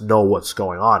letting us know what's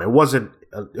going on. It was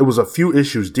a few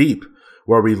issues deep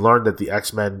where we learned that the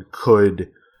X-Men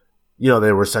could... You know,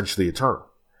 they were essentially eternal.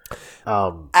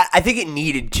 I think it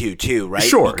needed to, too, right?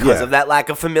 Sure, because of that lack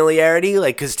of familiarity.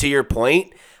 Like, because to your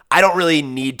point, I don't really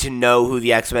need to know who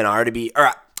the X-Men are to be...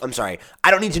 Or, I'm sorry. I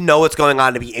don't need to know what's going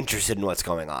on to be interested in what's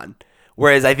going on.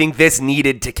 Whereas I think this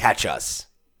needed to catch us.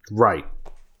 Right.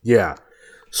 Yeah.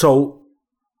 So,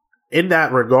 in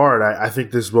that regard, I think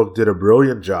this book did a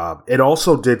brilliant job. It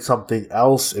also did something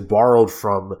else. It borrowed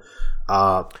from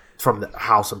the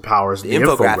House and Powers. The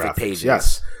infographic pages.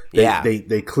 Yes.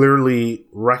 They clearly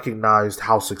recognized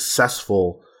how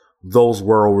successful those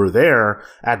were over there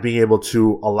at being able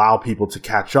to allow people to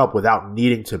catch up without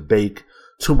needing to bake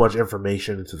too much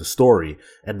information into the story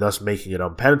and thus making it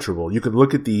impenetrable. You can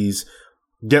look at these,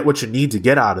 get what you need to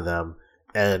get out of them,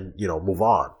 and move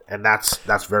on. And that's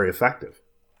very effective.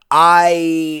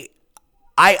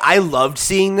 I loved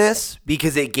seeing this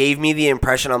because it gave me the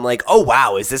impression, I'm like, oh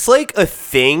wow, is this like a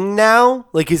thing now?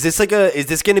 Like, is this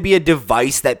going to be a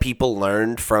device that people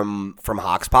learned from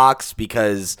Hoxpox?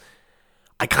 Because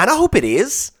I kind of hope it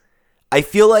is. I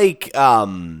feel like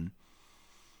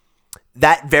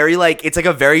that very like, it's like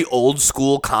a very old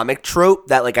school comic trope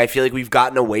that like I feel like we've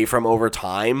gotten away from over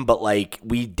time, but like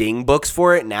we ding books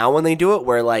for it now when they do it,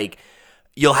 where like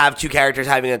you'll have two characters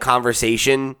having a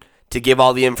conversation to give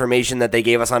all the information that they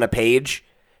gave us on a page,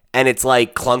 and it's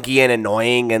like clunky and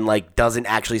annoying and like doesn't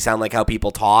actually sound like how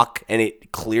people talk, and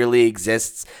it clearly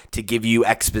exists to give you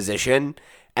exposition.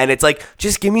 And it's like,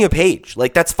 just give me a page.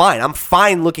 Like, that's fine. I'm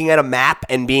fine looking at a map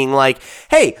and being like,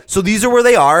 hey, so these are where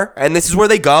they are, and this is where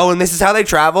they go, and this is how they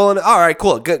travel, and all right,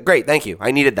 cool, good, great, thank you.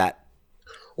 I needed that.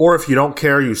 Or if you don't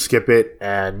care, you skip it,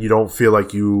 and you don't feel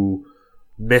like you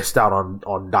missed out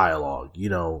on dialogue,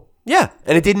 Yeah,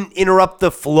 and it didn't interrupt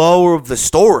the flow of the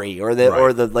story or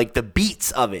the like the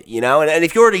beats of it, And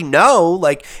if you already know,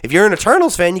 like if you're an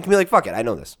Eternals fan, you can be like, "Fuck it, I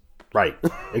know this." Right,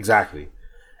 exactly.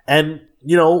 And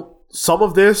some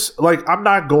of this, like I'm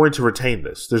not going to retain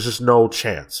this. There's just no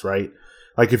chance, right?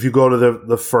 Like if you go to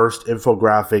the first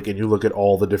infographic and you look at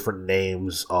all the different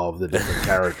names of the different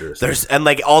characters, and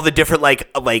like all the different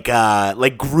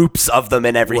like groups of them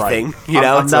and everything, right.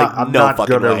 I'm not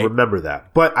going to remember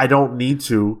that, but I don't need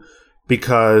to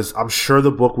because I'm sure the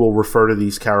book will refer to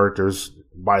these characters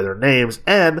by their names,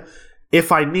 and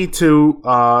if I need to,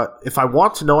 if I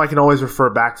want to know, I can always refer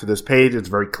back to this page. It's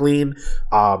very clean.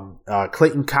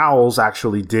 Clayton Cowles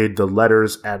actually did the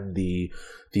letters and the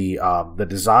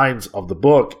designs of the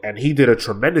book, and he did a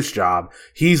tremendous job.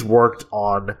 He's worked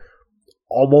on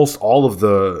almost all of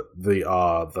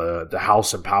the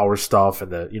House and Power stuff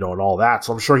and and all that.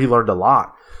 So I'm sure he learned a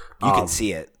lot. You can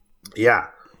see it. Yeah.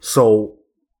 So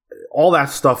all that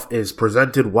stuff is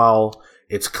presented well.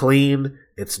 It's clean.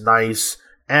 It's nice.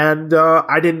 And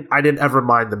I didn't ever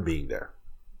mind them being there.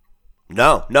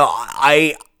 No.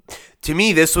 To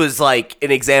me, this was like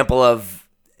an example of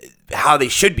how they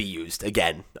should be used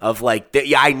again. Of like,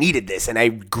 I needed this, and I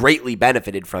greatly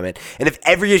benefited from it. And if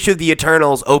every issue of the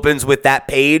Eternals opens with that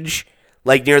page,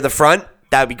 like near the front,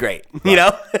 that would be great.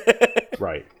 Right.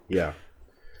 Right. Yeah.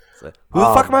 So, who the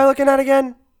fuck am I looking at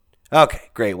again? Okay,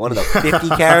 great. One of the 50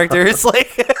 characters,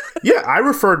 like. Yeah, I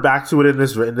referred back to it in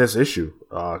this issue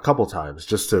a couple times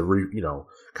just to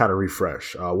kind of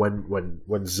refresh. When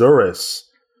Zurus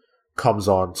comes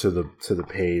on to the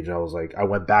page, I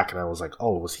went back and I was like,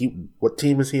 oh, what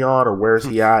team is he on, or where is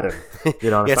he at? And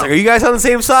yeah, it's like, are you guys on the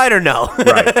same side or no?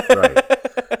 Right.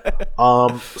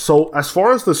 So as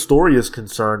far as the story is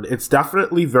concerned, it's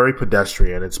definitely very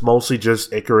pedestrian. It's mostly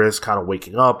just Icarus kind of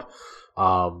waking up,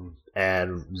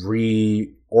 and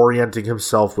reorienting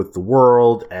himself with the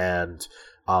world, and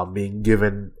being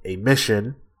given a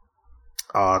mission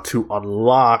to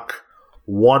unlock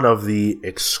one of the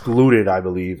excluded, I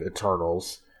believe,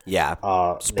 Eternals. Yeah,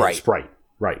 Sprite,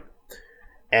 right.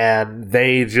 And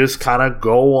they just kind of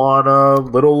go on a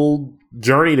little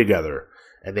journey together,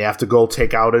 and they have to go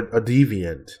take out a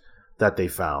deviant that they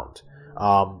found.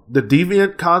 The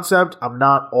deviant concept, I'm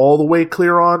not all the way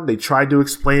clear on. They tried to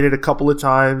explain it a couple of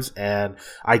times, and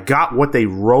I got what they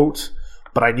wrote,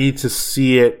 but I need to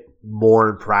see it more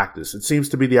in practice. It seems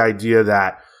to be the idea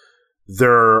that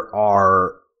there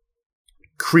are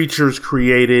creatures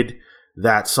created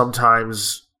that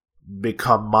sometimes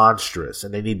become monstrous,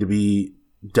 and they need to be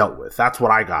dealt with. That's what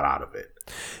I got out of it.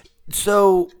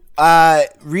 So,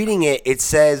 reading it, it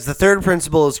says the third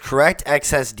principle is correct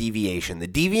excess deviation. The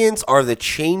deviants are the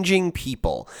changing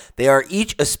people. They are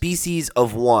each a species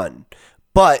of one.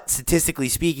 But statistically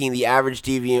speaking, the average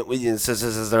deviant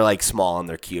says they're like small and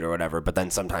they're cute or whatever, but then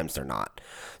sometimes they're not.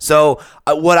 So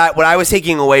what I was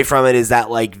taking away from it is that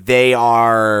like they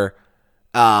are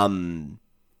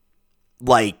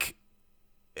like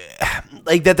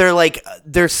that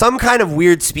they're some kind of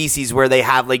weird species where they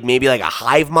have like maybe like a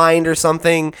hive mind or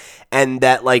something, and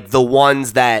that like the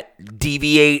ones that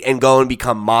deviate and go and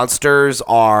become monsters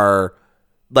are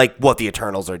like what the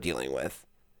Eternals are dealing with.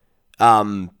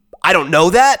 I don't know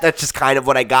that. That's just kind of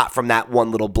what I got from that one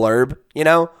little blurb, you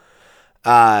know?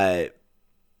 But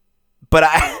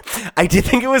I did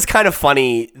think it was kind of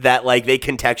funny that like they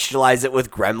contextualize it with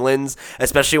Gremlins,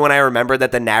 especially when I remember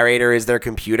that the narrator is their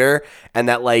computer, and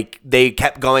that like they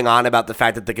kept going on about the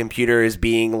fact that the computer is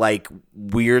being like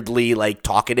weirdly like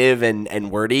talkative and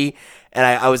wordy. And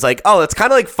I was like, oh, it's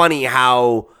kind of like funny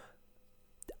how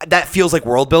that feels like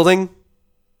world building,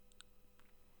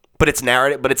 but it's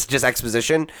narrative, but it's just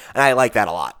exposition, and I like that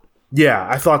a lot. Yeah,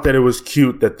 I thought that it was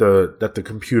cute that the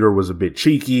computer was a bit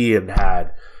cheeky and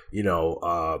had,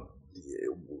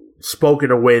 spoke in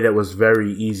a way that was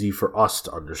very easy for us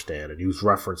to understand and use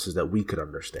references that we could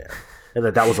understand, and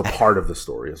that was a part of the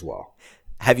story as well.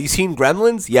 Have you seen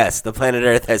Gremlins? Yes, the planet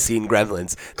Earth has seen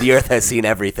Gremlins. The Earth has seen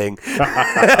everything.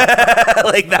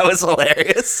 Like, that was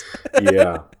hilarious.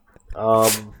 Yeah.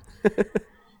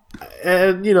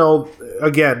 And,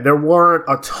 again, there weren't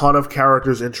a ton of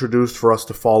characters introduced for us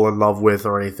to fall in love with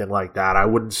or anything like that. I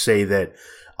wouldn't say that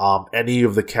any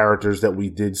of the characters that we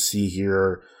did see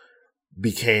here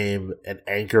became an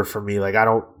anchor for me. Like, I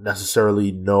don't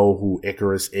necessarily know who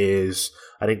Icarus is.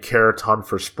 I didn't care a ton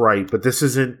for Sprite, but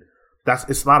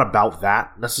it's not about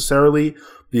that necessarily.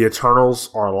 The Eternals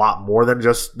are a lot more than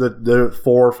just the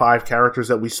 4 or 5 characters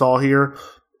that we saw here.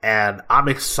 And I'm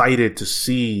excited to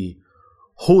see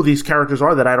who these characters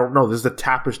are that I don't know. This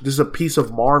is a piece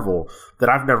of Marvel that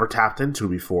I've never tapped into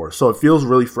before. So it feels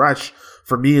really fresh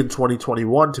for me in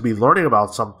 2021 to be learning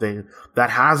about something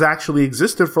that has actually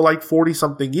existed for like 40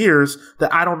 something years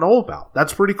that I don't know about.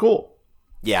 That's pretty cool.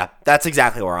 Yeah, that's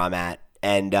exactly where I'm at.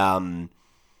 And I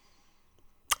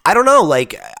don't know,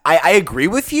 like I agree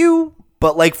with you,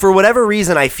 but like for whatever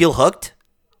reason I feel hooked.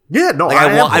 Yeah, no, like,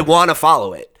 I want to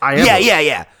follow it.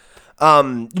 Yeah.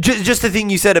 Just the thing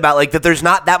you said about like that there's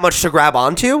not that much to grab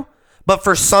onto, but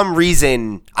for some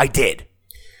reason I did.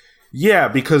 Yeah,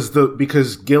 because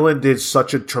Gillen did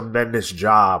such a tremendous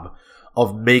job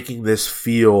of making this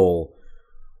feel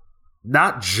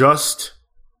not just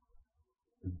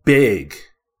big,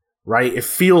 right? It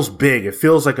feels big. It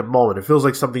feels like a moment. It feels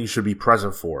like something you should be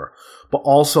present for. But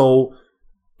also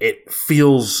it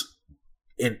feels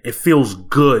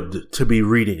good to be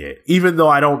reading it. Even though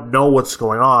I don't know what's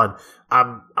going on,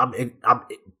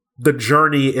 the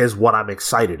journey is what I'm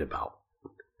excited about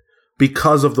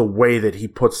because of the way that he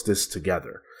puts this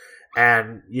together.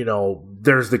 And,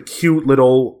 there's the cute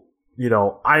little,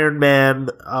 Iron Man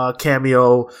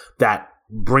cameo that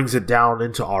brings it down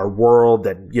into our world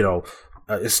that,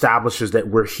 establishes that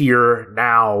we're here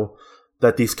now,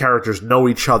 that these characters know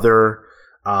each other.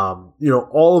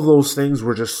 All of those things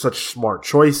were just such smart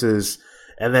choices.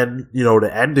 And then,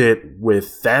 to end it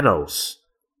with Thanos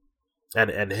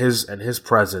and his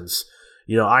presence,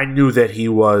 I knew that he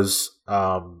was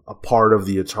a part of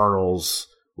the Eternals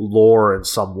lore in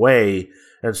some way.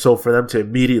 And so for them to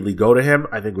immediately go to him,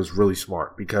 I think was really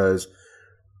smart because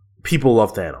people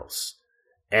love Thanos.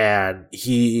 And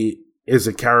he is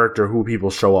a character who people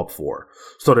show up for.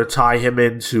 So to tie him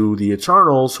into the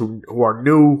Eternals, who are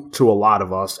new to a lot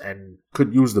of us and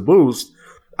could use the boost,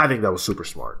 I think that was super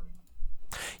smart.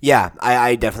 Yeah,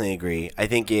 I definitely agree. I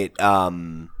think it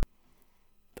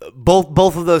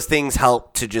both of those things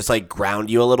help to just like ground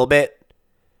you a little bit.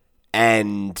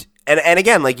 And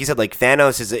again, like you said, like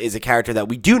Thanos is a character that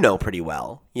we do know pretty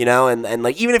well, you know, and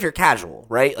like even if you're casual,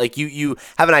 right? Like you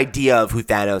have an idea of who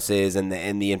Thanos is and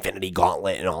the Infinity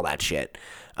Gauntlet and all that shit.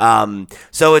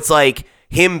 So it's like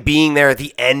him being there at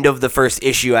the end of the first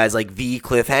issue as like the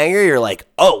cliffhanger, you're like,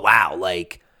 oh wow,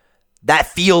 like that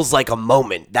feels like a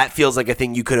moment. That feels like a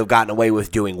thing you could have gotten away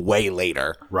with doing way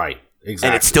later. Right. Exactly.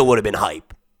 And it still would have been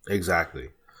hype. Exactly.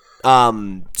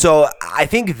 So I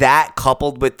think that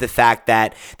coupled with the fact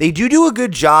that they do a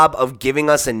good job of giving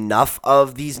us enough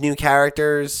of these new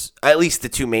characters, at least the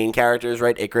two main characters,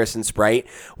 right? Icarus and Sprite,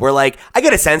 where like I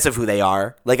get a sense of who they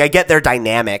are. Like I get their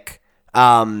dynamic.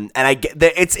 And I get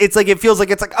it's like, it feels like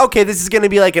it's like, okay, this is going to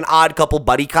be like an odd couple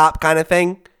buddy cop kind of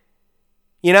thing,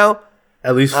 you know?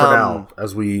 At least for now,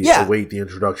 as we await the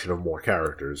introduction of more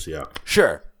characters. Yeah.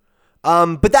 Sure.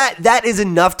 But that is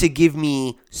enough to give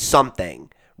me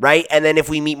something. Right? And then if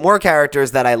we meet more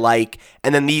characters that I like,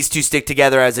 and then these two stick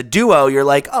together as a duo, you're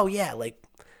like, oh yeah, like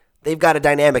they've got a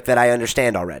dynamic that I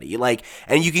understand already. Like,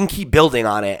 and you can keep building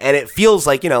on it. And it feels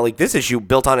like, you know, like this issue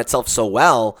built on itself so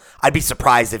well, I'd be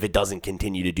surprised if it doesn't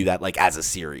continue to do that, like as a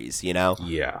series, you know?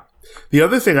 Yeah. The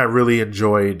other thing I really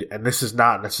enjoyed, and this is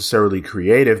not necessarily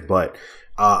creative, but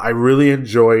I really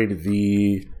enjoyed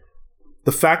the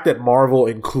fact that Marvel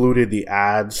included the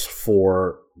ads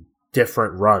for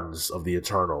different runs of the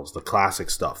Eternals, the classic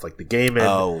stuff, like the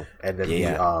Gaiman and then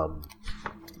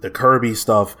the Kirby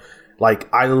stuff. Like,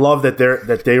 I love that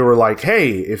they were like,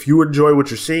 hey, if you enjoy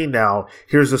what you're seeing now,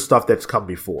 here's the stuff that's come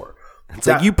before. It's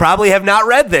like, you probably have not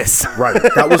read this. Right.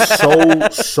 That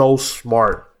was so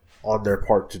smart on their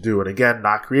part to do. And again,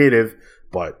 not creative,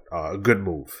 but a good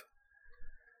move.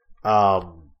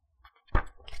 The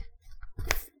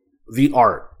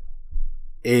art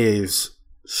is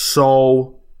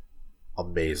so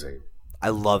amazing. I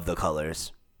love the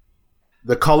colors.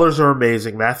 The colors are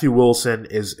amazing. Matthew Wilson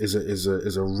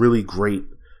is a really great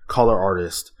color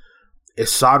artist.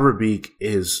 Esad Rabik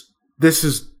is this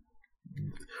is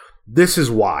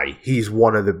why he's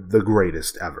one of the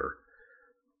greatest ever.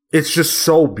 It's just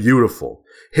so beautiful.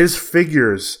 His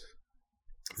figures,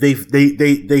 they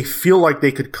feel like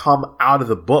they could come out of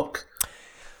the book.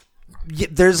 Yeah,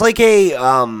 there's like a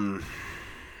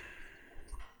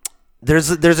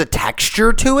there's a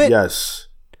texture to it. Yes.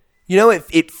 You know,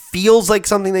 it feels like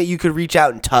something that you could reach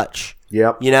out and touch.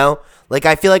 Yep. You know? Like,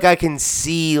 I feel like I can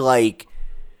see, like,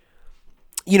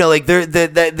 you know, like,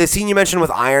 the scene you mentioned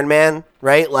with Iron Man,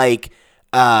 right? Like,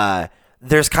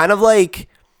 there's kind of, like,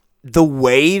 the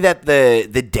way that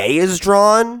the day is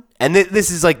drawn, and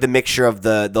this is, like, the mixture of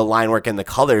the line work and the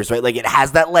colors, right? Like, it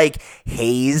has that, like,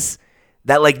 haze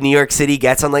that like New York City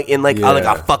gets on like in like on, like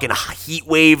a fucking heat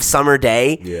wave summer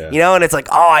day, you know, and it's like,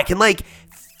 oh, I can like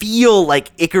feel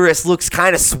like Icarus looks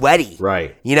kind of sweaty,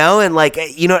 right? You know, and like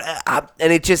you know,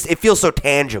 and it feels so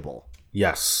tangible.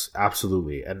 Yes,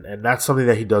 absolutely, and that's something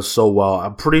that he does so well.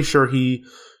 I'm pretty sure he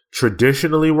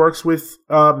traditionally works with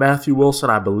Matthew Wilson.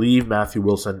 I believe Matthew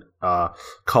Wilson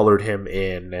colored him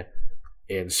in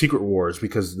Secret Wars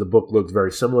because the book looked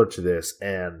very similar to this,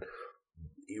 and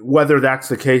whether that's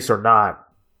the case or not,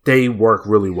 they work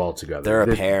really well together. They're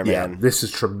a pair, man. Yeah, this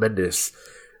is tremendous.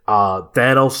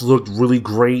 Thanos looked really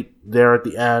great there at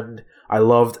the end. I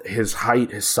loved his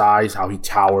height, his size, how he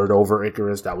towered over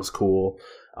Icarus. That was cool.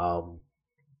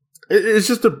 It's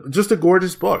just a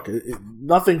gorgeous book.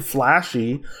 Nothing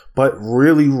flashy, but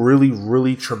really, really,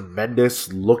 really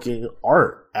tremendous looking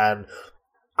art. And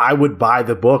I would buy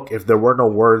the book if there were no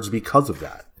words because of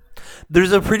that.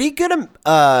 There's a pretty good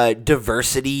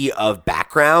diversity of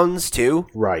backgrounds too,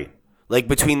 right? Like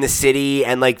between the city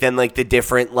and like then like the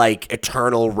different like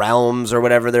eternal realms or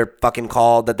whatever they're fucking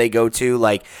called that they go to.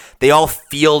 Like they all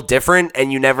feel different,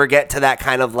 and you never get to that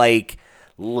kind of like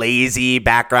lazy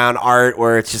background art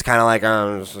where it's just kind of like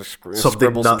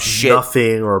scribble some shit,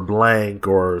 nothing or blank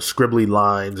or scribbly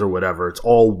lines or whatever. It's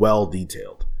all well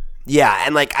detailed. Yeah,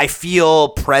 and like I feel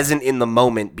present in the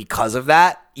moment because of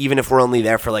that, even if we're only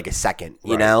there for like a second.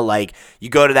 You know, like you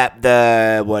go to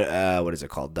what is it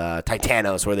called? The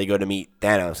Titanos, where they go to meet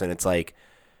Thanos, and it's like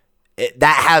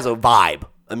that has a vibe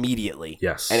immediately.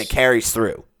 Yes, and it carries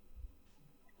through.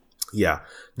 Yeah,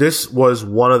 this was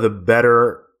one of the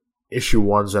better issue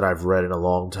ones that I've read in a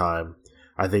long time.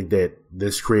 I think that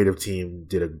this creative team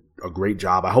did a great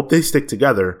job. I hope they stick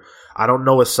together. I don't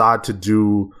know Assad to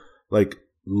do like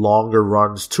longer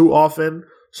runs too often,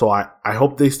 so I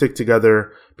hope they stick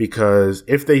together, because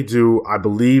if they do, I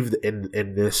believe in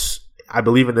this. I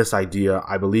believe in this idea.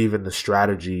 I believe in the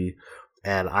strategy,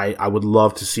 and I would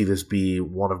love to see this be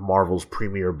one of Marvel's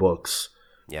premier books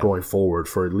going forward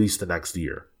for at least the next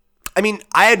year. I mean,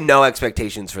 I had no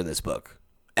expectations for this book,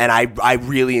 and I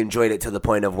really enjoyed it to the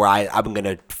point of where I'm going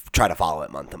to try to follow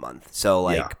it month to month.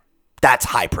 So, that's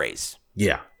high praise.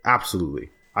 Yeah, absolutely.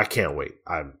 I can't wait.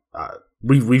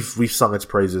 We've sung its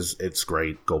praises. It's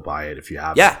great. Go buy it if you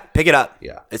have it. Yeah, pick it up.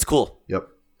 Yeah. It's cool. Yep.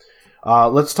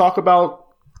 Let's talk about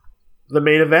the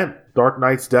main event, Dark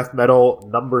Knight's Death Metal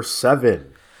number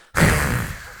 7.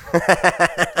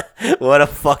 What a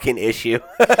fucking issue.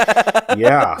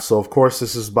 Yeah, so of course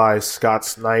this is by Scott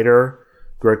Snyder,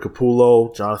 Greg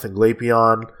Capullo, Jonathan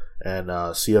Glapion, and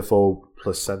CFO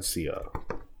Placencia.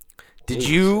 Did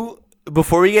you,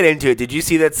 before we get into it, did you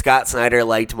see that Scott Snyder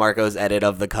liked Marco's edit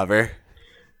of the cover?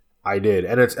 I did,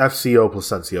 and it's FCO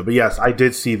Placencia. But yes, I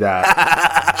did see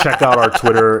that. Check out our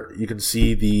Twitter. You can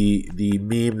see the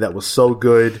meme that was so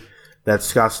good that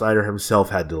Scott Snyder himself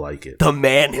had to like it. The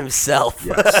man himself.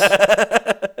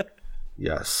 Yes.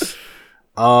 Yes.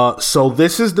 So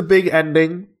this is the big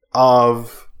ending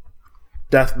of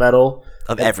Death Metal.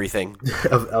 Of everything.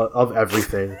 of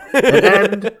everything. An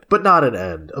end, but not an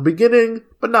end. A beginning,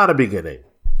 but not a beginning.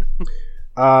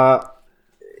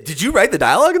 Did you write the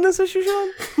dialogue in this issue, Sean?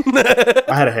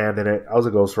 I had a hand in it. I was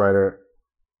a ghostwriter.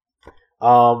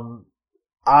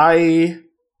 I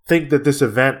think that this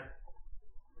event,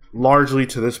 largely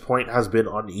to this point, has been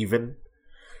uneven.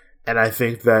 And I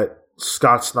think that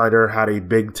Scott Snyder had a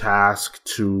big task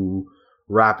to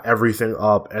wrap everything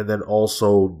up and then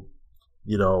also,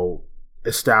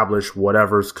 establish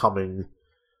whatever's coming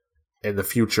in the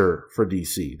future for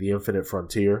DC, the Infinite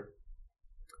Frontier.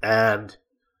 And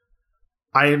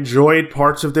I enjoyed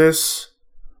parts of this,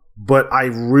 but I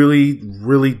really,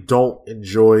 really don't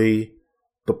enjoy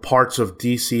the parts of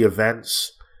DC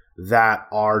events that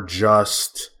are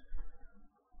just,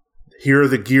 here are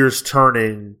the gears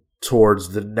turning towards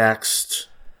the next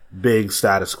big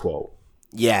status quo.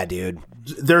 Yeah, dude.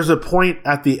 There's a point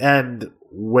at the end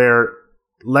where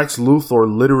Lex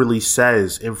Luthor literally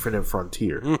says Infinite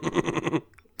Frontier.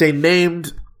 They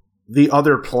named the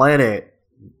other planet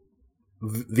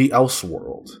the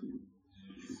Elseworld.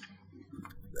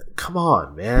 Come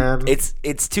on, man.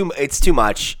 It's too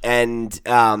much, and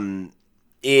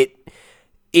it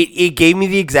gave me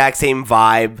the exact same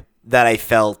vibe that I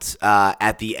felt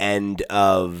at the end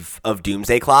of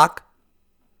Doomsday Clock,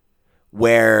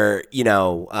 where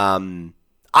I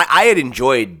had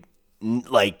enjoyed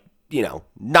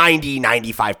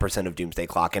 90-95% of Doomsday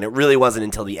Clock, and it really wasn't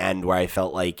until the end where I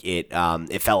felt like it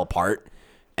fell apart,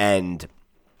 and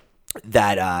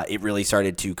that it really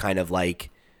started to kind of like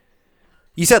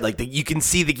you said, like you can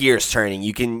see the gears turning,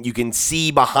 you can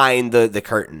see behind the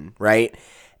curtain, right?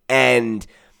 And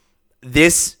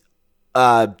this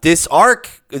arc,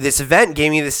 this event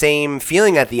gave me the same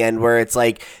feeling at the end, where it's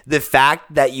like the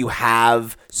fact that you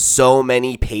have so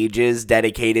many pages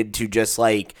dedicated to just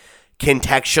like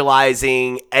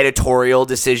contextualizing editorial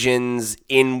decisions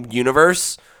in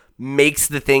universe makes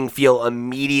the thing feel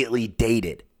immediately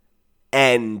dated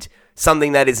and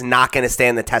something that is not going to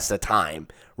stand the test of time,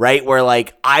 right? Where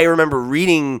like I remember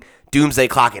reading Doomsday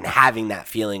Clock and having that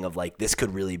feeling of like this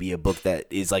could really be a book that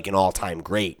is like an all-time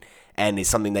great and is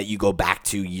something that you go back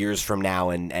to years from now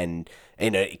and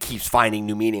it keeps finding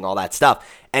new meaning, all that stuff.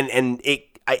 And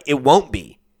it won't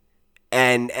be.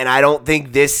 And I don't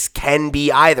think this can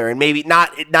be either. And maybe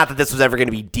not that this was ever going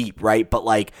to be deep, right? But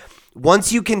like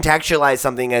once you contextualize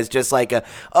something as just like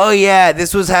oh yeah,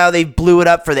 this was how they blew it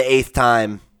up for the 8th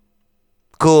time.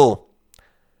 Cool.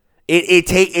 It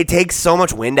takes so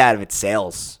much wind out of its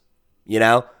sails,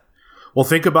 Well,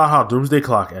 think about how Doomsday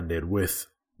Clock ended with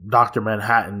Dr.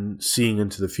 Manhattan seeing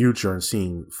into the future and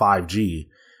seeing 5G.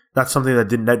 That's something that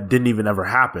didn't even ever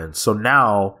happen. So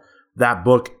now that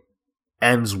book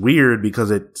ends weird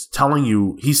because it's telling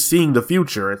you he's seeing the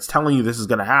future. It's telling you this is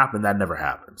going to happen. That never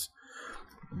happens.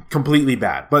 Completely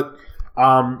bad. But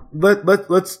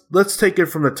let's take it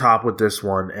from the top with this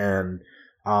one and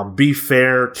be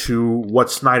fair to what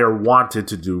Snyder wanted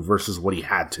to do versus what he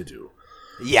had to do.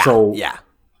 Yeah. So yeah.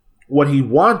 What he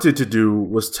wanted to do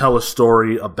was tell a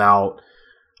story about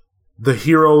the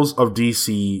heroes of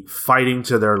DC fighting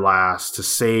to their last to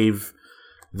save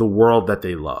the world that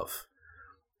they love.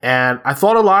 And I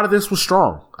thought a lot of this was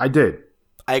strong. I did.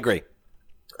 I agree.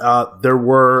 There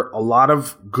were a lot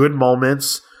of good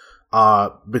moments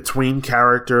between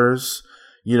characters.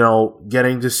 you know,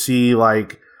 getting to see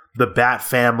like the Bat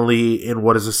family in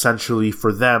what is essentially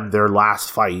for them their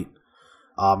last fight,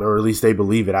 or at least they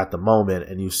believe it at the moment,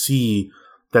 and you see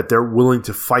that they're willing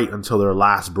to fight until their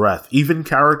last breath. Even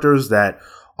characters that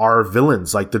are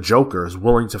villains, like the Joker, is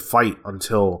willing to fight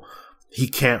until he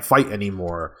can't fight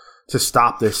anymore to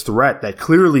stop this threat that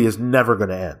clearly is never going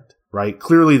to end, right?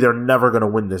 Clearly they're never going to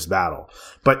win this battle.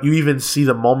 But you even see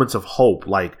the moments of hope,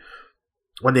 like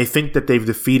when they think that they've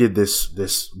defeated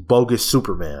this bogus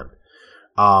Superman.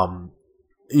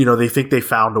 You know, they think they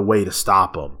found a way to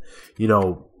stop him. You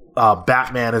know,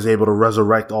 Batman is able to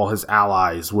resurrect all his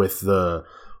allies with the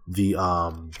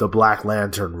Black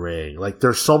Lantern ring. Like,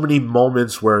 there's so many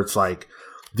moments where it's like,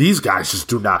 these guys just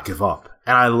do not give up.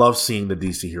 And I love seeing the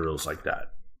DC heroes like that.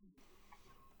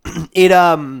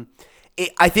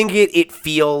 I think it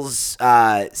feels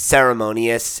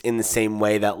ceremonious in the same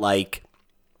way that, like,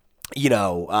 you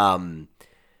know,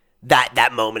 that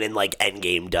moment in like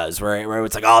Endgame does, where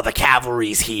it's like, oh, the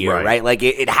cavalry's here, right? Like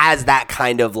it has that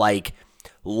kind of like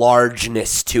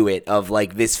largeness to it of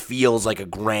like, this feels like a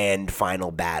grand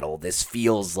final battle. This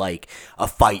feels like a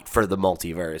fight for the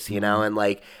multiverse, you know, and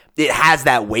like it has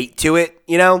that weight to it,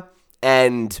 you know,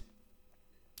 and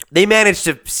they managed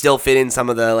to still fit in some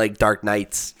of the like Dark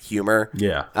Knight's humor,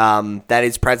 that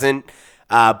is present,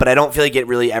 but I don't feel like it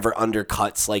really ever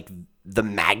undercuts like the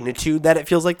magnitude that it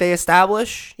feels like they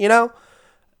establish, you know,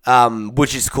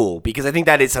 which is cool, because I think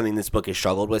that is something this book has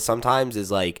struggled with sometimes,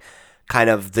 is like kind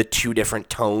of the two different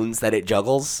tones that it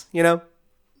juggles, you know?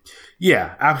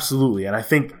 Yeah, absolutely. And I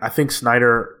think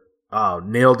Snyder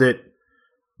nailed it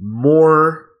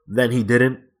more than he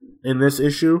didn't in this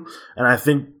issue. And I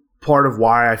think part of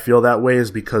why I feel that way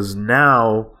is because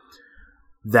now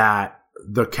that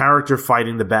the character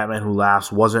fighting the Batman Who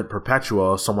Laughs wasn't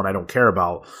Perpetua, someone I don't care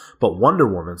about, but Wonder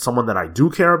Woman, someone that I do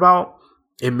care about,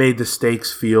 it made the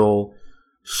stakes feel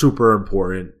super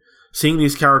important. Seeing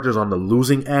these characters on the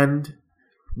losing end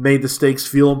made the stakes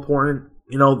feel important.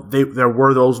 You know, there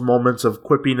were those moments of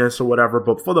quippiness or whatever,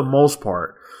 but for the most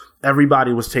part,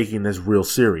 everybody was taking this real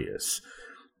serious.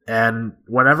 And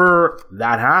whenever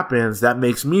that happens, that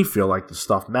makes me feel like the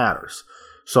stuff matters.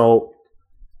 So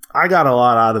I got a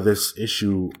lot out of this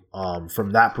issue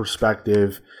from that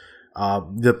perspective.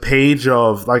 The page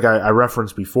of, like I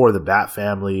referenced before, the Bat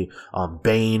family,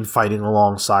 Bane fighting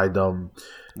alongside them.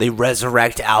 They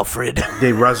resurrect Alfred.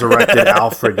 They resurrected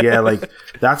Alfred. Yeah, like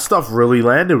that stuff really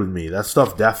landed with me. That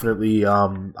stuff definitely,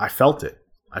 I felt it.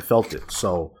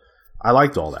 So I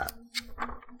liked all that.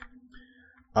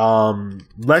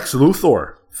 Lex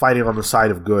Luthor fighting on the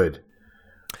side of good.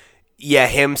 Yeah,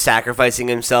 him sacrificing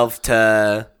himself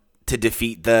to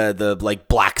defeat the like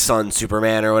Black Sun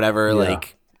Superman or whatever,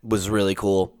 like, was really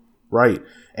cool. Right.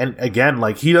 And again,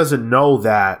 like, he doesn't know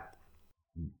that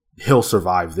he'll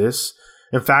survive this.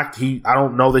 In fact, I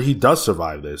don't know that he does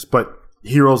survive this, but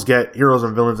heroes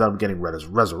and villains end up getting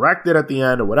resurrected at the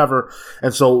end or whatever.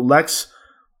 And so Lex,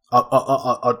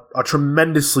 a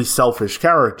tremendously selfish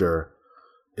character,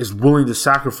 is willing to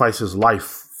sacrifice his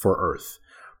life for Earth.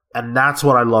 And that's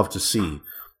what I love to see.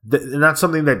 And that's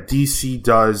something that DC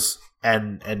does.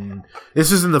 And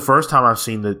this isn't the first time I've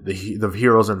seen the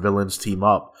heroes and villains team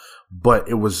up, but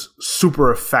it was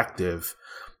super effective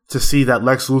to see that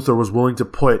Lex Luthor was willing to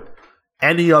put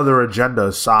any other agenda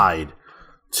aside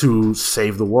to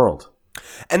save the world.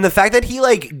 And the fact that he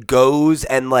like goes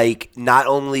and like not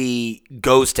only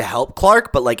goes to help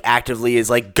Clark, but like actively is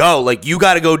like, go, like you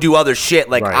got to go do other shit.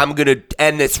 Like, right. I'm going to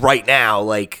end this right now.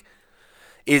 Like,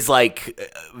 is like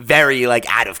very like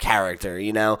out of character,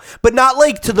 you know, but not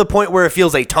like to the point where it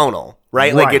feels atonal,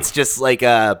 right? Like it's just like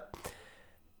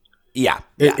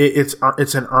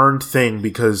it's an earned thing,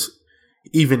 because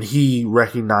even he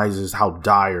recognizes how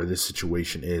dire this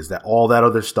situation is, that all that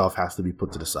other stuff has to be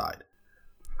put to the side.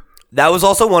 That was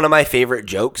also one of my favorite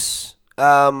jokes,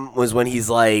 was when he's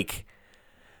like,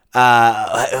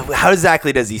 how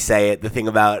exactly does he say it? The thing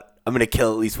about, I'm going to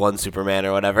kill at least one Superman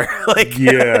or whatever. Like,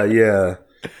 yeah.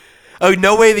 Oh,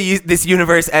 no way this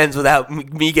universe ends without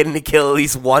me getting to kill at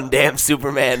least one damn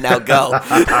Superman. Now go.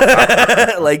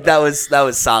 Like, that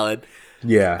was solid.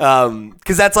 Yeah.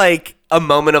 Because that's like a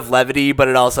moment of levity, but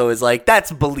it also is like,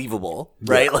 that's believable,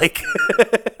 right? Yeah. Like,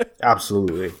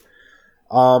 absolutely.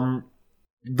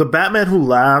 The Batman Who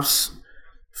Laughs,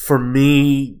 for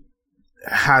me,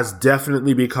 has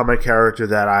definitely become a character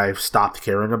that I've stopped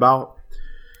caring about.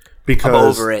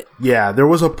 Because, I'm over it. Yeah, there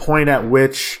was a point at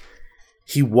which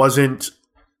he wasn't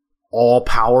all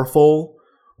powerful,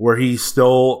 where he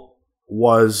still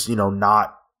was,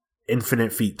 not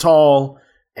infinite feet tall,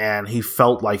 and he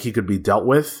felt like he could be dealt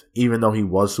with, even though he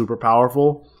was super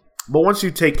powerful. But once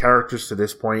you take characters to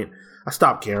this point, I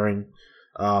stopped caring.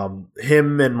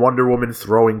 Him and Wonder Woman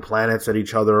throwing planets at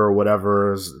each other or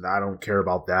whatever, I don't care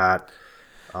about that.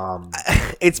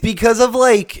 It's because of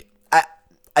like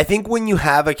I think when you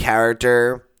have a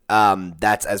character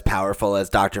that's as powerful as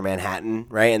Dr. Manhattan,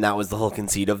 right? And that was the whole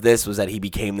conceit of this, was that he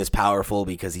became this powerful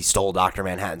because he stole Dr.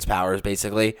 Manhattan's powers,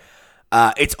 basically.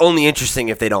 It's only interesting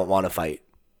if they don't want to fight.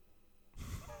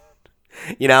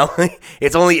 You know,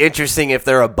 it's only interesting if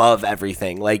they're above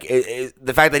everything. Like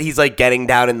the fact that he's like getting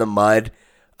down in the mud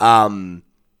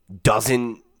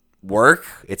doesn't work.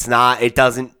 It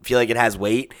doesn't feel like it has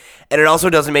weight, and it also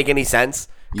doesn't make any sense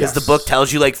because the book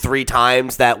tells you like 3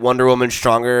 times that Wonder Woman's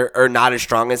stronger or not as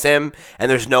strong as him, and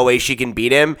there's no way she can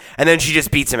beat him, and then she just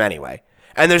beats him anyway,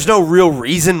 and there's no real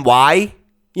reason why.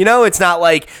 You know, it's not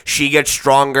like she gets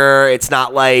stronger. It's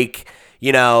not like,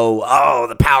 you know, oh,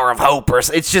 the power of hope, or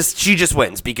it's just she just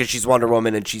wins because she's Wonder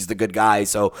Woman and she's the good guy.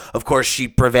 So of course she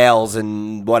prevails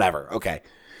and whatever. Okay.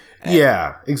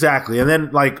 Yeah, exactly. And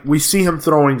then like we see him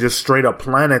throwing just straight up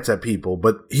planets at people,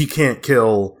 but he can't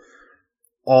kill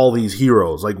all these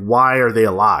heroes. Like, why are they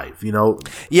alive? You know?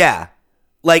 Yeah.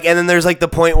 Like, and then there's like the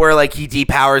point where like he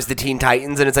depowers the Teen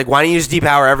Titans, and it's like, why don't you just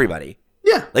depower everybody?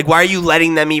 Yeah. Like, why are you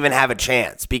letting them even have a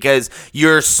chance? Because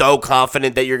you're so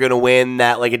confident that you're going to win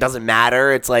that, like, it doesn't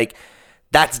matter. It's like,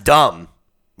 that's dumb.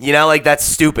 You know, like, that's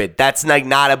stupid. That's, like,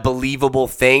 not a believable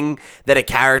thing that a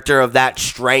character of that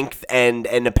strength and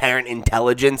apparent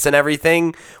intelligence and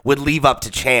everything would leave up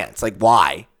to chance. Like,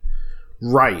 why?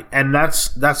 Right. And that's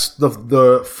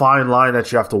the fine line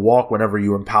that you have to walk whenever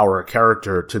you empower a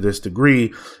character to this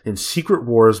degree. In Secret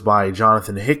Wars by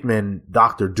Jonathan Hickman,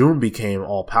 Dr. Doom became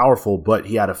all-powerful, but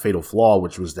he had a fatal flaw,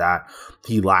 which was that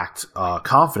he lacked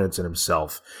confidence in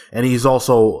himself. And he's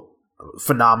also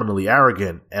phenomenally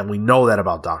arrogant, and we know that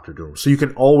about Dr. Doom. So you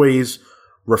can always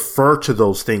refer to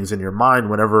those things in your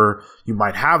mind whenever you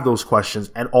might have those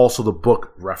questions, and also the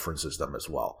book references them as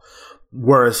well.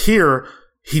 Whereas here,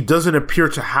 he doesn't appear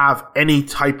to have any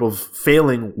type of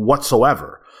failing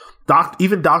whatsoever.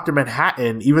 Even Dr.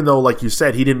 Manhattan, even though, like you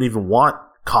said, he didn't even want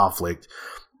conflict,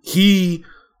 he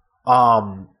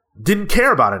didn't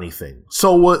care about anything.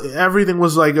 So everything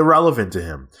was like irrelevant to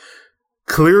him.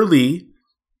 Clearly,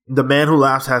 the man who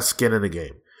laughs has skin in the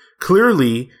game.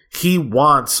 Clearly, he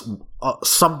wants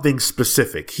something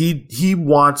specific. He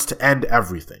wants to end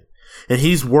everything. And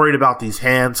he's worried about these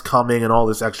hands coming and all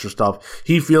this extra stuff.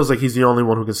 He feels like he's the only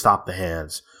one who can stop the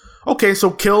hands. Okay,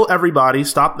 so kill everybody,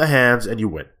 stop the hands, and you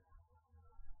win.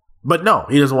 But no,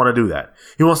 he doesn't want to do that.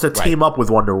 He wants to team up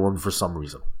with Wonder Woman for some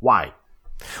reason. Why?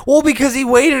 Well, because he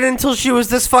waited until she was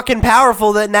this fucking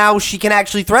powerful that now she can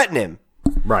actually threaten him.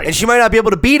 Right. And she might not be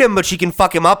able to beat him, but she can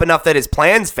fuck him up enough that his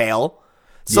plans fail.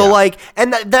 So, like,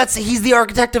 and that's he's the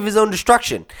architect of his own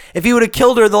destruction. If he would have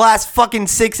killed her the last fucking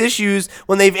 6 issues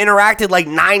when they've interacted like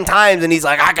 9 times and he's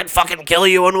like, I could fucking kill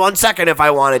you in 1 second if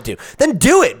I wanted to, then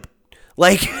do it.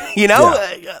 Like, you know,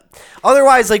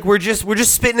 otherwise, like, we're just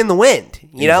spitting in the wind,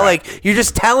 you know, like, you're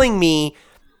just telling me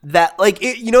that, like,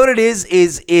 you know what it is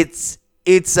it's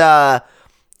the,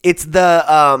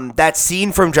 that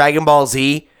scene from Dragon Ball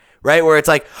Z, right, where it's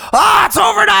like, it's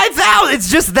over 9,000. It's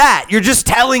just that. You're just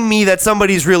telling me that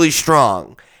somebody's really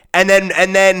strong. And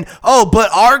then,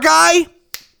 but our guy,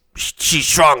 she's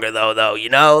stronger, though, you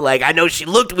know? Like, I know she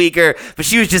looked weaker, but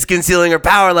she was just concealing her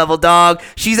power level, dog.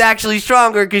 She's actually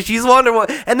stronger because she's Wonder Woman.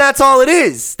 And that's all it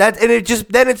is. Then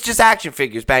it's just action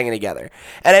figures banging together.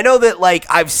 And I know that, like,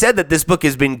 I've said that this book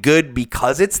has been good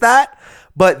because it's that.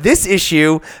 But this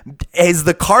issue is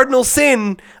the cardinal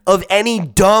sin of any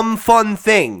dumb, fun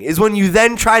thing, is when you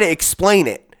then try to explain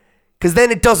it. Because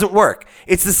then it doesn't work.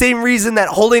 It's the same reason that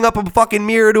holding up a fucking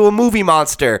mirror to a movie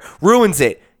monster ruins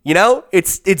it. You know?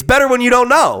 It's better when you don't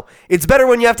know. It's better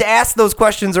when you have to ask those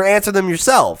questions or answer them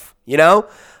yourself. You know?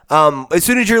 As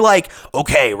soon as you're like,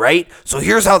 okay, right? So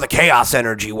here's how the chaos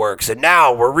energy works. And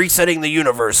now we're resetting the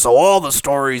universe. So all the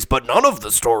stories, but none of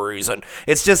the stories. And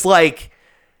it's just like,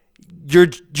 you're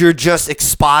just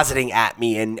expositing at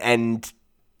me, and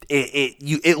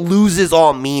it loses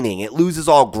all meaning. It loses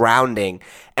all grounding.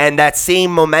 And that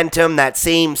same momentum, that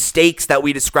same stakes that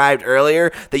we described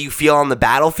earlier that you feel on the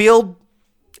battlefield,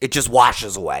 it just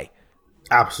washes away.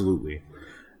 Absolutely.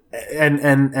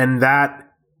 And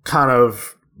that kind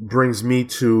of brings me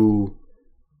to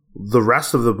the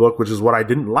rest of the book, which is what I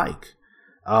didn't like.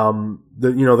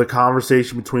 The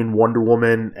conversation between Wonder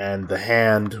Woman and the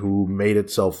Hand, who made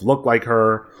itself look like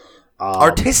her.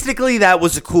 Artistically, that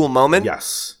was a cool moment.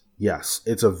 Yes.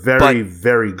 It's a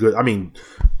very good. I mean,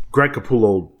 Greg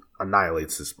Capullo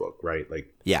annihilates this book, right?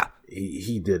 Like, yeah,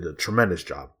 he did a tremendous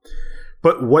job.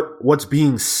 But what's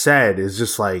being said is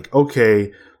just like,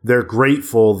 okay, they're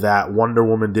grateful that Wonder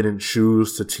Woman didn't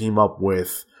choose to team up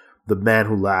with the Man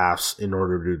Who Laughs in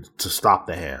order to stop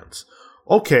the hands.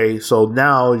 Okay, so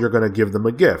now you're going to give them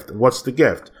a gift. What's the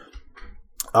gift?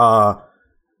 So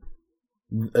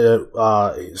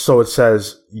it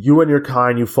says, you and your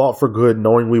kind, you fought for good,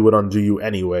 knowing we would undo you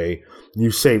anyway.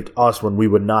 You saved us when we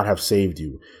would not have saved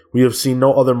you. We have seen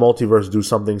no other multiverse do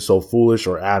something so foolish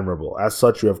or admirable. As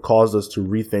such, you have caused us to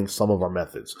rethink some of our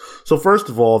methods. So first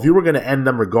of all, if you were going to end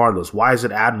them regardless, why is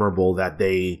it admirable that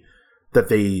they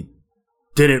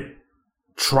didn't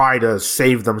try to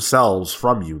save themselves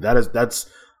from you? That's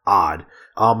odd.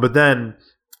 But then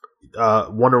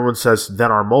Wonder Woman says,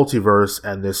 then our multiverse,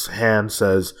 and this hand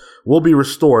says, will be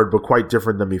restored, but quite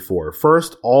different than before.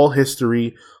 First, all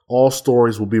history, all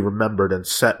stories will be remembered and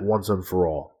set once and for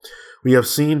all. We have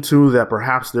seen, too, that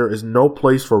perhaps there is no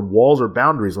place for walls or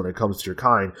boundaries when it comes to your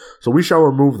kind, so we shall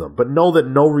remove them. But know that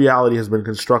no reality has been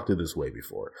constructed this way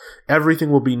before. Everything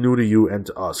will be new to you and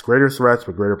to us. Greater threats,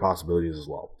 but greater possibilities as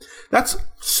well. That's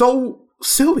so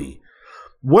silly.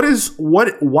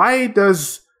 Why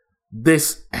does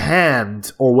this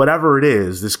hand, or whatever it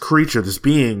is, this creature, this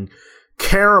being,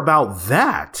 care about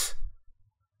that?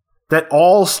 That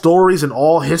all stories and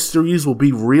all histories will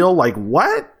be real? Like,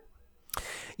 what?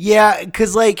 Yeah,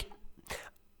 because, like,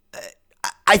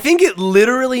 I think it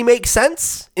literally makes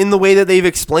sense in the way that they've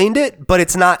explained it, but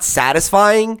it's not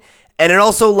satisfying. And it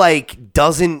also, like,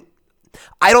 doesn't...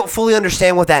 I don't fully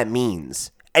understand what that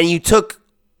means. And you took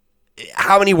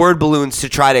how many word balloons to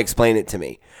try to explain it to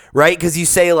me, right? Because you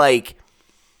say, like,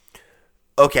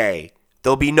 okay,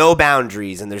 there'll be no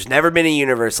boundaries, and there's never been a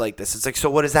universe like this. It's like, so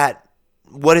what does that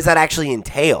actually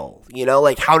entail? You know,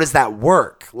 like, how does that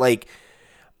work? Like...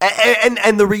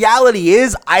 And the reality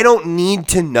is, I don't need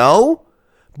to know,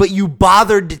 but you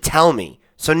bothered to tell me.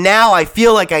 So now I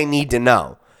feel like I need to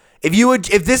know.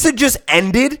 If this had just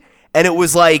ended and it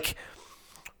was like,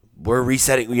 we're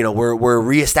resetting, you know, we're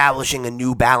reestablishing a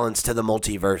new balance to the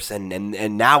multiverse,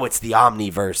 and now it's the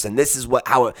omniverse, and this is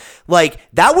like,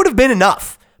 that would have been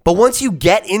enough. But once you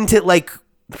get into, like,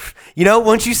 you know,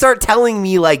 once you start telling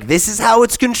me, like, this is how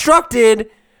it's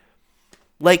constructed,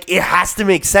 like, it has to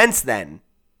make sense then.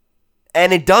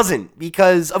 And it doesn't,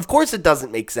 because of course it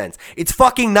doesn't make sense. It's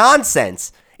fucking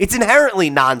nonsense. It's inherently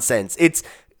nonsense. It's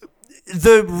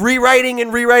the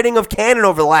rewriting of canon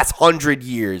over the last 100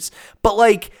 years. But,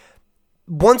 like,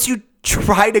 once you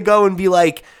try to go and be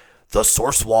like, the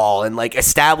source wall, and, like,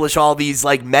 establish all these,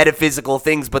 like, metaphysical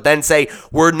things, but then say,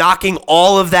 we're knocking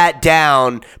all of that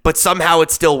down, but somehow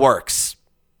it still works.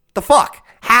 The fuck?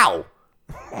 How?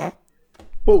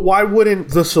 But why wouldn't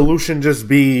the solution just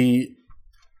be...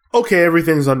 okay,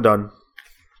 everything's undone.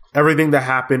 Everything that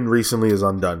happened recently is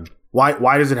undone.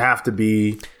 Why does it have to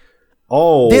be,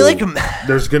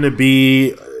 there's going to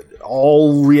be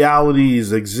all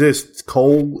realities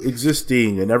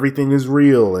coexisting and everything is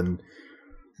real, and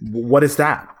what is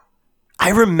that?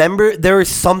 I remember there was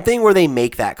something where they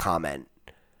make that comment,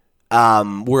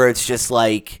 where it's just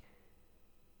like,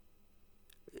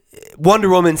 Wonder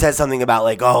Woman says something about,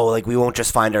 like, oh, like, we won't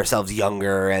just find ourselves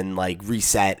younger and, like,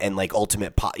 reset and, like,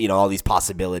 ultimate, all these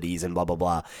possibilities and blah, blah,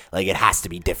 blah. Like, it has to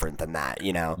be different than that,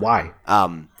 you know? Why?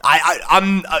 I'm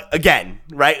again,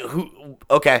 right?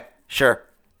 Okay, sure.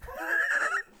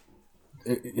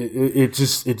 It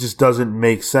just doesn't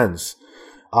make sense.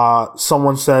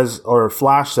 Someone says, or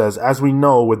Flash says, as we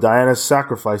know, with Diana's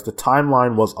sacrifice, the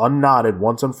timeline was unknotted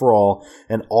once and for all,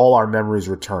 and all our memories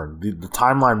returned. The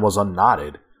timeline was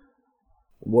unknotted.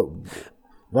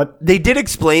 What? They did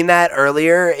explain that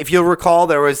earlier. If you'll recall,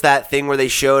 there was that thing where they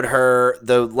showed her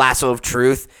the lasso of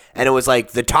truth, and it was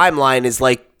like, the timeline is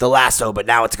like the lasso, but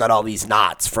now it's got all these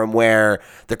knots from where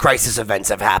the crisis events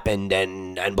have happened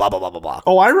and blah, blah, blah, blah, blah.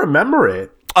 Oh, I remember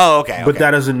it. Oh, okay. But that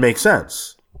doesn't make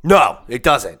sense. No, it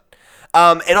doesn't.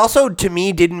 And also, to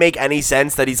me, didn't make any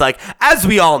sense that he's like, as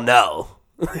we all know,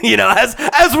 you know, as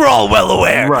we're all well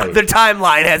aware, right, the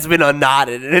timeline has been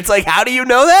unknotted. And it's like, how do you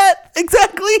know that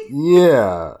exactly?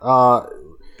 Yeah.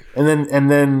 And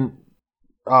then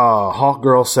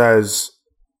Hawkgirl says,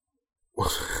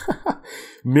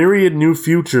 myriad new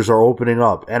futures are opening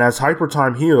up, and as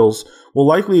Hypertime heals, we'll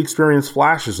likely experience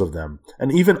flashes of them,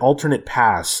 and even alternate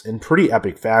paths in pretty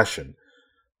epic fashion.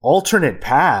 Alternate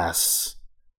paths?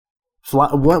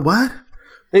 What?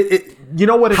 You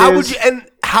know what it is?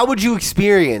 How would you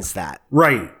experience that?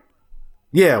 Right.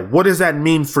 Yeah. What does that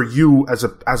mean for you as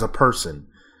a person?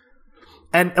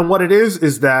 And what it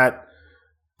is that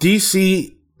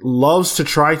DC loves to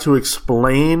try to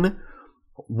explain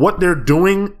what they're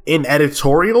doing in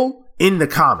editorial in the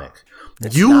comic.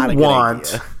 You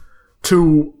want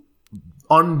to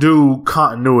undo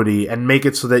continuity and make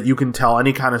it so that you can tell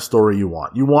any kind of story you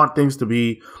want. You want things to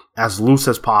be as loose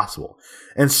as possible.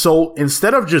 And so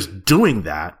instead of just doing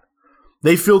that,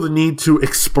 they feel the need to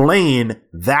explain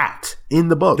that in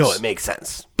the books. No, it makes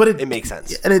sense. But it makes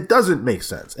sense. And it doesn't make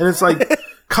sense. And it's like,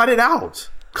 cut it out.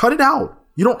 Cut it out.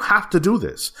 You don't have to do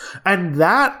this. And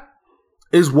that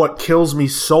is what kills me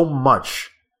so much.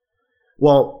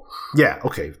 Well, yeah,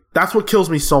 okay. That's what kills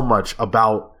me so much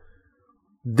about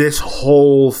this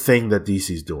whole thing that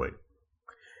DC's doing.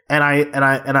 And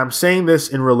I'm saying this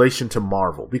in relation to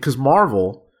Marvel, because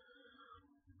Marvel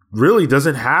really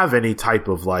doesn't have any type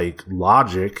of like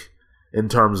logic in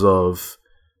terms of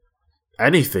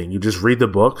anything. You just read the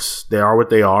books. They are what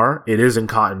they are. It is in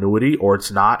continuity or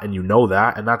it's not, and you know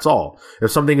that, and that's all.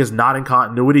 If something is not in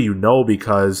continuity, you know,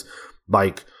 because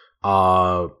like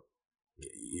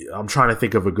I'm trying to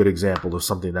think of a good example of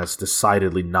something that's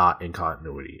decidedly not in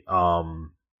continuity.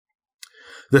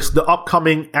 The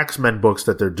upcoming X-Men books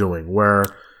that they're doing, where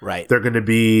they're going to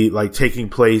be like taking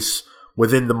place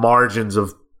within the margins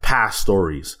of past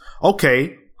stories.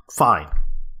 Okay, fine,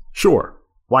 sure,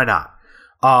 why not?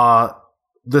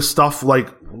 The stuff like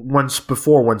when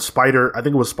Spider, I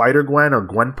think it was Spider-Gwen or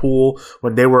Gwenpool,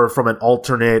 when they were from an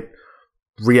alternate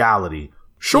reality.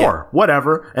 Sure,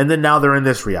 whatever. And then now they're in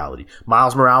this reality.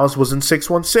 Miles Morales was in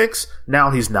 616. Now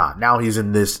he's not. Now he's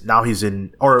in this. Now he's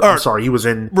in. I'm sorry, he was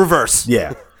in reverse.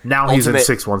 Yeah. Now he's in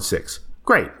 616.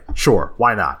 Great. Sure.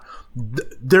 Why not?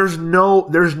 There's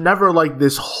never like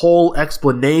this whole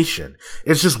explanation.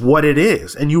 It's just what it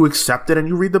is. And you accept it and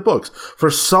you read the books.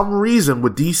 For some reason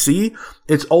with DC,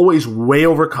 it's always way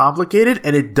overcomplicated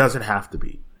and it doesn't have to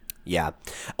be. Yeah.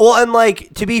 Well, and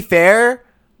like, to be fair,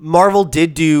 Marvel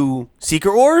did do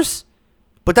Secret Wars,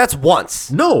 but that's once.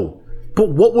 No,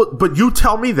 but you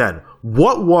tell me then,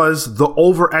 what was the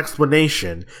over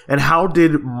explanation and how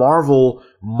did Marvel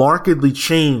markedly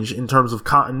change in terms of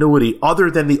continuity other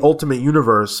than the Ultimate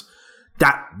Universe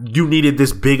that you needed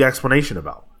this big explanation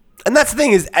about? And that's the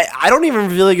thing is, I don't even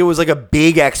feel like it was like a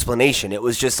big explanation. It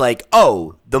was just like,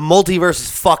 oh, the multiverse is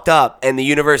fucked up and the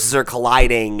universes are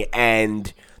colliding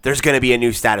and there's going to be a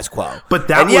new status quo. But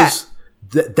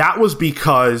that was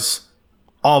because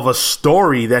of a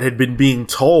story that had been being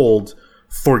told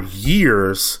for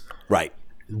years. Right.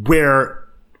 Where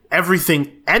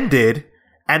everything ended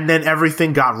and then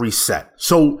everything got reset.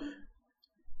 So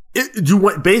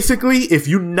basically, if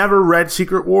you never read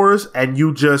Secret Wars and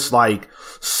you just like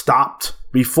stopped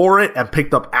before it and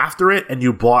picked up after it and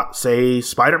you bought, say,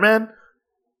 Spider-Man,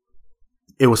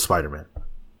 it was Spider-Man.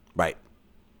 Right.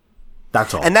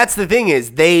 That's all. And that's the thing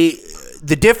is the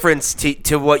difference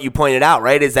to what you pointed out,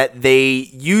 right, is that they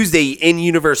used a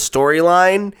in-universe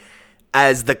storyline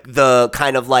as the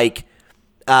kind of like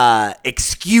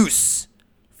excuse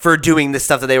for doing the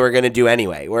stuff that they were going to do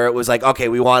anyway, where it was like, okay,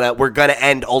 we're going to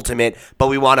end Ultimate, but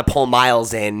we want to pull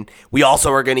Miles in. We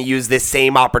also are going to use this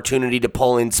same opportunity to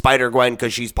pull in Spider-Gwen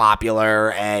because she's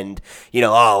popular and,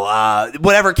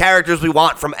 whatever characters we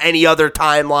want from any other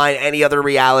timeline, any other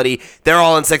reality, they're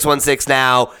all in 616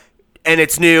 now, and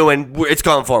it's new and it's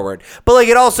going forward. But like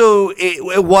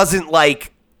it wasn't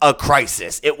like a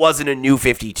crisis. It wasn't a New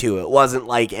 52. It wasn't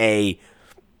like a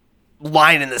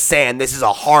line in the sand. This is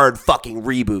a hard fucking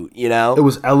reboot, you know? It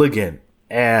was elegant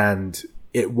and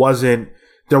there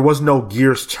was no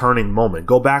gears turning moment.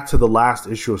 Go back to the last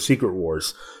issue of Secret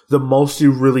Wars. The most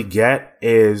you really get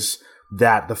is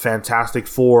that the Fantastic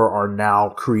Four are now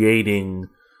creating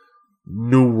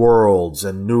new worlds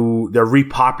and they're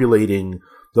repopulating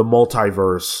the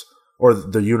multiverse or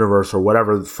the universe or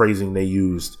whatever phrasing they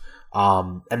used.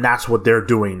 And that's what they're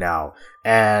doing now.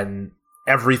 And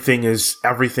everything is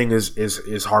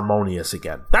harmonious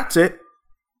again. That's it.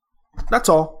 That's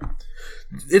all.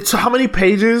 It's how many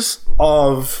pages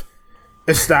of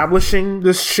establishing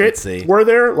this shit were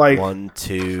there? Like 1,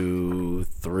 2,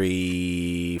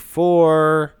 3,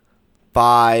 4,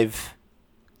 5,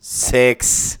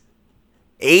 6,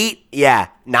 8,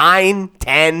 9,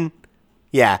 10.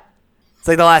 Yeah. It's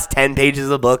like the last 10 pages of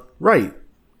the book. Right.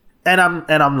 And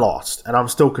I'm lost and I'm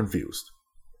still confused.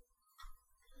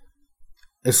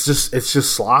 It's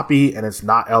just sloppy and it's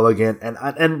not elegant.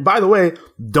 And by the way,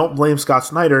 don't blame Scott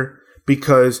Snyder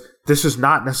because this is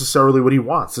not necessarily what he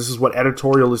wants. This is what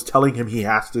editorial is telling him he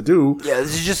has to do. Yeah,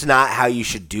 this is just not how you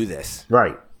should do this.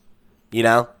 Right. You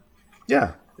know?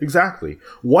 Yeah, exactly.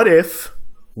 What if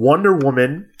Wonder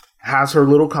Woman has her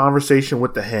little conversation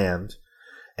with the Hand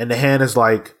and the Hand is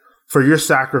like, for your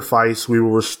sacrifice, we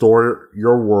will restore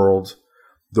your world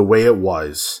the way it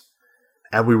was.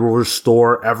 And we will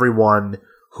restore everyone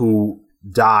who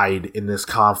died in this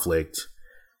conflict.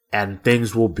 and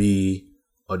things will be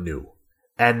anew.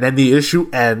 And then the issue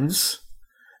ends,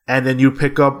 and then you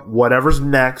pick up whatever's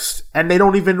next, and they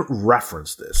don't even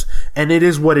reference this. And it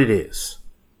is what it is.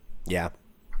 Yeah.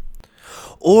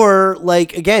 Or,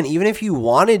 like, again, even if you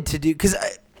wanted to do... Because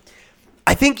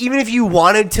I think even if you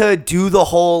wanted to do the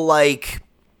whole, like...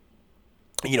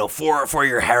 You know, for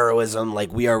your heroism,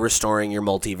 like, we are restoring your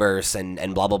multiverse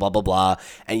and blah, blah, blah, blah, blah.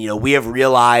 And, you know, we have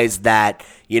realized that,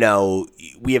 you know,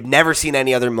 we have never seen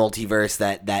any other multiverse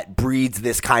that breeds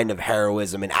this kind of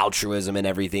heroism and altruism and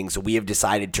everything. So we have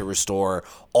decided to restore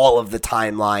all of the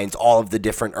timelines, all of the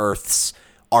different Earths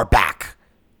are back.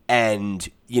 And,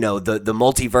 you know, the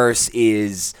multiverse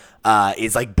is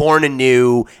like born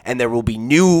anew, and there will be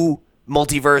new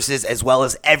multiverses as well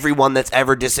as everyone that's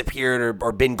ever disappeared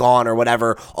or been gone or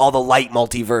whatever. All the light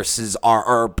multiverses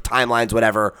or timelines,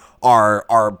 whatever,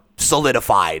 are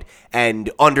solidified and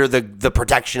under the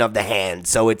protection of the Hand.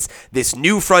 So it's this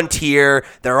new frontier.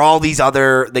 There are all these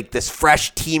other, like, this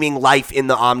fresh teeming life in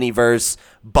the Omniverse,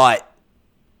 but,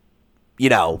 you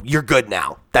know, you're good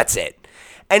now. That's it.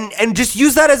 And just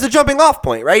use that as a jumping off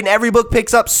point, right? And every book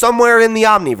picks up somewhere in the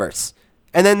Omniverse.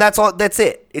 And then that's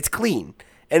it. It's clean.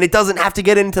 And it doesn't have to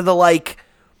get into the, like,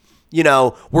 you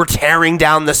know, we're tearing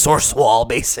down the source wall,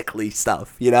 basically,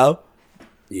 stuff, you know?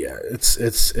 Yeah, it's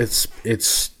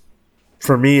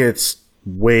for me, it's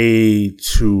way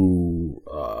too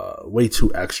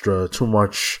extra, too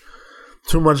much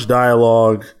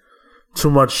dialogue, too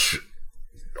much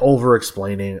over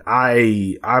explaining.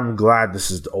 I'm glad this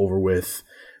is over with,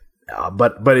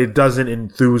 but it doesn't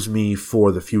enthuse me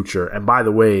for the future. And by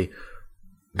the way,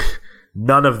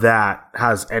 none of that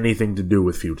has anything to do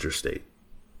with Future State.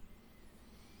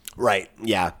 Right.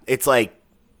 Yeah. It's like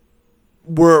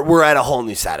we're at a whole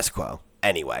new status quo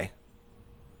anyway.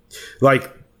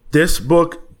 Like, this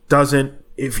book doesn't,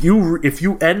 if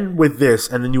you end with this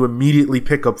and then you immediately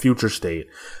pick up Future State,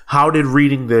 how did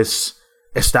reading this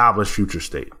establish Future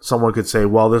State? Someone could say,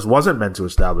 well, this wasn't meant to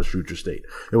establish Future State.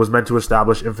 It was meant to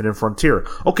establish Infinite Frontier.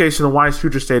 Okay, so then why is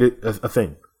Future State a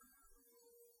thing?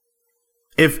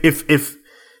 If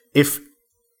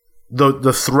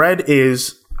the thread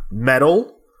is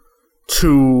metal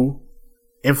to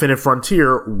Infinite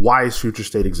Frontier, why does Future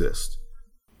State exist?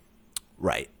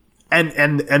 Right.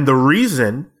 And the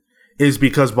reason is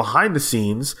because behind the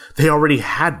scenes, they already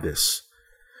had this.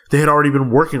 They had already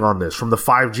been working on this from the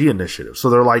 5G initiative. So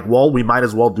they're like, well, we might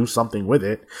as well do something with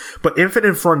it. But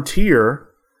Infinite Frontier,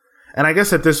 and I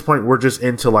guess at this point, we're just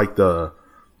into, like, the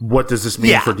what does this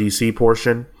mean for DC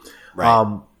portion.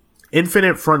 Right.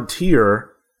 Infinite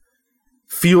Frontier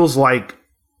feels like,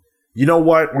 you know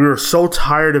what? We were so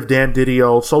tired of Dan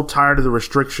Didio, so tired of the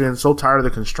restrictions, so tired of the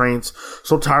constraints,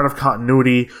 so tired of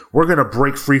continuity. We're going to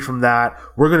break free from that.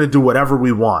 We're going to do whatever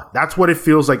we want. That's what it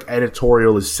feels like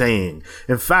editorial is saying.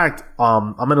 In fact,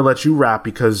 I'm going to let you wrap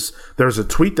because there's a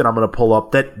tweet that I'm going to pull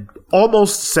up that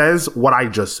almost says what I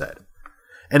just said.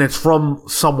 And it's from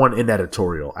someone in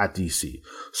editorial at DC.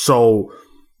 So,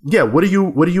 yeah, what do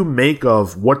you make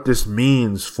of what this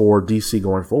means for DC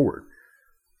going forward?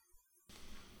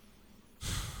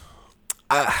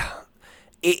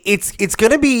 It's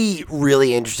going to be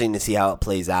really interesting to see how it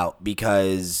plays out,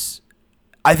 because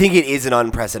I think it is an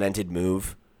unprecedented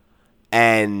move,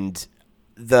 and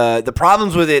the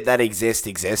problems with it that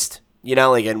exist. You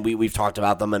know, like, and we've talked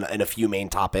about them in a few main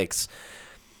topics.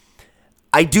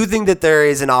 I do think that there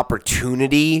is an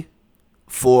opportunity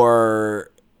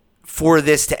for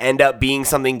this to end up being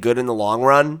something good in the long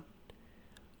run.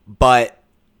 But,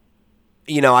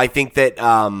 you know, I think that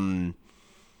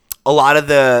a lot of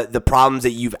the problems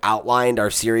that you've outlined are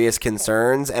serious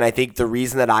concerns. And I think the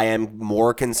reason that I am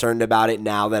more concerned about it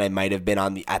now than I might have been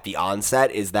at the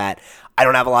onset is that I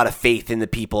don't have a lot of faith in the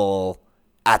people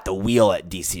at the wheel at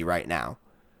DC right now.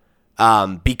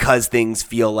 Because things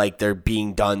feel like they're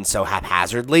being done so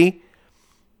haphazardly.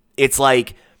 It's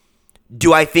like,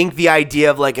 do I think the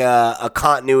idea of, like, a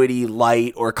continuity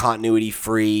light or continuity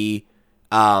free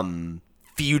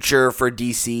future for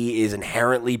DC is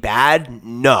inherently bad?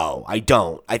 No, I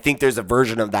don't. I think there's a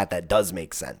version of that does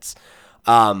make sense.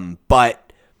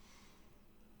 But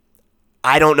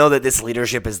I don't know that this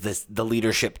leadership is the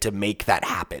leadership to make that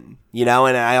happen, you know?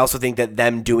 And I also think that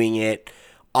them doing it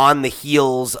on the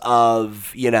heels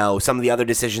of, you know, some of the other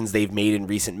decisions they've made in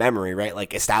recent memory, right?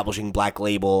 Like establishing Black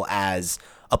Label as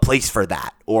a place for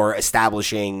that, or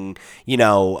establishing, you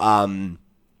know,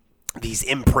 these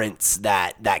imprints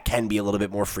that can be a little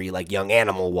bit more free, like Young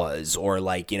Animal was, or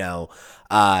like, you know,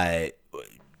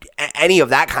 any of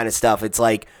that kind of stuff. It's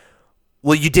like,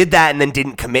 well, you did that and then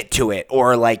didn't commit to it,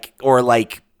 or like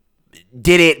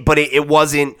did it, but it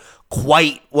wasn't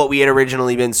quite what we had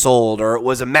originally been sold, or it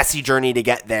was a messy journey to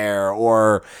get there,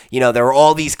 or, you know, there were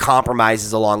all these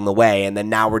compromises along the way, and then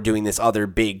now we're doing this other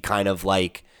big kind of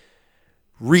like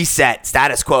reset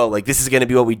status quo, like this is going to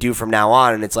be what we do from now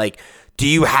on. And it's like, do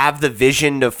you have the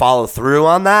vision to follow through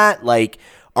on that? Like,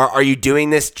 are you doing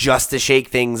this just to shake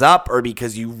things up, or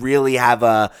because you really have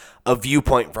a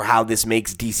viewpoint for how this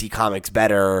makes DC Comics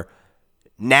better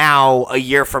now, a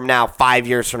year from now, 5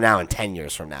 years from now, and 10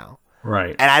 years from now?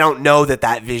 Right. And I don't know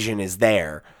that vision is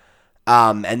there.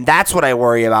 And that's what I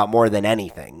worry about more than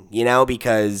anything, you know,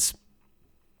 because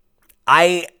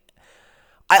I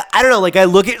don't know, like I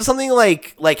look at something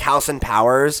like House and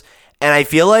Powers, and I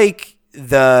feel like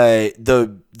the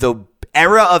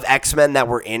era of X-Men that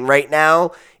we're in right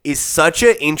now is such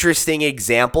an interesting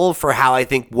example for how I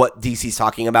think what DC's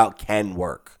talking about can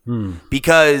work.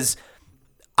 Because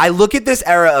I look at this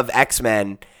era of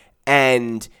X-Men,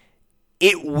 and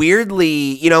it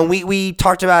weirdly, you know, we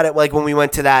talked about it like when we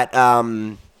went to that,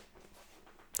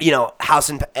 you know,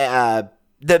 House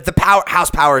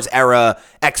Powers era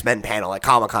X-Men panel at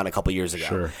Comic-Con a couple years ago.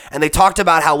 Sure. And they talked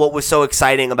about how what was so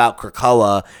exciting about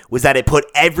Krakoa was that it put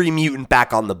every mutant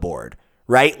back on the board,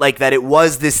 right? Like that it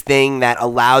was this thing that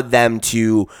allowed them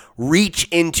to reach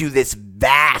into this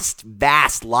vast,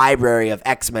 vast library of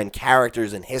X-Men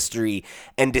characters and history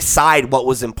and decide what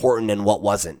was important and what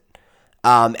wasn't.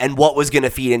 And what was going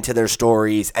to feed into their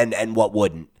stories and what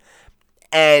wouldn't.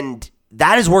 And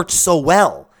that has worked so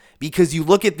well because you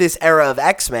look at this era of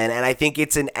X-Men, and I think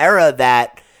it's an era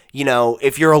that, you know,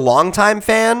 if you're a longtime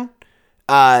fan,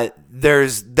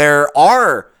 there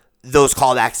are those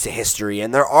callbacks to history,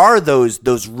 and there are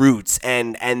those roots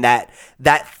and that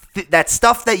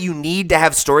stuff that you need to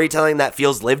have storytelling that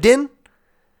feels lived in.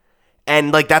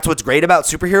 And like that's what's great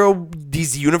about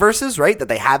these universes, right? That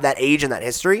they have that age and that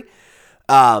history.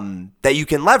 That you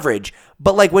can leverage.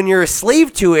 But like when you're a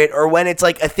slave to it, or when it's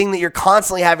like a thing that you're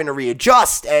constantly having to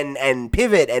readjust and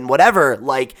pivot and whatever,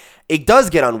 like it does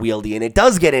get unwieldy and it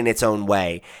does get in its own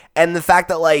way. And the fact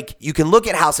that like you can look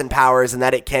at House and Powers and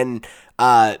that it can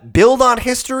build on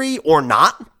history or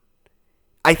not,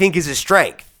 I think is a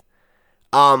strength.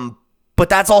 But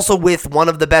that's also with one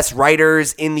of the best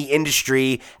writers in the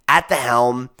industry at the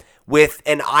helm, with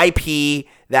an IP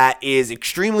that is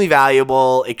extremely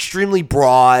valuable, extremely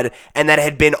broad, and that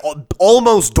had been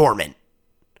almost dormant.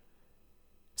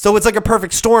 So it's like a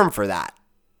perfect storm for that.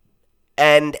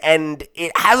 And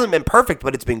it hasn't been perfect,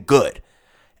 but it's been good.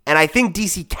 And I think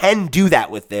DC can do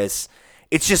that with this.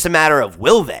 It's just a matter of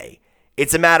will they?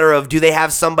 It's a matter of do they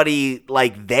have somebody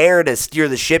like there to steer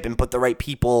the ship and put the right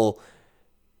people,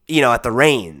 you know, at the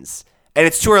reins. And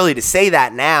it's too early to say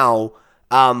that now.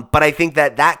 But I think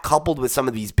that coupled with some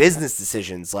of these business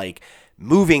decisions, like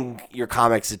moving your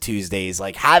comics to Tuesdays,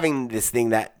 like having this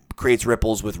thing that creates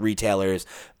ripples with retailers,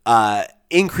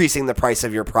 increasing the price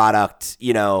of your product,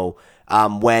 you know,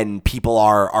 when people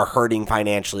are hurting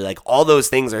financially, like all those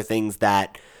things are things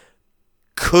that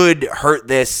could hurt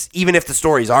this, even if the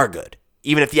stories are good,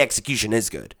 even if the execution is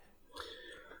good.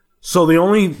 So the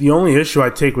only issue I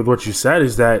take with what you said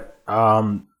is that,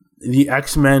 the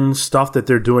X-Men stuff that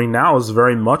they're doing now is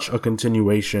very much a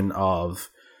continuation of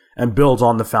and builds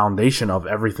on the foundation of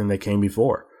everything that came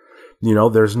before. You know,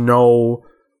 there's no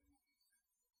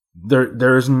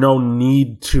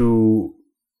need to.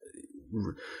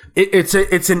 It's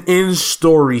an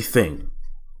in-story thing.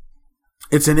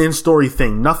 It's an in-story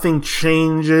thing. Nothing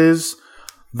changes.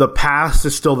 The past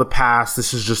is still the past.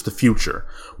 This is just the future.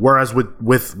 Whereas with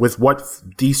what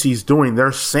DC's doing,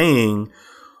 they're saying.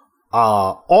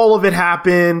 All of it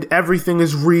happened. Everything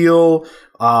is real.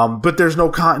 But there's no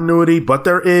continuity, but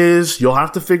there is. You'll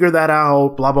have to figure that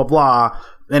out, blah, blah, blah.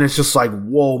 And it's just like,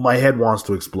 whoa, my head wants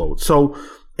to explode. So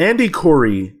Andy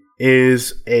Curry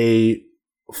is a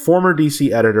former DC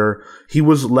editor. He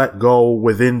was let go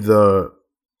within the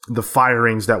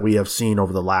firings that we have seen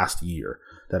over the last year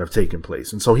that have taken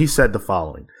place. And so he said the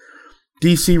following.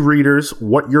 DC readers,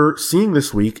 what you're seeing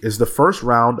this week is the first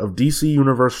round of DC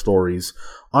Universe stories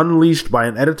unleashed by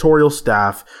an editorial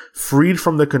staff freed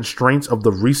from the constraints of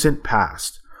the recent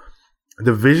past.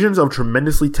 The visions of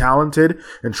tremendously talented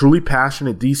and truly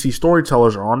passionate DC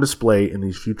storytellers are on display in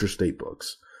these future state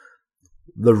books.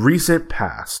 The recent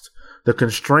past. The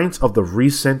constraints of the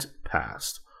recent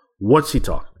past. What's he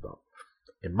talking about?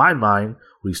 In my mind,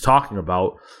 what he's talking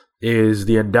about is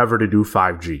the endeavor to do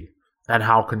 5G. And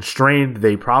how constrained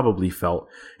they probably felt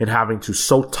in having to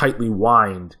so tightly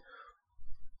wind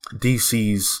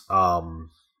DC's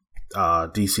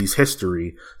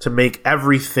history to make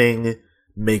everything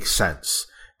make sense.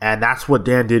 And that's what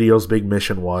Dan Didio's big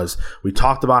mission was. We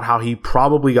talked about how he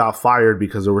probably got fired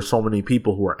because there were so many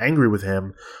people who were angry with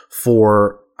him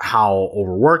for how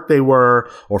overworked they were,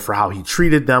 or for how he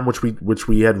treated them, which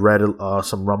we had read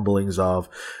some rumblings of.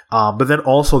 But then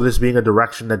also this being a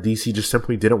direction that DC just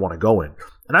simply didn't want to go in.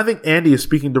 And I think Andy is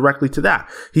speaking directly to that.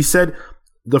 He said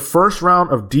the first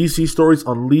round of DC stories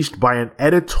unleashed by an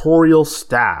editorial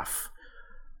staff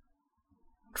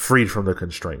freed from the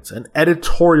constraints. An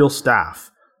editorial staff.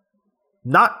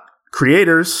 Not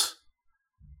creators.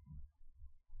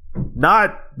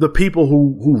 Not the people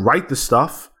who write the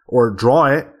stuff or draw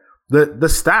it, the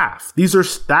staff. These are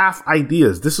staff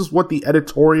ideas. This is what the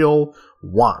editorial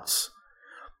wants.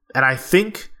 And I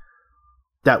think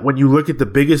that when you look at the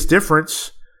biggest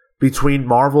difference between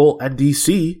Marvel and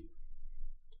DC,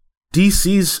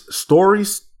 DC's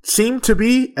stories seem to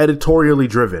be editorially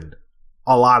driven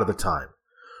a lot of the time.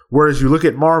 Whereas you look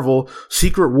at Marvel,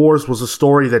 Secret Wars was a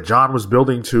story that Jonathan was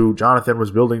building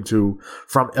to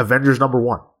from Avengers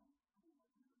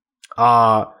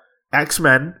 #1.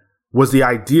 X-Men was the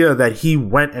idea that he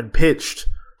went and pitched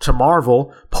to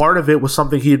Marvel. Part of it was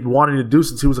something he had wanted to do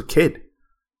since he was a kid.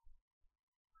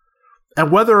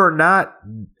 And whether or not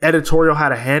editorial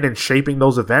had a hand in shaping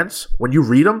those events, when you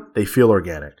read them, they feel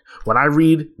organic. When I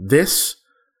read this,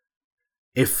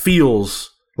 it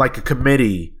feels like a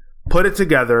committee put it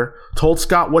together, told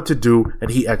Scott what to do,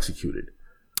 and he executed.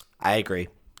 I agree.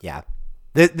 Yeah.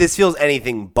 This feels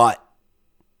anything but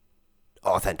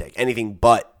authentic, anything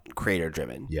but creator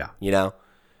driven. Yeah. You know?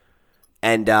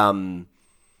 And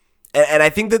I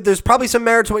think that there's probably some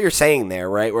merit to what you're saying there,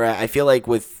 right? Where I feel like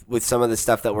with some of the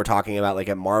stuff that we're talking about, like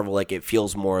at Marvel, like it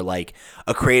feels more like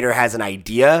a creator has an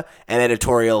idea and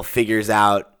editorial figures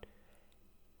out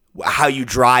how you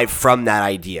drive from that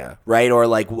idea, right? Or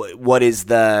like what is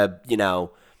the, you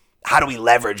know, how do we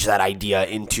leverage that idea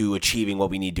into achieving what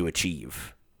we need to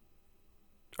achieve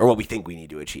or what we think we need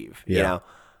to achieve, you know?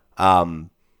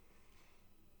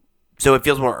 So it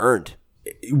feels more earned.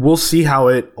 We'll see how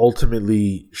it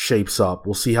ultimately shapes up.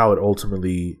 We'll see how it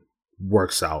ultimately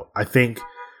works out. I think,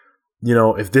 you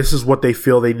know, if this is what they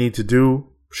feel they need to do,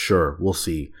 sure, we'll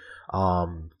see.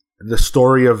 The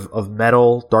story of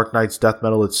Metal, Dark Knight's Death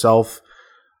Metal itself,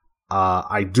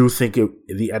 I do think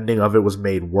the ending of it was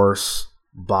made worse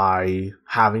by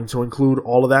having to include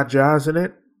all of that jazz in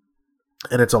it.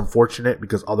 And it's unfortunate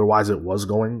because otherwise it was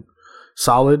going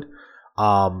solid.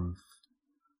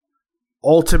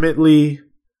 Ultimately,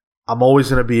 I'm always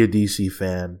going to be a DC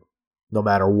fan, no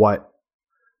matter what.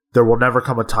 There will never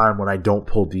come a time when I don't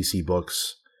pull DC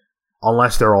books,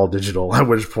 unless they're all digital, at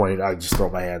which point I just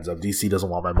throw my hands up. DC doesn't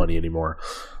want my money anymore.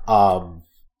 I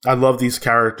love these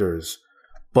characters,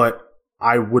 but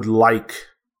I would like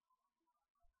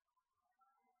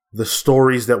the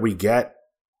stories that we get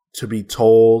to be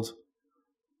told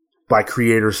by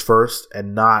creators first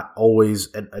and not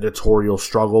always an editorial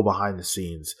struggle behind the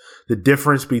scenes. The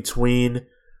difference between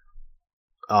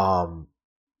Doomsday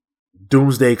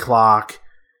Clock,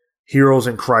 Heroes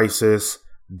in Crisis,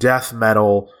 Death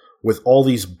Metal, with all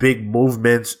these big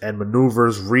movements and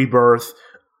maneuvers, Rebirth,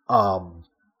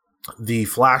 the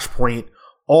Flashpoint,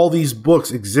 all these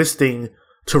books existing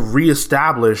to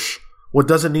reestablish what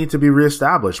doesn't need to be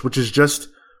reestablished, which is just,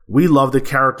 we love the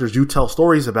characters you tell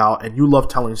stories about, and you love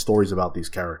telling stories about these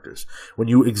characters. When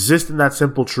you exist in that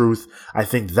simple truth, I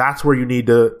think that's where you need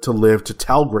to live, to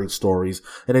tell great stories.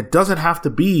 And it doesn't have to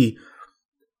be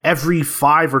every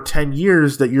 5 or 10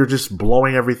 years that you're just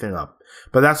blowing everything up.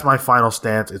 But that's my final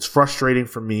stance. It's frustrating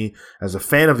for me as a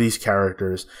fan of these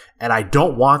characters, and I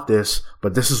don't want this,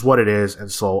 but this is what it is,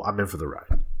 and so I'm in for the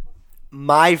ride.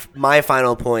 My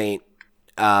final point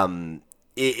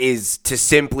is to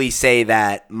simply say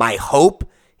that my hope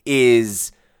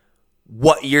is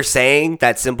what you're saying,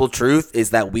 that simple truth,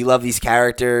 is that we love these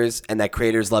characters and that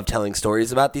creators love telling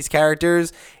stories about these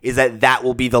characters, is that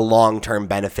will be the long-term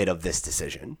benefit of this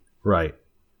decision. Right.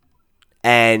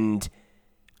 And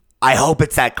I hope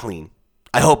it's that clean.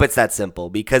 I hope it's that simple,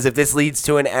 because if this leads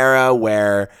to an era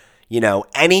where, you know,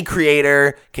 any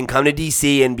creator can come to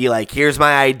DC and be like, here's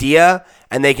my idea,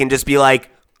 and they can just be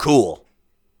like, cool.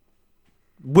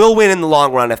 We'll win in the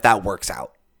long run if that works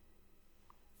out.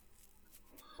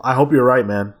 I hope you're right,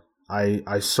 man.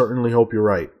 I certainly hope you're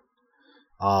right.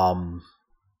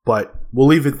 But we'll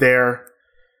leave it there.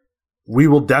 We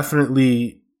will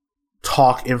definitely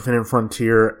talk Infinite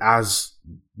Frontier as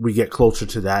we get closer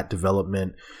to that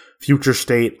development. Future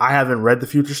State, I haven't read the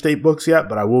Future State books yet,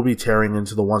 but I will be tearing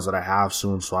into the ones that I have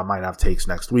soon, so I might have takes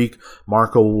next week.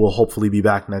 Marco will hopefully be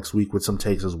back next week with some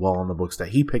takes as well on the books that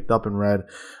he picked up and read.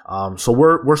 So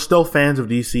we're still fans of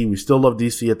DC. We still love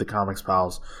DC at the Comics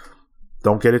Pals.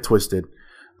 Don't get it twisted.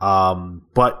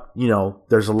 But, you know,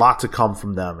 there's a lot to come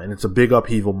from them, and it's a big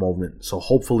upheaval moment. So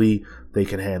hopefully they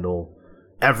can handle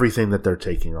everything that they're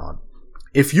taking on.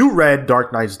 If you read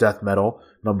Dark Knight's Death Metal,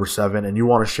 number 7, and you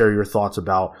want to share your thoughts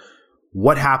about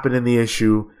what happened in the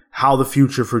issue, how the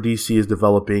future for DC is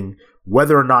developing,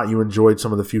 whether or not you enjoyed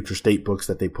some of the Future State books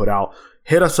that they put out,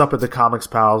 hit us up at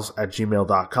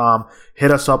thecomicspals@gmail.com.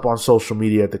 Hit us up on social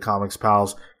media at The Comics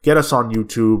Pals. Get us on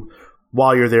YouTube.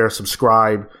 While you're there,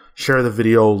 subscribe, share the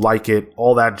video, like it,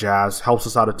 all that jazz. Helps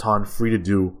us out a ton. Free to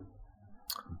do.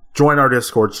 Join our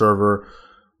Discord server,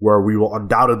 where we will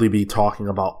undoubtedly be talking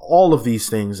about all of these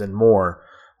things and more.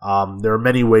 There are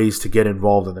many ways to get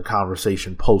involved in the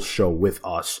conversation post-show with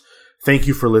us. Thank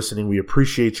you for listening. We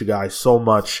appreciate you guys so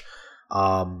much.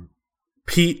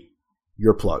 Pete,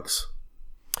 your plugs.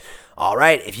 All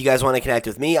right. If you guys want to connect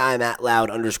with me, I'm at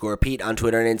loud_Pete on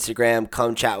Twitter and Instagram.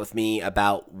 Come chat with me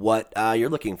about what you're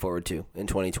looking forward to in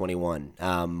 2021.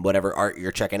 Whatever art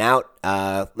you're checking out,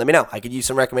 let me know. I could use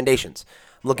some recommendations.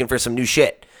 I'm looking for some new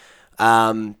shit.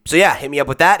 So yeah, hit me up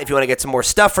with that. If you want to get some more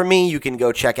stuff from me, you can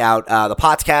go check out the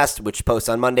podcast, which posts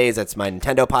on Mondays. That's my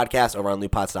Nintendo podcast over on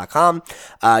lootpots.com.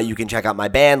 You can check out my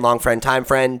band, Long Friend, Time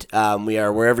Friend. We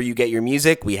are wherever you get your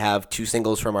music. We have 2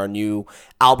 singles from our new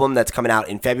album that's coming out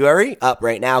in February, up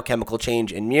right now, Chemical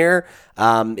Change and Mirror.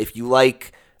 If you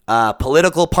like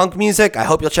political punk music, I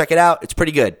hope you'll check it out. It's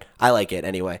pretty good. I like it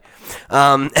anyway.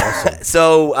 Awesome.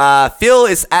 So Phil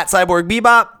is at Cyborg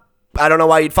Bebop. I don't know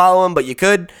why you'd follow him, but you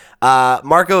could.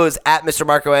 Marco is at Mr.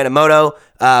 Marco Animoto.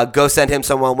 Go send him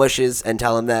some well wishes and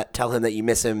tell him that you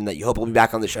miss him and that you hope he'll be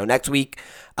back on the show next week.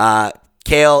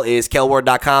 Kale is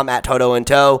kaleward.com, at Toto and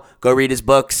Toe. Go read his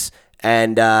books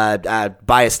and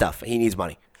buy his stuff. He needs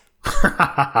money.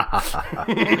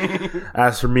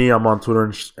 As for me, I'm on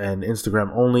Twitter and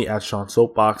Instagram only at Sean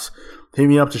Soapbox. Hit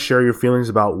me up to share your feelings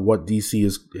about what DC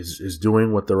is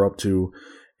doing, what they're up to,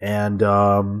 and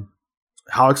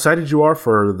how excited you are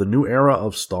for the new era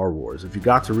of Star Wars. If you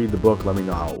got to read the book, let me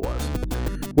know how it was.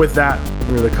 With that,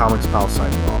 we're the Comics Pal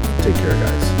signing off. Take care,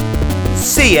 guys.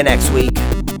 See you next week.